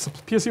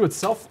PSU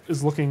itself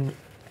is looking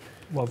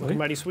lovely.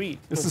 Mighty sweet.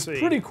 This is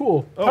pretty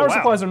cool. Oh, power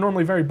supplies are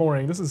normally very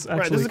boring. This is actually...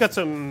 Right, this has got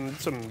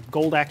some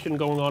gold action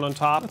going on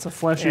top. That's a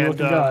flashy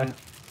looking guy.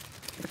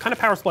 The kind of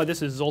power supply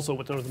this is also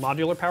what's known as a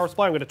modular power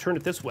supply. I'm going to turn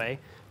it this way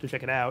to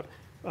check it out.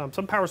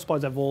 Some power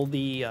supplies have all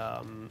the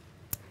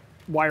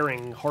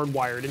wiring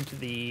hardwired into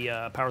the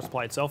power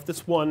supply itself.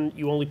 This one,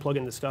 you only plug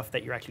in the stuff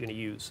that you're actually going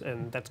to use,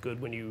 and that's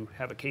good when you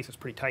have a case that's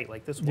pretty tight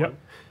like this one,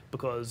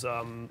 because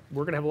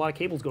we're going to have a lot of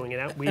cables going in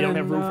and out. We don't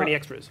have room for any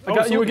extras. I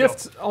got you a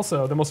gift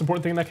also, the most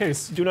important thing in that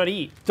case. Do not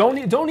eat.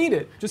 Don't eat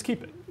it. Just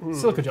keep it.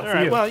 Silica gel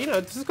for you. Well,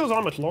 this goes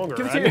on much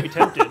longer. I may be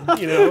tempted.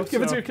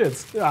 Give it to your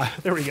kids.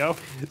 There we go.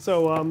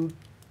 So,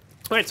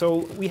 all right,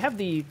 so we have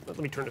let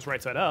me turn this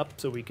right side up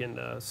so we can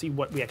see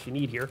what we actually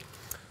need here.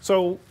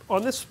 So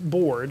on this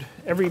board,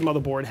 every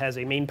motherboard has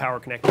a main power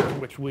connector,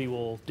 which we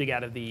will dig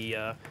out of the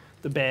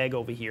bag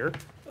over here.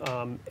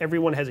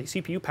 Everyone has a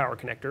CPU power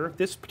connector.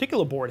 This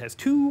particular board has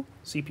two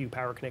CPU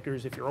power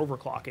connectors if you're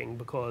overclocking,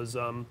 because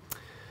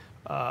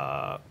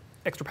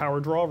extra power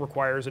draw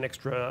requires an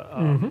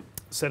extra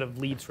set of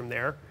leads from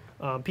there.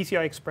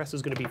 PCI Express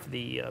is going to be for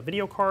the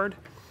video card.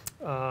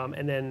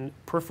 And then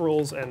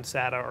peripherals and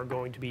SATA are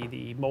going to be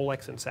the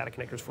Molex and SATA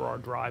connectors for our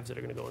drives that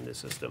are going to go in this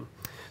system.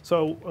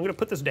 So I'm going to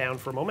put this down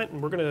for a moment,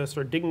 and we're going to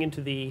start digging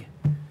into the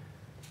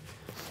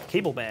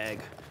cable bag.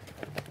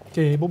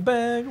 Cable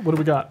bag. What do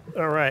we got?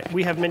 All right,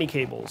 we have many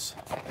cables.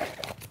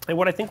 And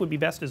what I think would be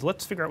best is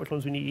let's figure out which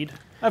ones we need.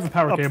 I have a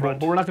power cable,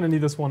 but we're not going to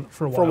need this one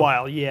for a while. For a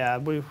while, yeah.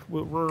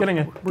 We're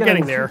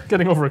getting there.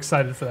 Getting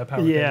overexcited for that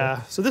power cable.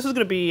 Yeah, so this is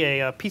going to be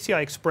a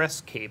PCI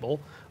Express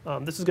cable.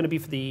 This is going to be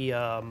for the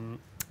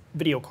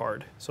video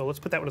card. So let's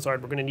put that one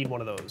aside. We're going to need one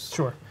of those.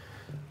 Sure.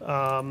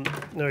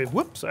 No,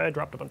 whoops, I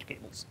dropped a bunch of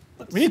cables.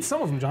 We need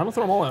some of them, John. We'll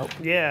throw them all out.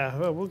 Yeah,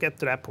 well, we'll get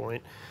to that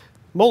point.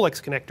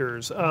 Molex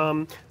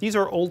connectors. These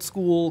are old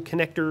school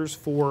connectors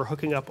for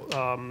hooking up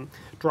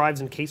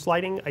drives and case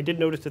lighting. I did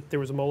notice that there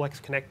was a Molex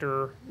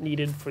connector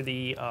needed for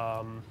the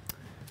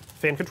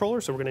fan controller,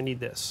 so we're going to need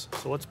this.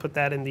 So let's put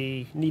that in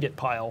the need it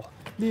pile.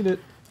 Need it.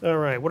 All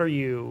right, what are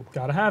you?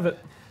 Gotta have it.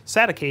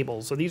 SATA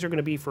cables. So these are going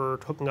to be for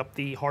hooking up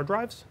the hard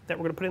drives that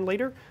we're going to put in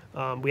later.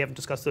 We haven't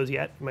discussed those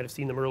yet. You might have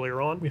seen them earlier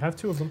on. We have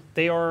two of them.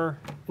 They are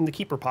in the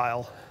keeper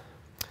pile.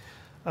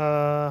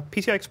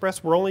 PCI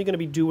Express, we're only going to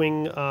be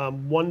doing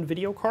one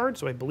video card,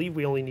 so I believe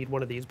we only need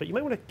one of these. But you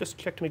might want to just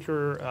check to make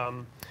sure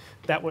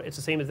that one it's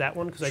the same as that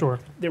one, because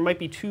there might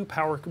be two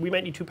power. We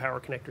might need two power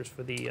connectors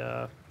for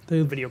the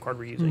video card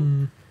we're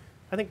using.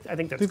 I think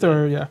that's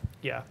good.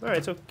 Yeah. All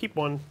right. So keep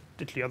one,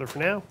 ditch the other for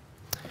now.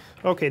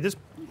 Okay. This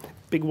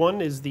big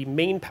one is the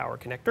main power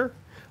connector.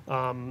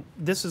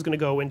 This is going to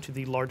go into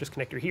the largest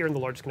connector here and the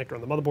largest connector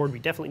on the motherboard. We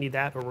definitely need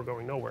that, or we're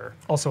going nowhere.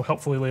 Also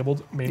helpfully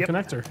labeled main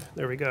connector.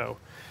 There we go.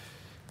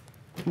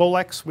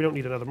 Molex, we don't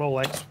need another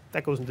Molex.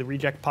 That goes into the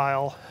reject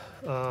pile.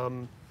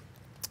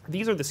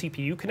 These are the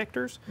CPU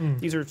connectors.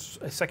 These are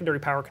a secondary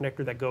power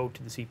connector that go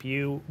to the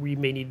CPU. We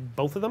may need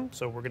both of them,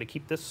 so we're going to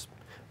keep this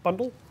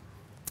bundle.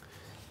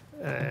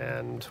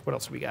 And what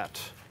else do we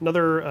got?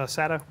 Another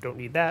SATA, don't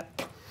need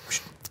that.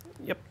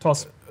 Yep.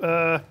 Toss.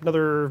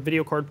 Another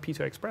video card,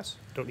 PCI Express,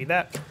 don't need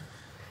that.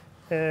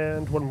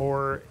 And one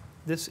more.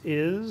 This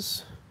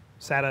is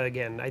SATA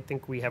again. I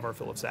think we have our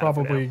fill of SATA.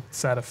 Probably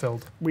SATA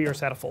filled. We are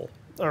SATA full.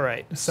 All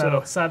right.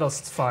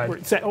 SATA's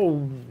fine.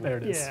 Oh, there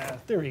it is. Yeah,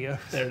 there we go.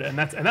 There it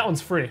is. And that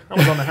one's free. That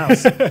one's on the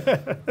house.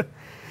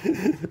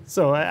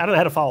 So I don't know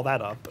how to follow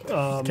that up.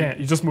 You can't.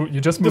 You just move.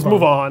 Just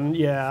move on.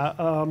 Yeah.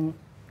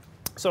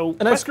 So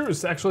and I have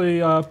screws to actually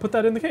put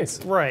that in the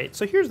case. Right.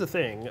 So here's the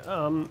thing.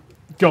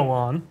 Go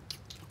on.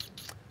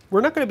 We're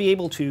not going to be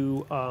able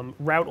to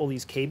route all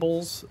these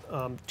cables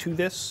to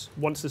this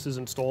once this is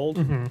installed.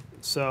 Mm-hmm.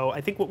 So I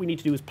think what we need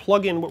to do is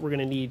plug in what we're going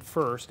to need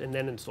first and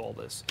then install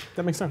this.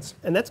 That makes sense.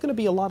 And that's going to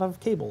be a lot of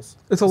cables.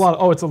 It's a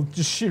lot.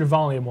 Just sheer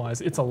volume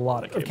wise, it's a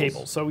lot of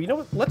cables. So you know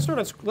what? Let's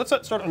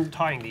start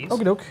untying these.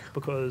 Okie doke.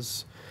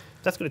 Because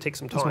that's going to take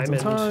some time.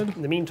 And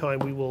in the meantime,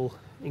 we will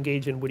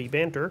engage in witty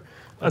banter.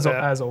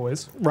 As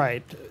always.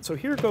 Right. So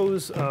here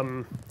goes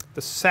the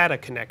SATA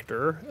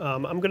connector.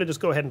 I'm going to just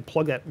go ahead and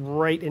plug that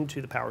right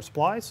into the power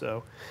supply.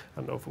 So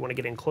I don't know if we want to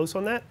get in close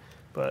on that,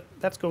 but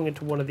that's going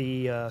into one of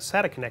the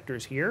SATA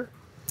connectors here.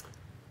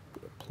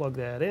 Plug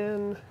that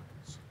in.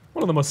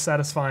 One of the most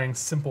satisfying,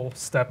 simple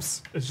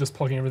steps is just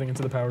plugging everything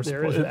into the power supply.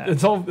 There is that.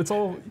 It's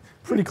all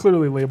pretty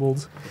clearly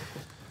labeled.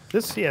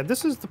 This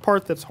is the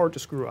part that's hard to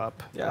screw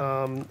up.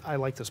 Yeah. I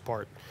like this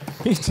part.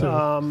 Me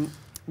too.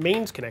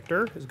 Mains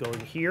connector is going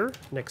here,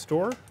 next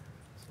door.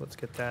 So let's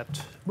get that.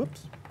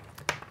 Whoops.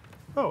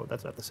 Oh,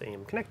 that's not the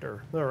same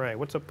connector. All right,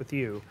 what's up with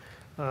you?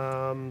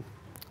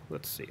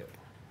 Let's see.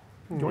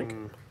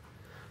 Yoink.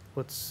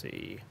 Let's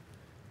see.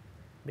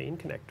 Main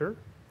connector.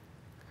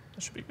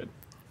 That should be good.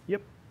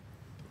 Yep.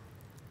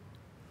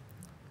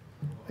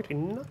 Actually,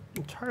 not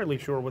entirely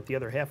sure what the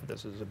other half of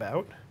this is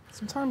about.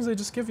 Sometimes they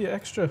just give you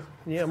extra.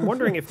 Yeah, I'm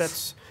wondering if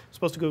that's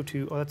supposed to go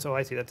to, oh,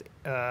 I see, that's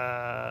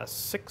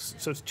 6,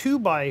 so it's 2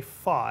 by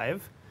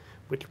 5,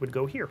 which would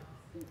go here.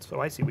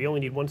 So I see, we only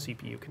need one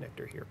CPU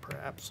connector here,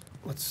 perhaps.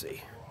 Let's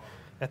see.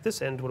 At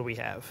this end, what do we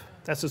have?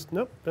 That's just,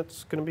 nope,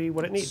 that's going to be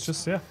what it needs. It's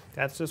just, yeah.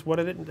 That's just what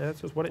it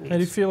needs. How do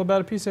you feel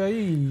about a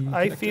PCIe connector?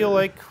 I feel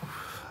like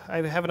I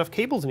have enough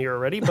cables in here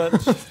already, but...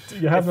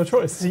 You have no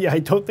choice. Yeah, I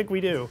don't think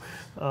we do.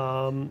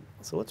 So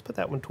let's put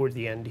that one towards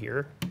the end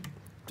here.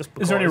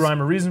 Is there any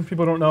rhyme or reason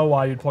people don't know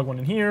why you'd plug one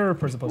in here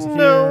as opposed to here?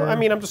 No, I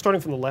mean, I'm just starting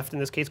from the left in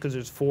this case because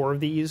there's 4 of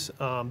these.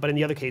 But in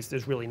the other case,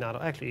 there's really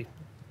not. Actually,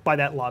 by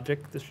that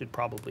logic, this should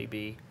probably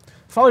be.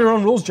 Follow your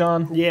own rules,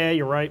 John. Yeah,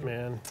 you're right,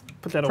 man.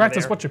 Put that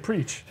Practice over there. what you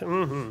preach.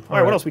 Mm-hmm. All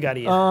right, what else we got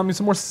here?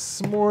 Some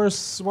more.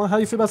 How do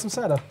you feel about some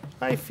SATA?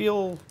 I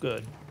feel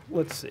good.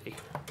 Let's see.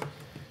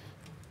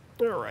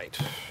 All right.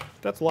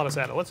 That's a lot of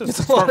SATA. Let's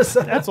just start.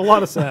 That's a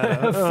lot of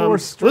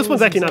SATA. This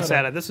one's actually not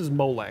SATA. This is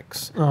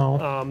Molex.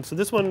 Oh. So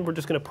this one we're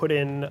just going to put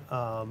in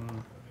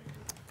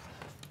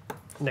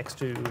next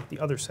to the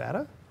other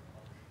SATA.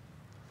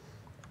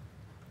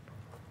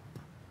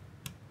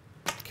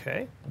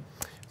 Okay.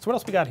 So what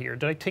else we got here?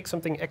 Did I take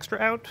something extra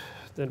out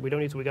that we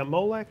don't need? So we got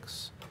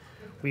Molex.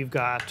 We've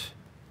got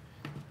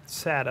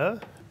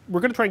SATA. We're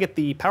going to try and get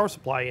the power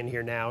supply in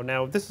here now.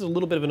 Now, this is a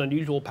little bit of an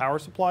unusual power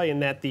supply in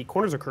that the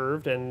corners are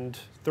curved, and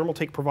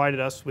Thermaltake provided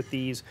us with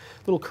these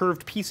little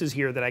curved pieces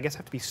here that I guess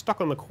have to be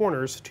stuck on the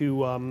corners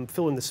to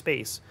fill in the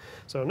space.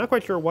 So I'm not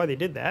quite sure why they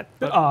did that.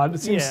 But odd.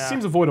 It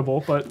seems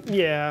avoidable, but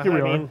yeah, here we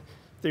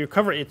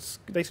are. It's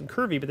nice and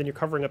curvy, but then you're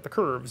covering up the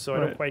curves, so I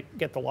don't quite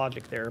get the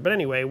logic there. But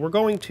anyway, we're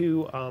going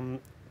to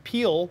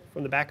peel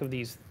from the back of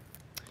these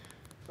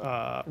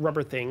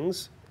rubber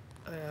things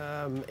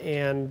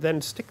and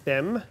then stick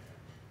them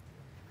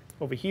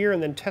over here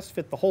and then test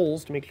fit the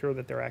holes to make sure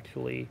that they're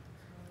actually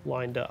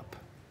lined up.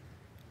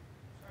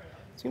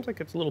 Seems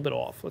like it's a little bit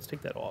off. Let's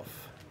take that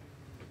off.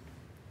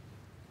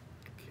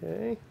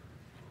 Okay.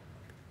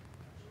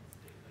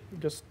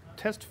 Just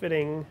test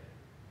fitting.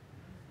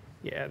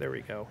 Yeah, there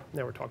we go.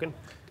 Now we're talking.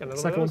 Got another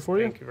second one for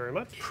you. Thank you very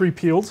much.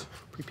 Pre-peeled.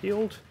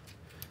 Pre-peeled.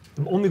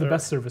 Only the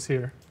best service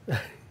here.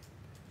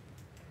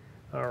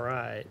 All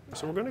right.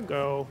 So we're going to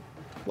go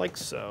like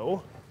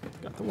so.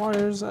 Got the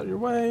wires out of your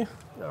way.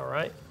 All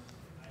right.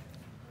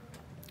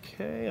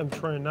 Okay, I'm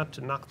trying not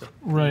to knock the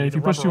right. If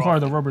you push too off.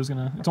 hard, the rubber's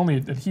gonna. It's only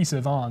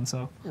adhesive on,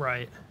 so.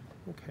 Right.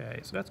 Okay,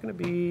 so that's gonna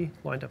be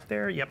lined up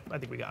there. Yep, I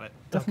think we got it.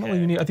 Definitely,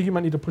 okay. you need. I think you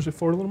might need to push it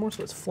forward a little more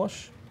so it's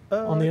flush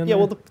on the end. Yeah,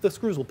 there. well, the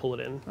screws will pull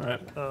it in. All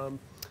right.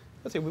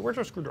 Let's see. Where's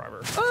our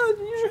screwdriver?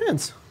 Use your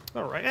hands.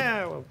 All right.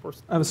 Yeah, well, of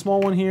course. I have a small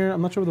one here.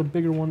 I'm not sure where the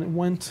bigger one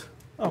went.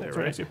 Oh, there, it's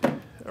right. right next to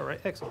you. All right.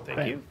 Excellent.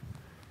 Thank you.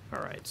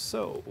 All right.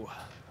 So.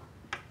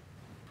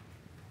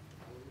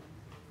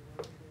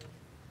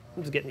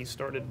 I'm just getting these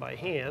started by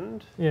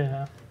hand.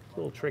 Yeah. It's a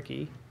little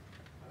tricky.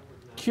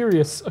 A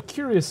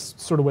curious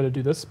sort of way to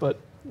do this, but.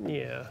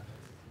 Yeah.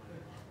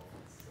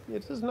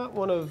 This is not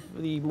one of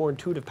the more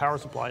intuitive power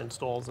supply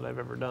installs that I've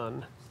ever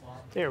done.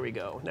 There we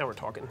go. Now we're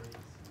talking.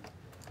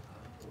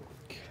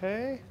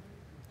 Okay.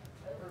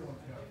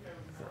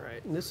 All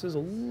right. And this is a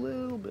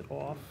little bit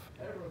off.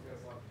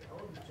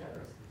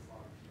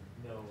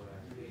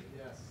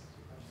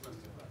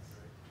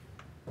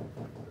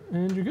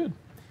 And you're good.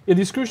 Yeah,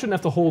 these screws shouldn't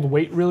have to hold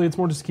weight, really. It's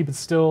more just to keep it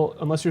still,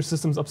 unless your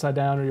system's upside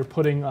down or you're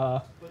putting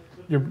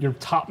your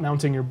top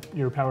mounting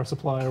your power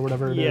supply or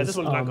whatever it is. Yeah, this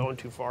one's not going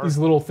too far. These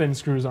little thin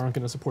screws aren't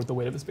going to support the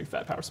weight of this big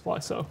fat power supply.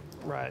 So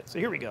Right. So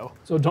here we go.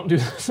 so don't do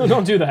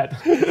that.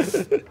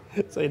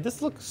 So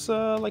this looks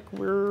like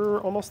we're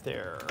almost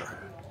there.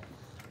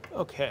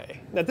 Okay.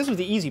 Now this was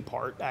the easy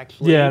part,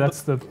 actually. Yeah,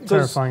 that's the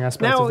terrifying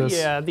aspect of this.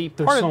 Yeah, There's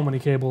part so many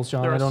cables,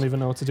 John. I don't even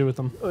know what to do with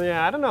them.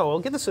 Yeah, I don't know. We'll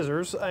get the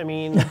scissors. I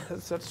mean,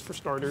 that's for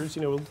starters.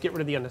 You know, we'll get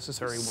rid of the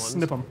unnecessary ones.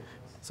 Snip them.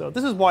 So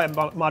this is why a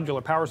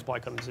modular power supply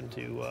comes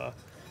into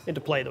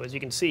play, though. As you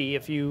can see,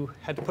 if you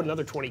had to put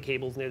another 20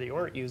 cables in there that you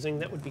aren't using,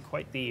 that would be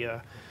quite the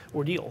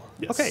ordeal.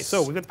 Yes. Okay,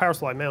 so we've got the power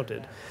supply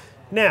mounted.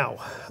 Now,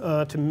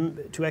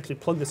 to actually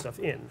plug this stuff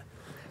in,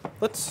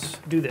 let's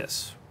do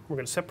this. We're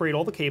going to separate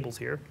all the cables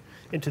here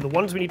into the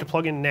ones we need to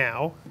plug in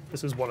now.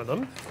 This is one of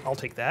them. I'll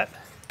take that.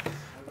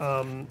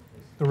 The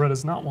red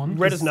is not one.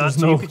 Red is not. There's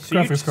no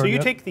graphics card so you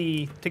yet. take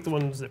the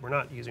ones that we're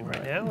not using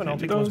right now, and I'll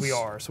take the those. ones we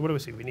are. So what do we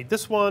see? We need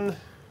this one.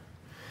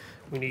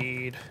 We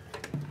need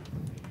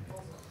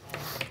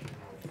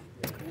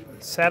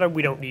SATA.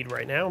 We don't need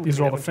right now. These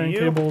are all the fan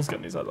cables.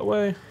 Getting these out of the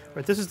way.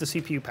 Right. This is the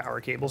CPU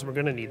power cables. We're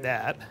going to need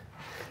that.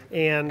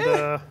 And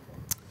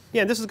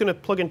yeah, this is going to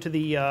plug into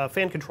the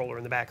fan controller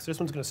in the back. So this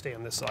one's going to stay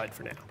on this side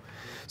for now.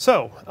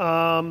 So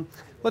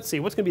let's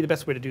see, what's going to be the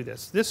best way to do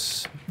this?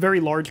 This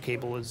very large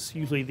cable is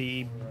usually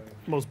the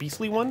most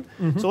beastly one.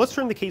 So let's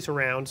turn the case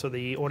around so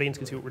the audience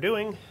can see what we're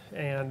doing.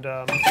 And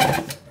all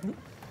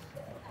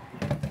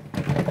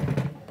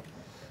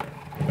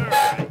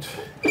right.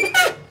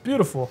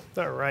 Beautiful.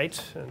 All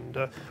right, and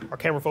our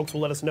camera folks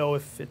will let us know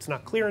if it's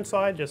not clear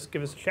inside. Just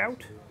give us a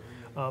shout.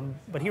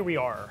 But here we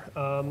are.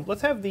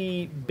 Let's have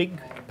the big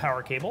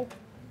power cable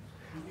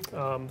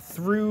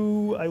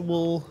through. I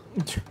will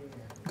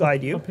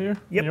guide you. Up here?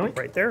 Yep, Yoink.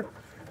 right there.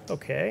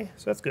 Okay,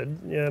 so that's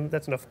good.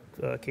 That's enough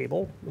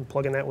cable. I'm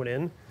plugging that one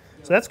in.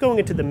 So that's going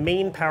into the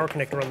main power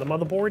connector on the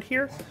motherboard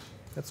here.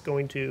 That's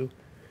going to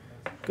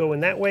go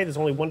in that way. There's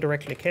only one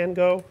direction it can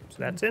go, so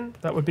that's in.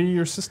 That would be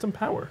your system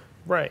power.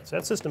 Right, so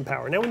that's system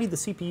power. Now we need the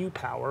CPU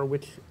power,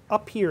 which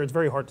up here is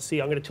very hard to see.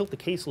 I'm going to tilt the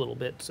case a little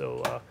bit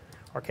so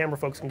our camera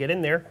folks can get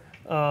in there.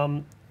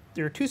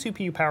 There are two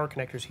CPU power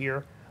connectors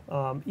here,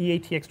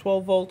 EATX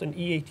 12 volt and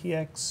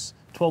EATX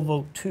 12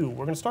 volt 2. We're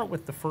going to start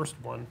with the first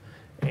one,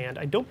 and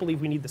I don't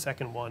believe we need the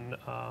second one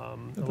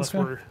unless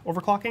we're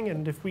overclocking,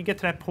 and if we get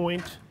to that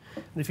point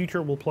in the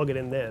future, we'll plug it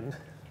in then.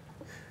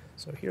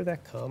 So here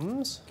that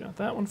comes. Got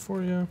that one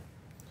for you.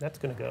 That's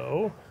going to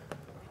go.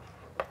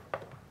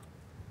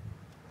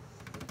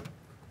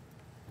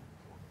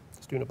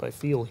 Just doing it by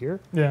feel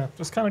here. Yeah,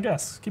 just kind of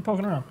guess. Keep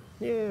poking around.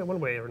 Yeah, one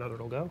way or another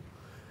it'll go.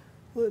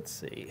 Let's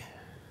see.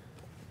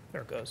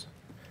 There it goes.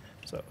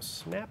 So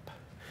snap.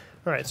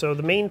 All right, so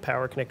the main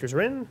power connectors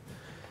are in.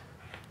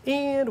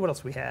 And what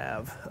else do we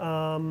have?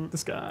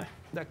 This guy.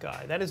 That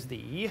guy. That's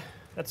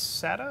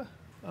SATA.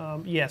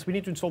 Yes, we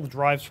need to install the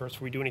drives first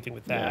before we do anything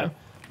with that.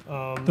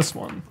 Yeah. This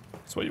one.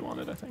 That's what you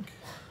wanted, I think.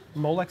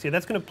 Molex. Yeah,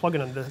 that's going to plug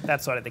in on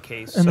that side of the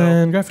case. And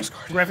then graphics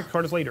card. Graphics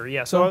card is later.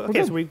 Yeah. So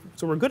Okay,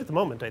 so we're good at the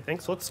moment, I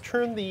think. So let's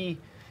turn the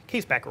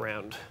case back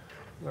around.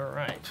 All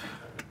right.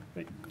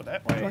 Wait, go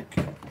that way.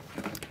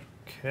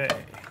 Okay.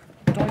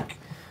 Doink.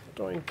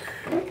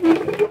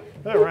 Doink.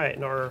 All right,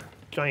 and our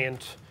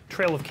giant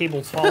trail of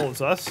cables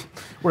follows us.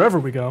 Wherever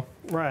we go.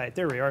 Right,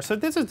 there we are. So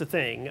this is the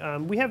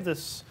thing. We have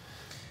this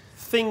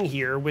thing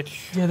here,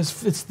 which Yeah,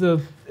 it's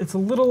a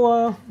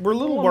little we're a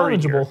little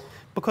worried here manageable.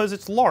 because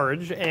it's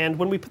large, and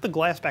when we put the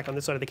glass back on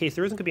this side of the case,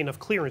 there isn't going to be enough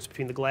clearance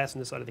between the glass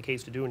and this side of the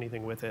case to do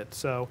anything with it.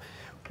 So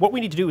what we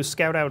need to do is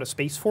scout out a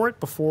space for it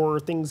before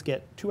things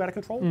get too out of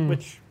control,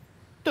 which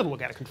doesn't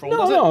look out of control,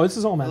 does it? No, this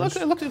is all managed.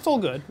 It's all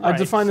good. I Right.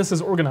 define this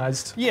as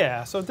organized.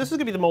 Yeah, so this is going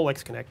to be the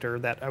Molex connector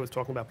that I was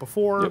talking about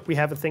before. Yep. We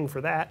have a thing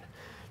for that.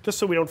 Just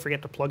so we don't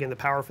forget to plug in the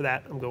power for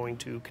that, I'm going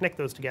to connect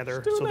those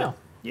together. Just do it now.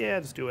 Yeah,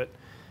 just do it.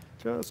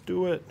 Just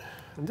do it.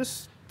 And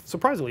this,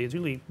 surprisingly, is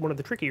really one of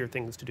the trickier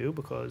things to do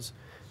because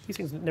these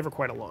things never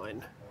quite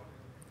align.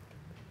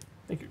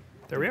 Thank you.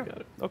 There we are. Got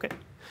it. Okay.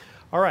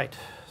 All right.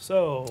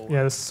 So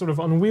Yeah, this sort of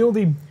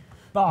unwieldy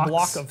box.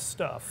 block of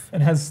stuff.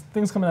 and has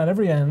things coming out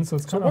every end, so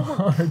it's kind of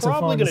hard to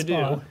Probably find a going to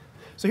spot. do.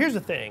 So here's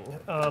the thing.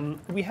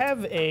 We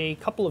have a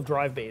couple of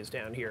drive bays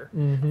down here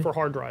for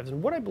hard drives.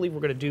 And what I believe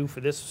we're going to do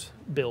for this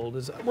build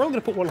is we're only going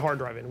to put one hard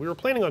drive in. We were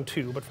planning on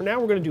two, but for now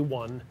we're going to do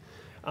one.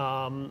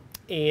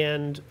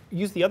 And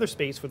use the other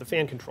space for the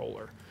fan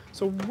controller.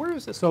 So where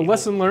is this So cable?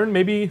 lesson learned,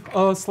 maybe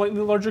a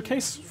slightly larger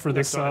case for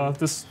Next this time.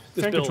 this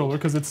This fan build. controller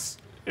because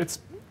it's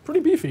pretty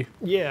beefy.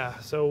 Yeah,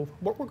 so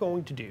what we're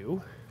going to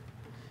do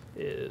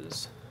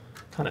is...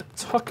 Kind of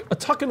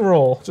tuck and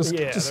roll. Just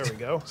there we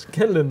go. Just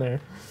get it in there.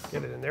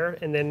 Get it in there,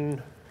 and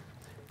then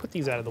put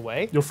these out of the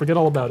way. You'll forget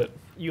all about it.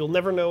 You'll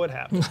never know what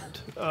happened.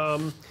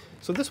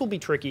 So this will be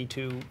tricky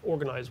to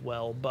organize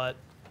well, but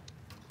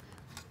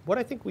what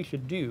I think we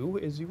should do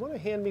is you want to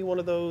hand me one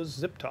of those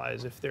zip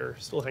ties if they're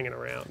still hanging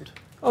around.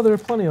 Oh, there are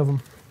plenty of them.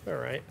 All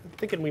right. I'm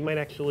thinking we might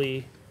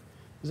actually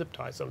zip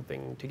tie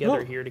something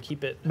together here to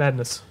keep it...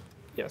 Madness.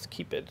 Yes,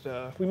 keep it...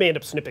 we may end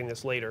up snipping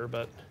this later,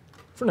 but...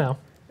 For now.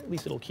 At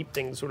least it'll keep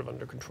things sort of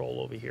under control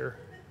over here.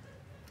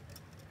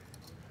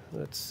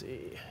 Let's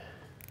see.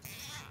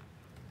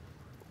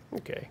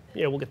 Okay,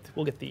 yeah, we'll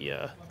get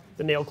the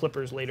nail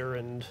clippers later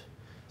and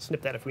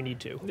snip that if we need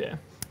to. Yeah.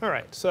 All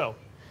right, so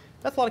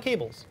that's a lot of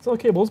cables. It's all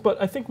cables,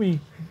 but I think we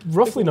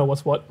roughly know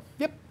what's what.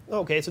 Yep.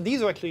 Okay, so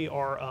these actually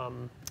are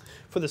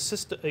for the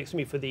system. Excuse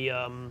me, for the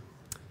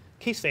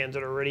case fans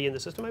that are already in the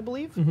system, I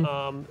believe.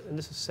 And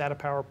this is SATA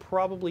power,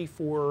 probably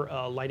for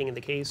lighting in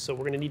the case. So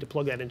we're going to need to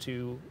plug that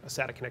into a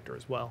SATA connector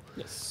as well.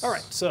 Yes. All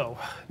right. So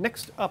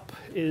next up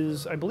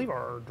is, I believe,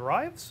 our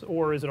drives,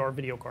 or is it our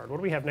video card? What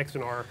do we have next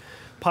in our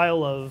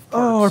pile of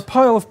parts? Oh, our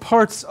pile of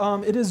parts.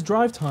 It is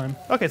drive time.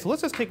 Okay, so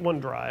let's just take one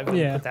drive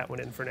and put that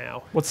one in for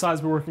now. What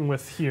size we're working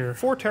with here?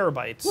 4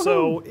 terabytes. Woohoo!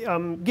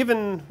 So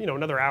given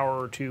another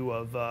hour or two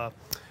of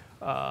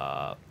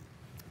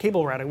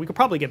cable routing, we could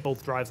probably get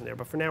both drives in there,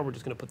 but for now we're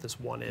just going to put this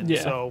one in.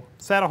 Yeah. So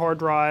SATA hard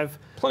drive.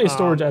 Plenty of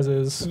storage as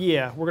is.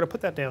 Yeah, we're going to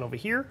put that down over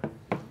here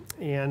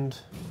and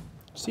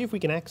see if we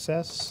can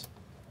access.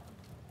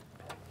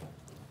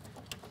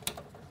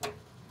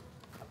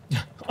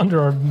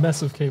 Under our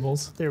mess of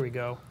cables. There we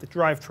go, the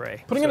drive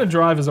tray. Putting in a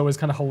drive is always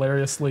kind of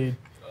hilariously,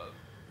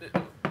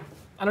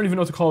 I don't even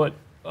know what to call it,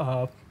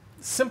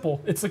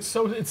 simple. It's like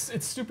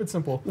it's stupid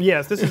simple.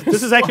 Yes, this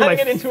is actually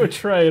Sliding it into a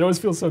tray, it always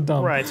feels so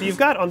dumb. Right, so you've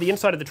got on the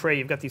inside of the tray,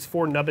 you've got these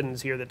 4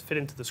 nubbins here that fit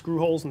into the screw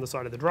holes in the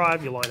side of the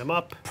drive. You line them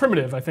up.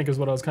 Primitive, I think, is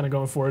what I was kind of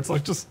going for. It's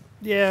like just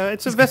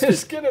it's a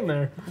just get in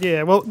there.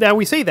 Yeah, well, now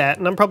we say that,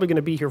 and I'm probably going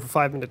to be here for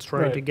 5 minutes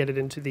trying to get it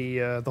into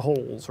the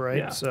holes, right?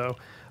 Yeah. So,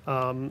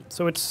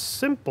 so it's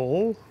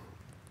simple.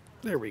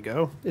 There we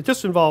go. It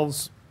just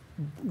involves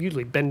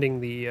usually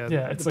bending the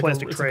it's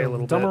plastic like tray a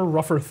little dumber, bit.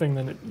 rougher thing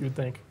than you'd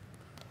think.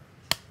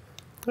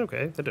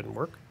 Okay, that didn't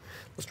work.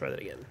 Let's try that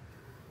again.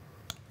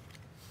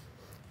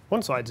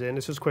 One side's in.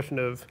 It's just a question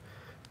of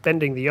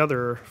bending the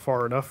other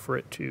far enough for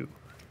it to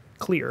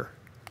clear.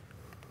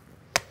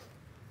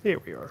 There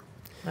we are.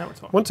 Now we're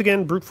talking. Once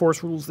again, brute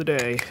force rules the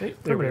day. Hey,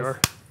 there we are.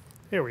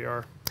 There we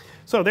are.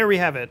 So there we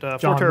have it. 4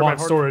 John terabyte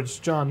wants hard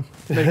storage. John,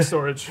 make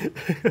storage.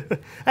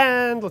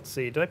 And let's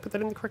see. Did I put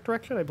that in the correct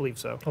direction? I believe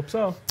so. Hope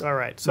so. All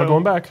right. So No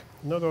going back.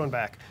 No going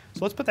back.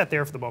 So let's put that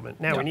there for the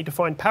moment. Now we need to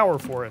find power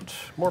for it.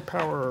 More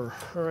power.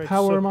 All right.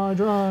 Power my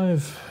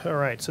drive. All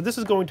right. So this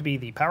is going to be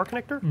the power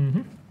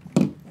connector.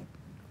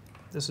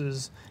 This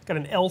is got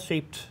an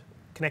L-shaped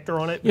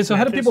connector on it. Yeah, so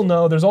how do people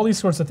know? There's all these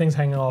sorts of things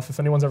hanging off. If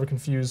anyone's ever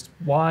confused,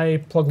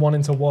 why plug one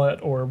into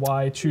what, or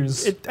why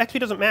choose? It actually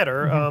doesn't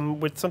matter.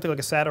 With something like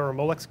a SATA or a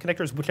Molex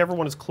connectors, whichever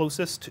one is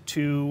closest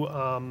to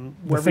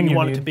wherever you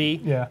want it to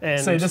be. Yeah.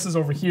 And say this is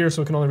over here,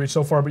 so it can only reach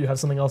so far, but you have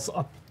something else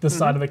up this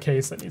side of the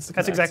case that needs to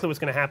connect. That's exactly what's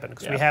going to happen,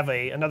 because we have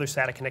another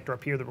SATA connector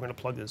up here that we're going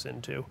to plug this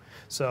into.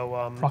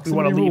 So Proximity we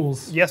want to leave.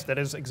 rules. Yes, that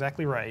is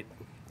exactly right.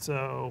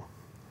 So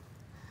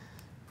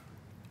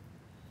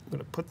I'm going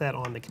to put that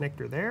on the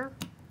connector there.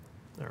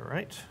 All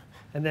right.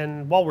 And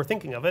then while we're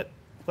thinking of it,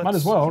 might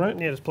as well, right?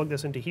 Yeah, just plug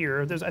this into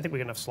here. I think we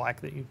have enough slack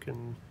that you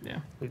can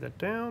leave that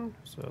down.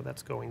 So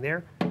that's going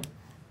there.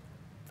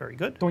 Very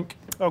good. Doink.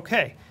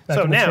 Okay. Back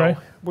so in the now tray.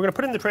 we're going to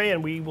put it in the tray,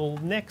 and we will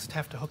next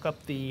have to hook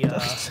up the.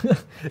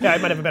 Yeah, I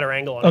might have a better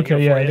angle on it.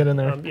 Okay, here for yeah, you. get in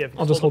there. Yeah,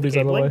 I'll just hold up these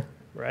out of the cabling, way.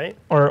 Right.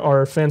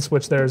 Our fan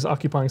switch there is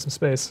occupying some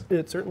space.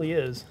 It certainly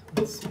is.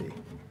 Let's see.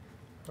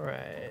 All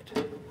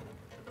right.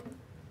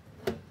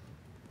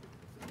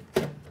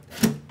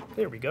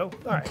 There we go.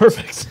 All right.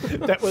 Perfect.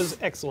 That was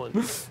excellent.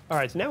 All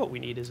right, so now what we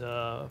need is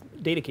a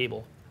data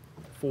cable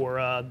for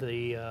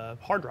the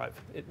hard drive.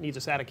 It needs a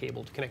SATA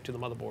cable to connect to the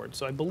motherboard.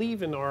 So I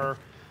believe in our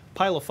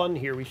pile of fun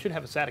here, we should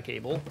have a SATA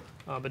cable,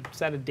 but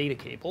SATA data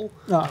cable.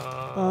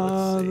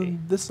 Let's see.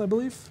 This, I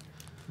believe.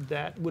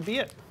 That would be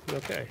it.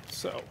 Okay,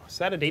 so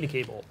SATA data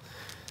cable.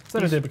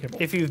 SATA data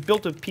cable. If you've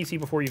built a PC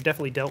before, you've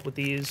definitely dealt with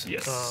these.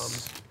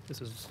 Yes.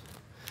 This is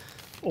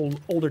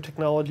older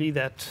technology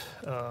that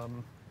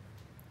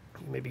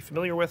you may be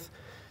familiar with.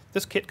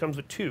 This kit comes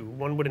with 2,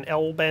 one with an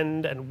L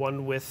bend and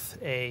one with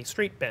a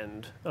straight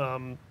bend.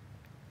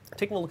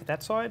 Taking a look at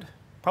that side,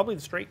 probably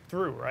the straight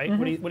through, right?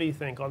 What do you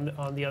think on the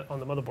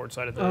motherboard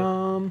side of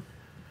the?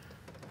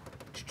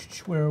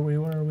 Where are we?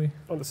 Where are we?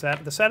 On the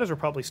SATA, the SATAs are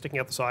probably sticking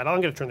out the side. I'm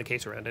going to turn the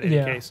case around in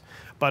any case.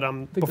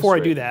 But before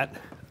I do that,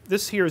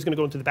 this here is going to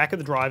go into the back of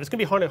the drive. It's going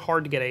to be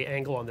hard to get an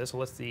angle on this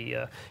unless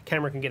the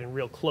camera can get in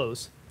real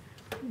close.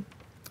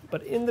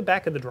 But in the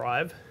back of the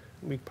drive,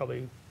 we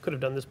probably could have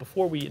done this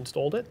before we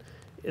installed it,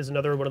 is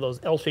another one of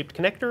those L-shaped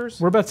connectors.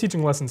 We're about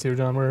teaching lessons here,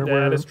 John.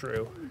 That is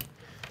true.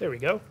 There we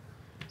go.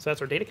 So that's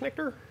our data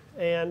connector.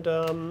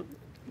 And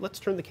let's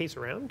turn the case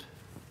around.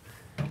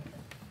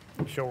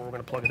 Show where we're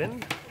going to plug it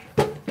in.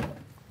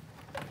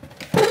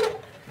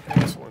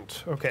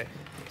 Excellent. Okay.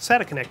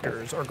 SATA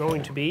connectors are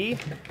going to be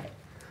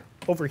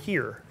over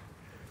here.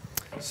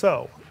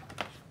 So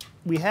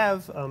we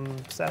have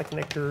SATA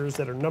connectors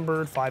that are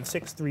numbered 5,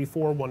 6, 3,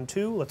 4, 1,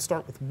 2. Let's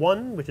start with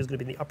 1, which is going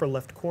to be in the upper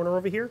left corner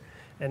over here.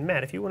 And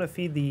Matt, if you want to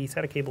feed the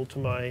SATA cable to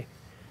my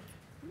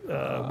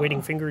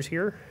waiting fingers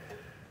here.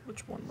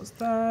 Which one was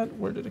that?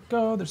 Where did it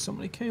go? There's so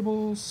many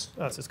cables.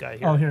 Oh, it's this guy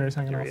here. Oh, here he's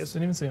hanging Here off. he is.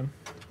 Didn't even see him.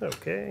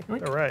 Okay.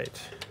 Yoink. All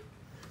right.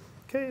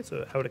 Okay,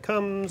 so out it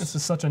comes. This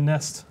is such a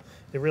nest.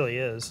 It really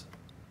is.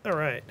 All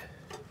right.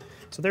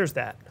 So there's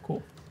that.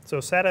 Cool. So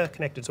SATA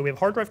connected. So we have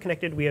hard drive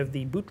connected. We have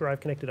the boot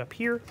drive connected up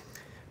here.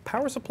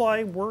 Power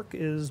supply work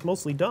is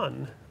mostly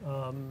done,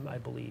 I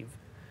believe.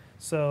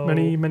 So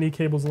Many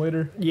cables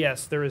later.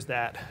 yes, there is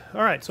that.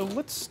 All right, so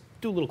let's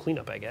do a little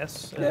cleanup, I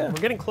guess. Yeah. We're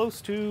getting close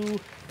to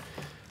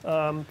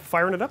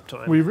firing it up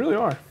time. We really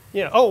are.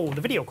 Yeah. Oh,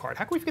 the video card.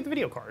 How can we forget the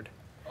video card?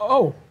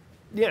 Oh,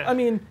 Yeah. I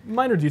mean,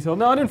 minor detail.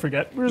 No, I didn't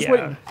forget. We were just yeah.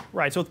 waiting.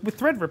 Right. So with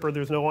Threadripper,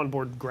 there's no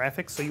onboard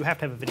graphics, so you have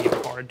to have a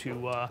video card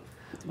to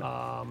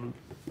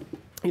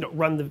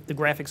run the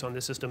graphics on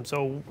this system.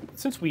 So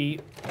since we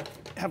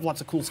have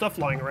lots of cool stuff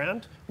lying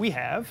around, we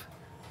have,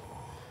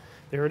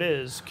 there it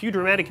is, cue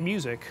dramatic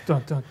music.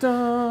 Dun, dun,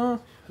 dun.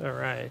 All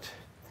right,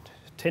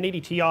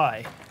 1080 Ti.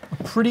 A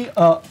pretty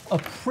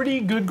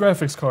good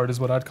graphics card is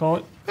what I'd call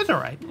it. It's all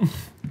right.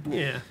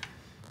 Yeah.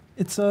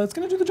 It's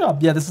gonna do the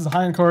job. Yeah, this is a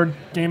high-end card,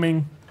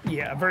 gaming.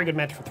 Yeah, a very good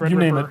match for Threadripper. You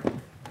name it.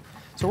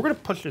 So we're gonna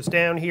push this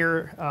down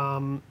here,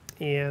 and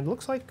it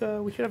looks like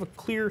we should have a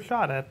clear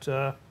shot at,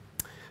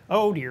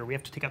 oh dear, we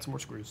have to take out some more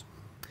screws.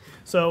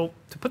 So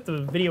to put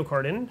the video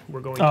card in,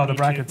 we're going to the need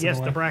brackets to, in yes,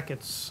 the the way.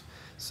 brackets.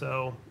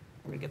 So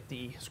we get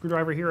the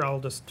screwdriver here. I'll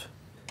just,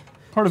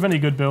 Part of any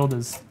good build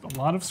is a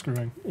lot of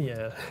screwing.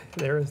 yeah,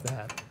 there is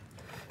that.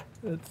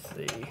 Let's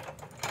see.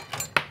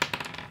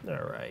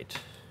 All right.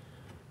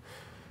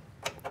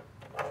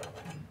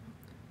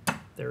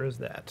 There is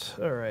that.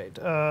 All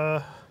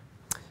right.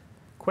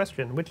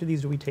 Question: which of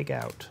these do we take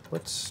out?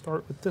 Let's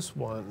start with this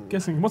one.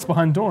 Guessing what's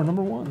behind door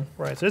number 1.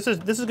 Right. So this is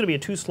going to be a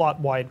 2-slot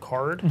wide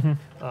card.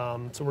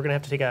 Mm-hmm. So we're going to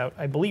have to take out,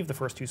 I believe, the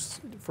first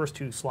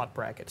two slot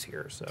brackets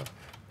here. So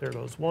there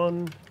goes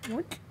one,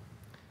 Yoink.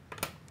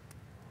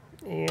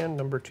 and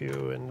number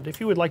 2. And if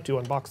you would like to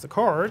unbox the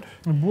card,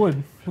 I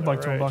would like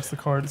to Alright. unbox the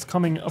card. It's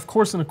coming, of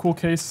course, in a cool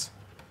case.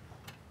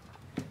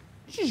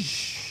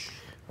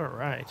 all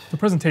right. The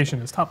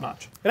presentation is top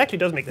notch. It actually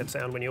does make that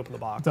sound when you open the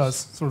box. It does,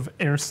 sort of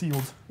air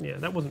sealed. Yeah,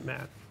 that wasn't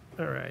Matt.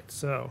 All right.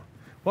 So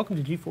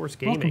welcome to GeForce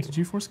Gaming. Welcome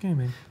to GeForce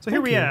Gaming. So here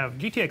Thank we you. have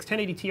GTX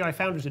 1080 Ti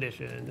Founders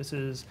Edition. This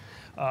is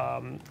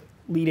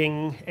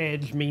leading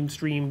edge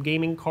mainstream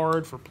gaming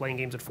card for playing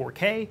games at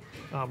 4K.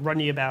 Run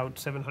you about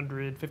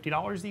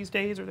 $750 these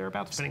days or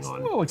thereabouts, depending It's a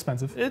on. little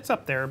expensive. It's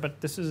up there,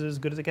 but this is as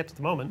good as it gets at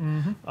the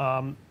moment.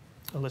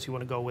 Unless you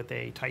want to go with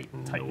a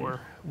Titan.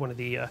 Or one of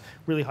the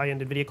really high-end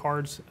NVIDIA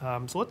cards.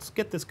 So let's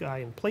get this guy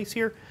in place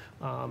here.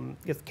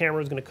 Guess the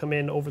camera is going to come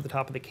in over the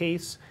top of the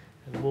case,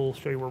 and we'll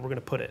show you where we're going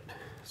to put it.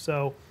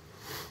 So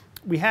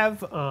we have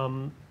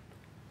 4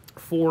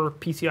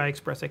 PCI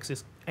Express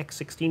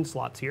X16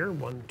 slots here,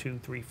 1, 2,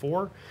 3,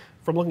 4.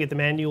 From looking at the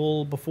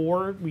manual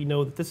before, we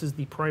know that this is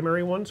the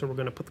primary one, so we're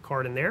going to put the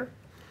card in there.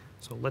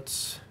 So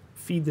let's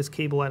feed this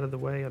cable out of the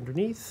way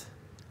underneath.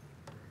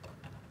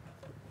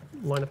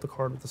 Line up the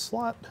card with the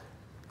slot,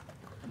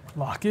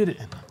 Lock it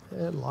in.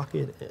 and lock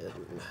it in.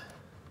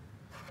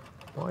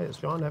 Why is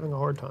John having a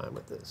hard time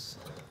with this?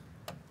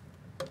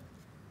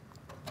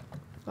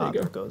 There you go.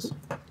 There it goes.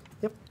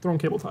 Yep, Throwing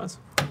cable ties.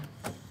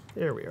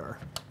 there we are.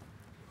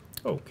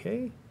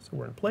 Okay, so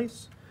we're in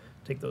place.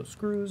 Take those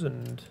screws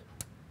and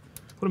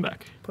Put them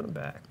back. put them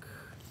back.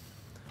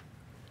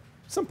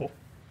 Simple.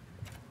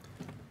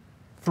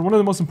 For one of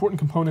the most important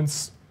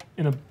components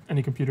in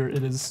any computer,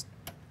 it is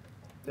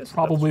This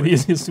probably the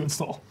easiest to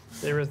install.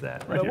 There is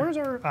that. Right here. Where's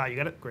our? Ah, you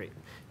got it. Great.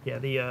 Yeah,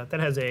 the that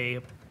has a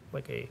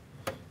 1/10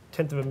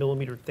 of a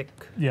millimeter thick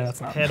Yeah,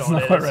 that's not, head that's on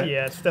not it. quite right.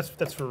 Yeah,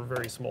 that's for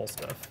very small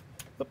stuff.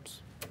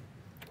 Oops.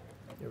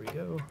 There we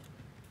go.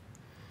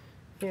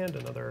 And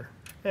another.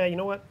 You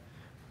know what?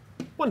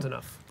 One's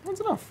enough.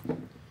 That's enough.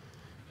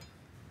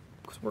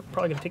 Because we're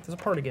probably going to take this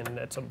apart again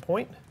at some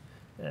point,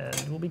 and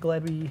we'll be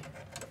glad we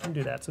can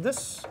do that. So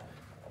this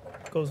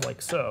goes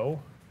like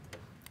so,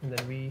 and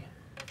then we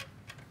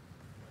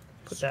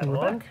put that Screw it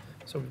on. back.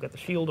 So we've got the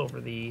shield over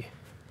the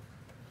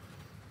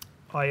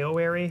I/O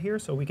area here,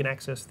 so we can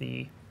access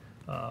the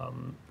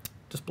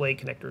display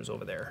connectors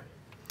over there.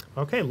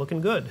 Okay,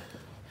 looking good.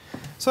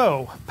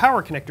 So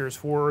power connectors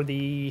for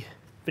the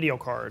video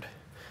card.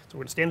 So we're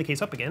going to stand the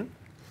case up again.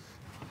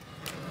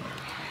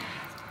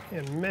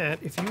 And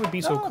Matt, if you would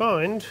be so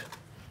kind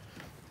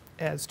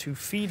as to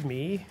feed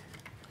me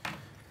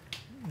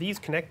these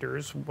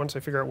connectors once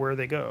I figure out where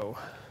they go.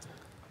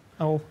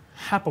 I'll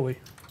happily.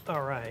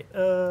 All right.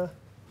 How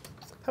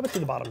about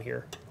through the bottom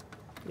here?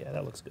 Yeah,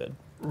 that looks good.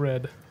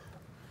 Red.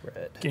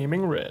 Red.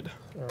 Gaming red.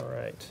 All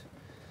right.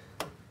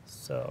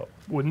 So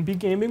Wouldn't be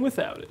gaming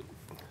without it.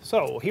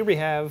 here we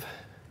have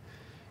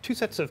 2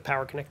 sets of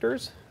power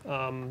connectors.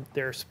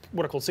 There's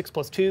what are called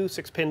 6+2,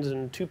 6 pins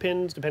and 2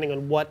 pins, depending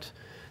on what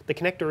the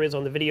connector is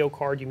on the video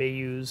card. You may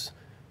use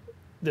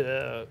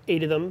the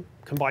 8 of them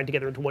combined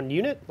together into one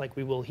unit, like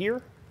we will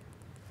here.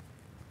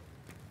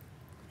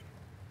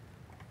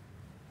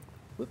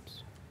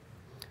 Whoops.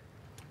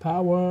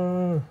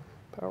 Power.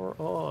 Power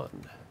on.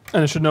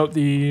 And I should note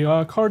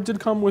the card did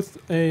come with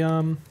a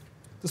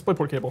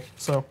DisplayPort cable.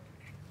 So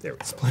There we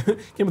go.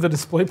 came with a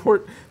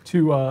DisplayPort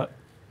to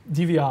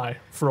DVI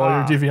for all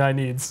your DVI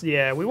needs.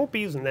 Yeah, we won't be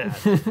using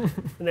that.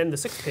 And then the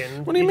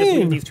 6-pin, What do you just leave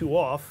mean? these two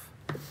off,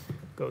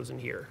 goes in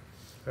here.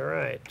 All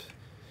right.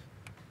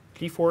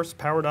 GeForce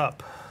powered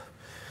up.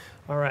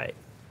 All right.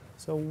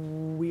 So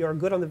we are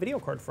good on the video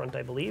card front,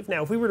 I believe.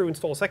 Now, if we were to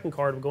install a second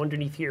card, we'd go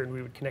underneath here and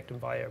we would connect them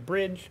via a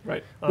bridge.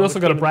 Right. We also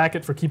got a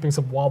bracket for keeping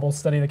some wobble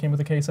steady that came with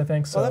the case, I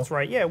think. So. Oh, that's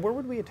right. Yeah, where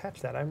would we attach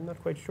that? I'm not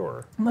quite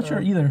sure. I'm not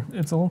sure either.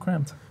 It's a little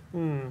cramped.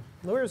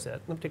 Where is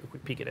that? Let me take a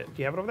quick peek at it.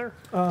 Do you have it over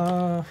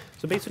there?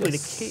 So basically,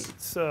 yes. the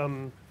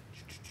case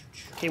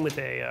came with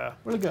a.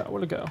 Where'd it go?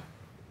 Where'd it go?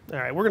 All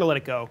right, we're going to let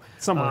it go.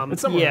 Somewhere.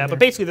 It's somewhere yeah, in but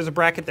there. basically there's a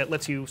bracket that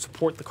lets you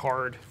support the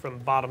card from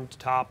bottom to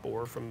top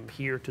or from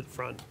here to the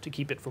front to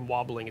keep it from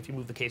wobbling if you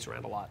move the case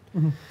around a lot.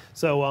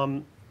 So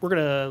we're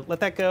going to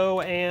let that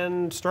go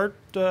and start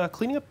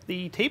cleaning up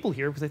the table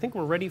here because I think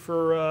we're ready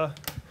for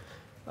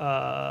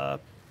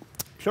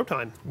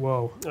showtime.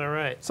 Whoa. All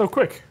right. So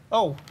quick.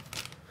 Oh.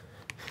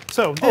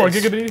 So this, Oh, a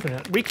gigabit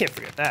Ethernet. we can't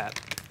forget that.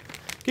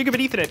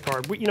 Gigabit Ethernet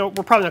card. We're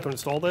probably not going to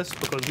install this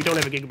because we don't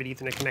have a gigabit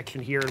Ethernet connection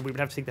here, and we would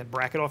have to take that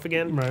bracket off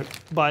again. Right.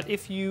 But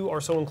if you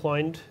are so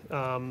inclined,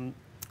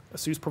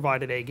 ASUS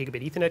provided a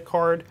gigabit Ethernet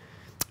card.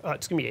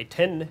 It's going to be a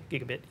 10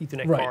 gigabit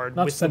Ethernet Right, card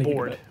not with the 10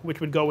 board, gigabit.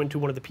 which would go into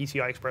one of the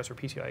PCI Express or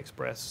PCI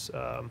Express.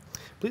 I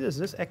believe is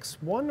this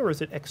X1 or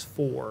is it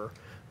X4?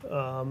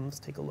 Let's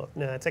take a look.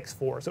 No, it's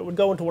X4. So it would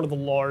go into one of the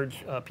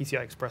large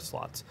PCI Express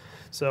slots.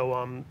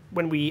 So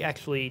when we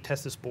actually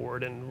test this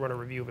board and run a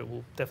review of it,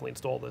 we'll definitely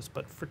install this.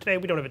 But for today,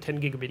 we don't have a 10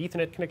 gigabit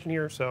Ethernet connection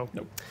here, so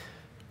Nope.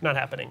 not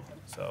happening.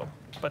 So,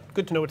 but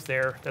good to know it's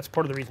there. That's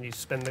part of the reason you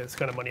spend this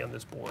kind of money on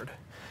this board.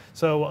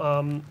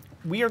 So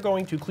we are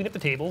going to clean up the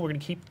table. We're going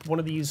to keep one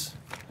of these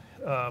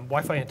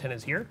Wi-Fi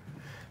antennas here,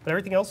 but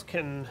everything else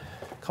can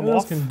come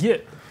off.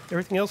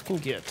 Everything else can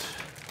get.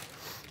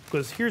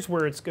 Because here's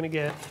where it's going to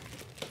get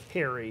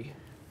hairy.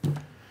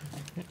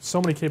 So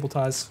many cable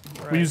ties.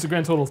 Right. We used a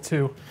grand total of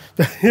 2.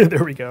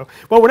 There we go.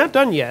 Well, we're not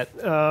done yet.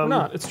 We're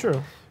not. It's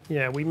true.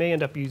 Yeah, we may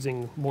end up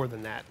using more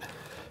than that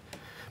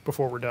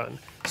before we're done.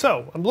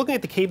 So I'm looking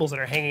at the cables that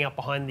are hanging out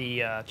behind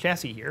the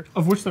chassis here,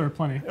 Of which there are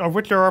plenty. of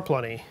which there are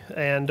plenty,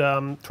 and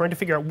trying to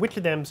figure out which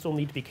of them still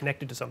need to be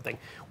connected to something.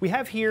 We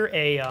have here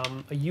a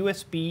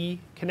USB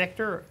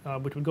connector,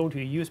 which would go into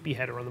a USB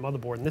header on the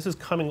motherboard, and this is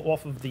coming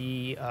off of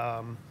the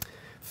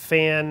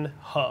fan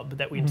hub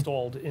that we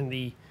installed in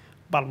the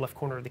bottom left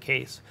corner of the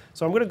case.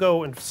 So I'm going to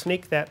go and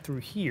snake that through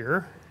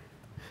here,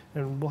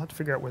 and we'll have to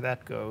figure out where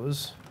that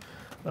goes.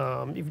 You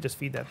can just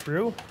feed that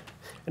through.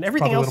 And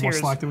everything Probably a else little here more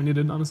is... slack than we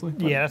needed, honestly.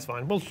 But Yeah, that's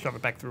fine. We'll shove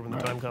it back through when the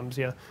time comes,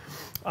 yeah.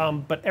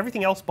 But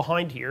everything else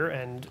behind here,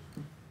 and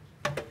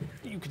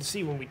you can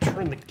see when we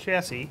turn the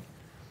chassis,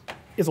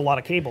 is a lot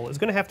of cable. It's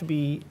going to have to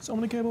be so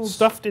many cables.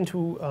 stuffed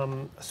into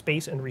a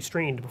space and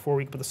restrained before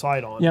we can put the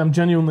side on. Yeah, I'm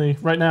genuinely,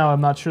 right now, I'm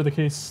not sure the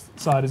case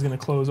side is going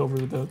to close over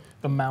the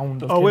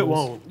mound of cables. Oh, it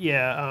won't.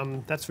 Yeah,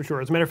 that's for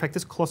sure. As a matter of fact,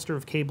 this cluster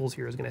of cables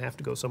here is going to have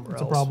to go somewhere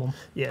else. It's a problem.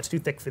 Yeah, it's too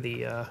thick for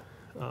the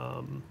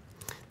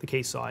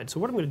case side. So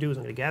what I'm going to do is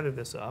I'm going to gather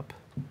this up,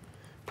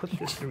 put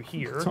this through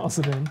here. Toss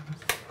it in.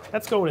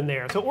 That's going in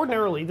there. So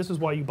ordinarily, this is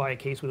why you buy a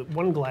case with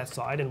one glass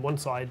side and one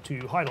side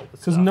to hide all this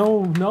Because stuff.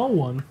 no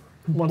one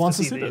wants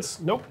to see these. this.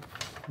 Nope.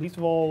 Least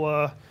of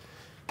all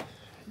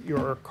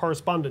your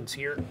correspondence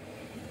here.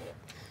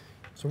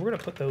 So we're going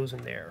to put those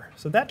in there.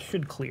 So that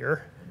should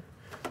clear.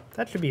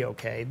 That should be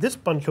okay. This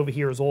bunch over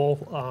here is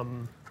all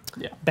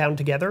bound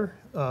together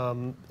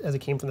as it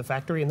came from the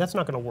factory, and that's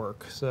not going to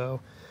work. So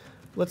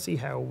let's see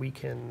how we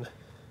can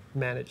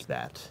manage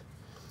that.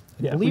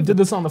 Yeah, we did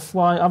this on the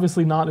fly.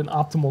 Obviously not an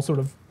optimal sort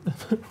of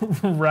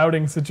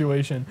routing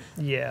situation.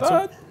 Yeah.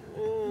 But,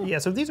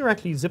 So these are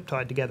actually zip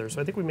tied together,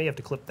 so I think we may have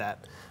to clip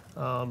that.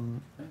 All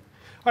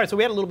right, so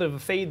we had a little bit of a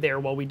fade there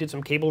while we did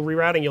some cable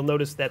rerouting. You'll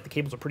notice that the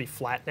cables are pretty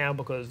flat now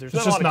because there's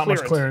it's not a just lot of not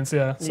clearance. much clearance,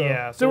 yeah. So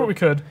Yeah, did so what we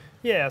could.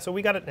 Yeah, so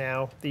we got it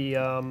now.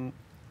 The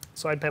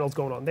side panel's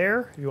going on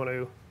there. If you want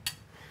to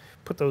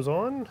put those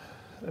on,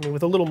 I mean,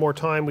 with a little more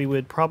time, we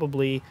would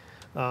probably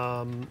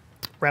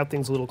route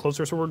things a little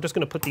closer. So we're just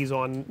going to put these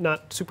on,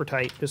 not super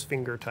tight, just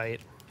finger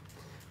tight.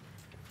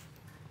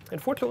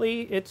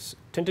 Unfortunately, it's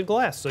tinted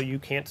glass, so you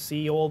can't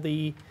see all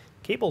the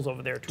cables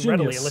over there too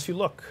readily unless you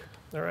look.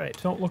 All right.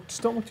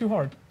 Just don't look too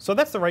hard. So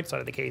that's the right side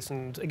of the case,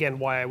 and again,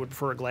 why I would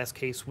prefer a glass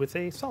case with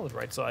a solid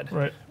right side.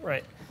 Right.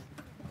 Right.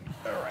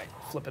 All right.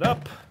 Flip it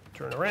up.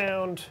 Turn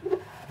around.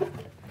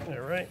 All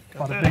right.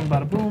 got Bada that. bing,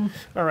 bada boom.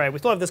 All right. We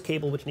still have this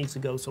cable which needs to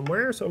go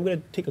somewhere, so I'm going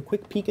to take a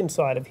quick peek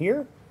inside of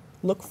here.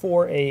 Look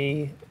for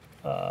a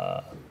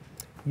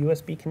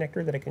USB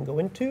connector that I can go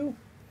into.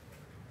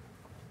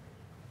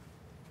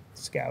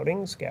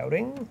 Scouting,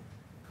 scouting,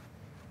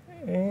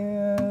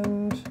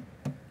 and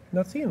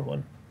not seeing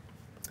one.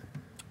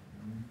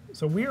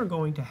 So we are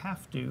going to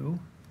have to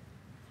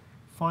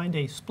find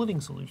a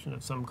splitting solution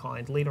of some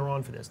kind later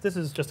on for this. This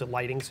is just a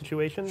lighting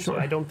situation, so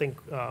I don't think,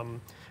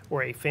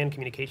 or a fan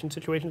communication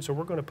situation, so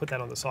we're going to put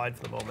that on the side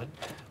for the moment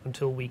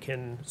until we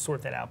can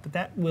sort that out. But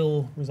that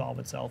will resolve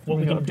itself. What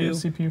we're going to do...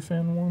 CPU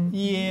fan one?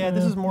 Yeah,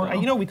 this is more...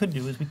 You know what we could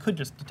do is we could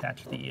just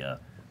detach the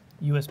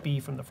USB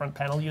from the front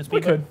panel USB.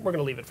 We could. We're going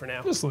to leave it for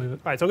now. Just leave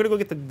it. All right, so I'm going to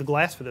go get the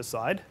glass for this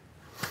side.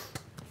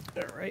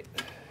 All right.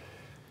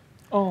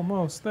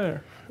 Almost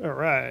there. All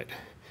right.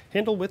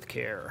 Handle with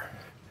care.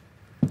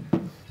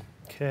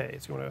 Okay,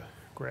 so you want to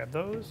grab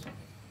those.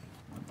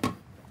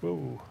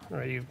 Whoa. All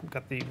right, you've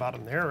got the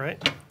bottom there,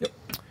 right? Yep.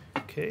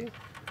 Okay.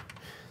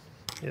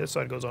 Yeah, this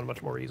side goes on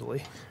much more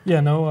easily. Yeah,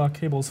 no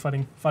cables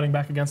fighting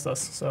back against us,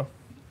 so.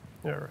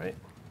 All right.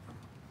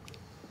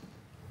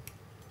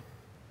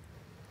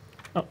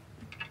 Oh,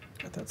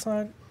 got that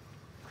side.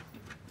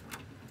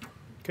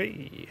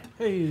 Okay.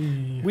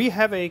 Hey. We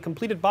have a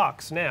completed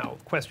box now.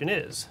 Question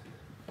is,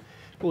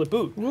 will it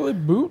boot? Will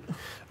it boot?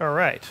 All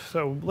right,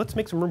 so let's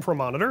make some room for a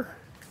monitor.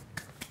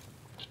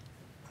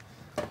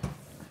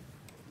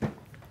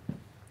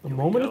 A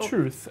moment of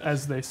truth,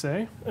 as they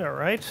say. All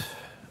right.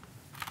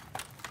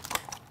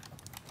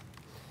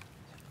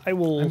 I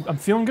will... I'm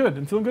feeling good.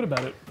 I'm feeling good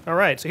about it. All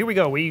right, so here we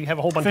go. We have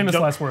a whole bunch Famous of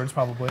junk. last words,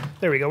 probably.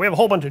 There we go. We have a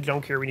whole bunch of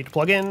junk here we need to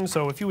plug in.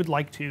 So if you would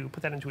like to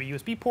put that into a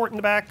USB port in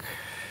the back.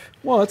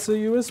 Well, it's a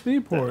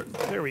USB port.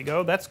 There we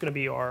go. That's going to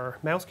be our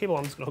mouse cable.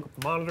 I'm just going to hook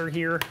up the monitor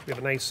here. We have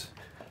a nice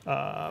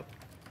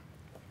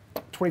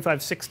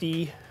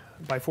 2560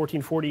 by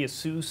 1440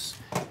 ASUS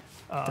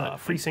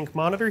FreeSync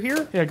monitor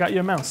here. Yeah, I got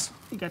you a mouse.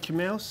 You got your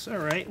mouse. All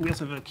right. We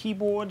also have a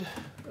keyboard.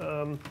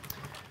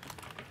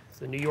 It's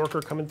the New Yorker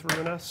coming through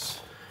on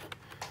us.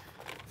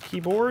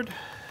 Keyboard.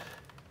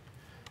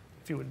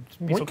 If you would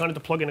be so kind to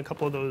plug in a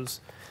couple of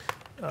those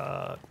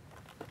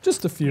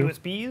just a few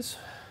USBs.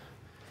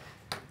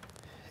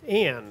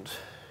 And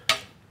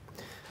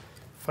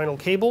final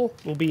cable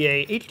will be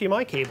a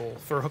HDMI cable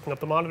for hooking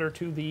up the monitor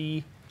to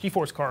the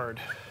GeForce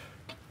card.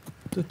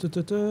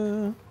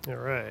 All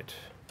right.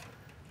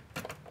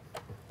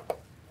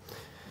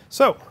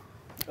 So,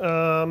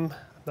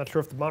 not sure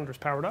if the monitor's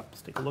powered up.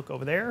 Let's take a look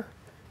over there.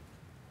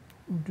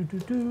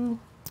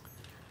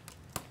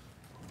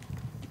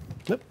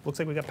 Nope, looks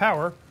like we got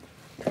power.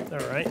 All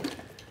right.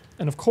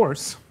 And of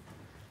course,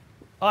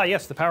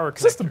 yes, the power connector.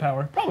 system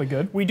power, probably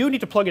good. We do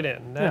need to plug it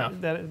in.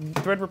 That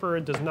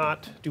Threadripper does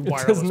not do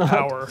wireless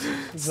power.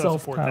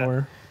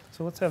 Self-power.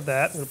 So let's have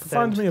that. Put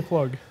Find me a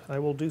plug. I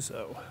will do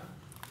so.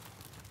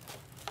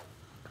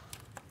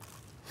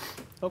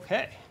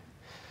 Okay.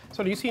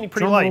 So do you see any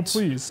pretty lights?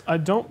 Please. I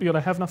don't, because I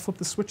have not flipped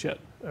the switch yet.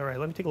 All right,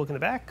 let me take a look in the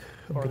back,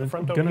 or the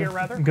front over here,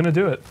 rather. I'm going to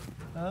do it.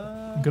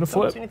 I'm going to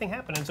flip. Don't see anything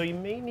happening, so you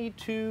may need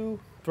to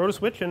throw the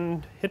switch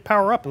and hit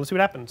power up, and let's see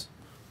what happens.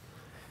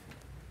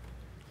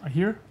 I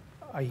hear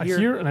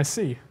and I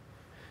see.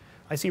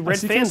 I see red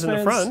fans in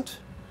the front.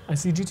 I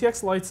see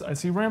GTX lights. I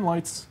see RAM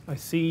lights. I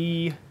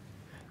see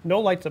no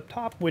lights up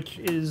top, which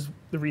is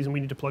the reason we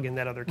need to plug in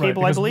that other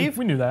cable, I believe.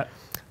 We knew that.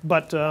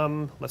 But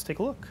let's take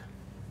a look.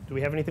 Do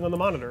we have anything on the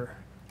monitor?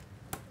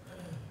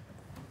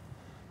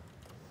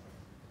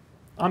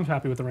 I'm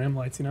happy with the RAM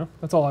lights, you know?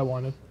 That's all I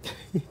wanted.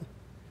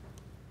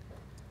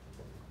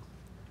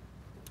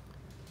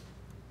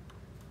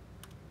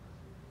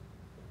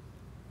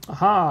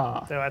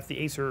 Aha! So that's the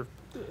Acer.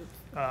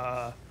 Come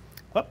on.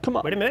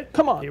 Wait a minute.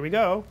 Come on. Here we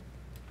go.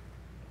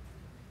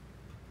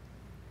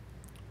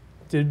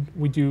 Did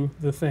we do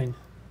the thing?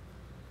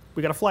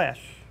 We got a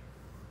flash.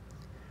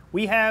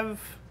 We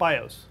have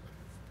BIOS.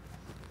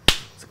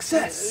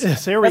 Success!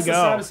 Yes, there we go. That's the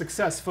sound of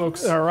success,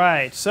 folks. All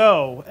right.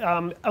 So,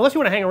 unless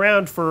you want to hang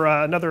around for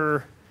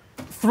another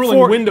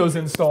thrilling Windows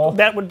install,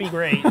 that would be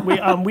great.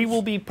 We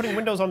will be putting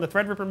Windows on the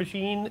Threadripper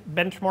machine,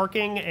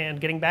 benchmarking,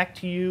 and getting back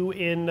to you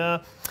in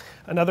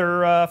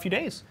another few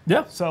days.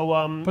 Yeah.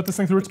 So put this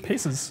thing through its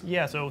paces.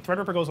 Yeah. So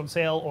Threadripper goes on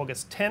sale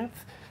August 10th.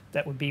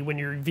 That would be when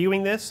you're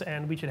viewing this,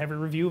 and we should have a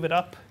review of it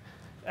up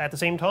at the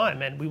same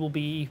time. And we will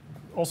be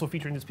also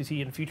featuring this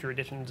PC in future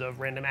editions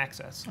of Random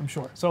Access. I'm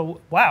sure. So,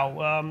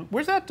 wow.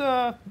 Where's that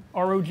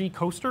ROG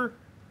coaster?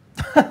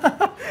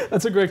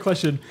 That's a great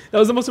question. That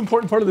was the most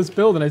important part of this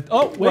build, and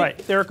wait. Right,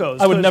 there it goes.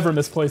 I would never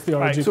misplace the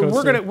ROG coaster.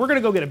 So we're gonna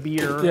go get a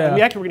beer. Yeah.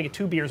 And we're gonna get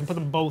 2 beers and put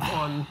them both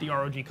on the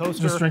ROG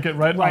coaster. Just drink it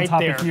right on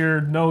top there. of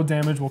here. No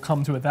damage will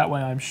come to it that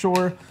way, I'm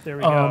sure. There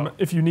we go.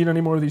 If you need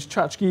any more of these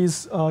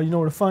tchotchkes, you know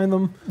where to find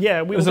them.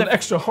 Yeah, there's an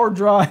extra hard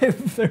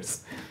drive.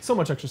 There's so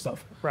much extra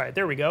stuff. Right,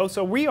 there we go.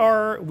 So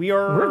we're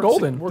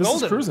golden. We're this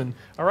golden. is cruising.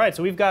 All right,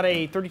 so we've got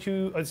a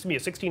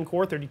 16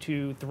 core,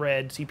 32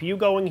 thread CPU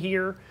going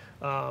here.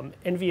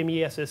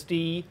 NVMe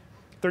SSD,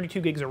 32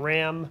 gigs of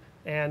RAM,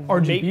 and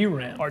RGB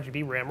RAM.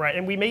 RGB RAM, right?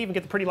 And we may even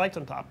get the pretty lights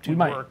on top to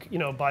work,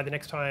 by the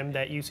next time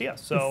that you see us.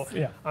 So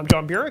I'm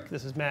John Burek.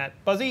 This is Matt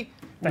Buzzy.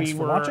 Thanks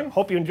for watching.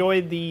 Hope you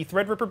enjoyed the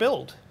Threadripper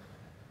build.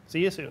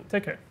 See you soon.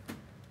 Take care.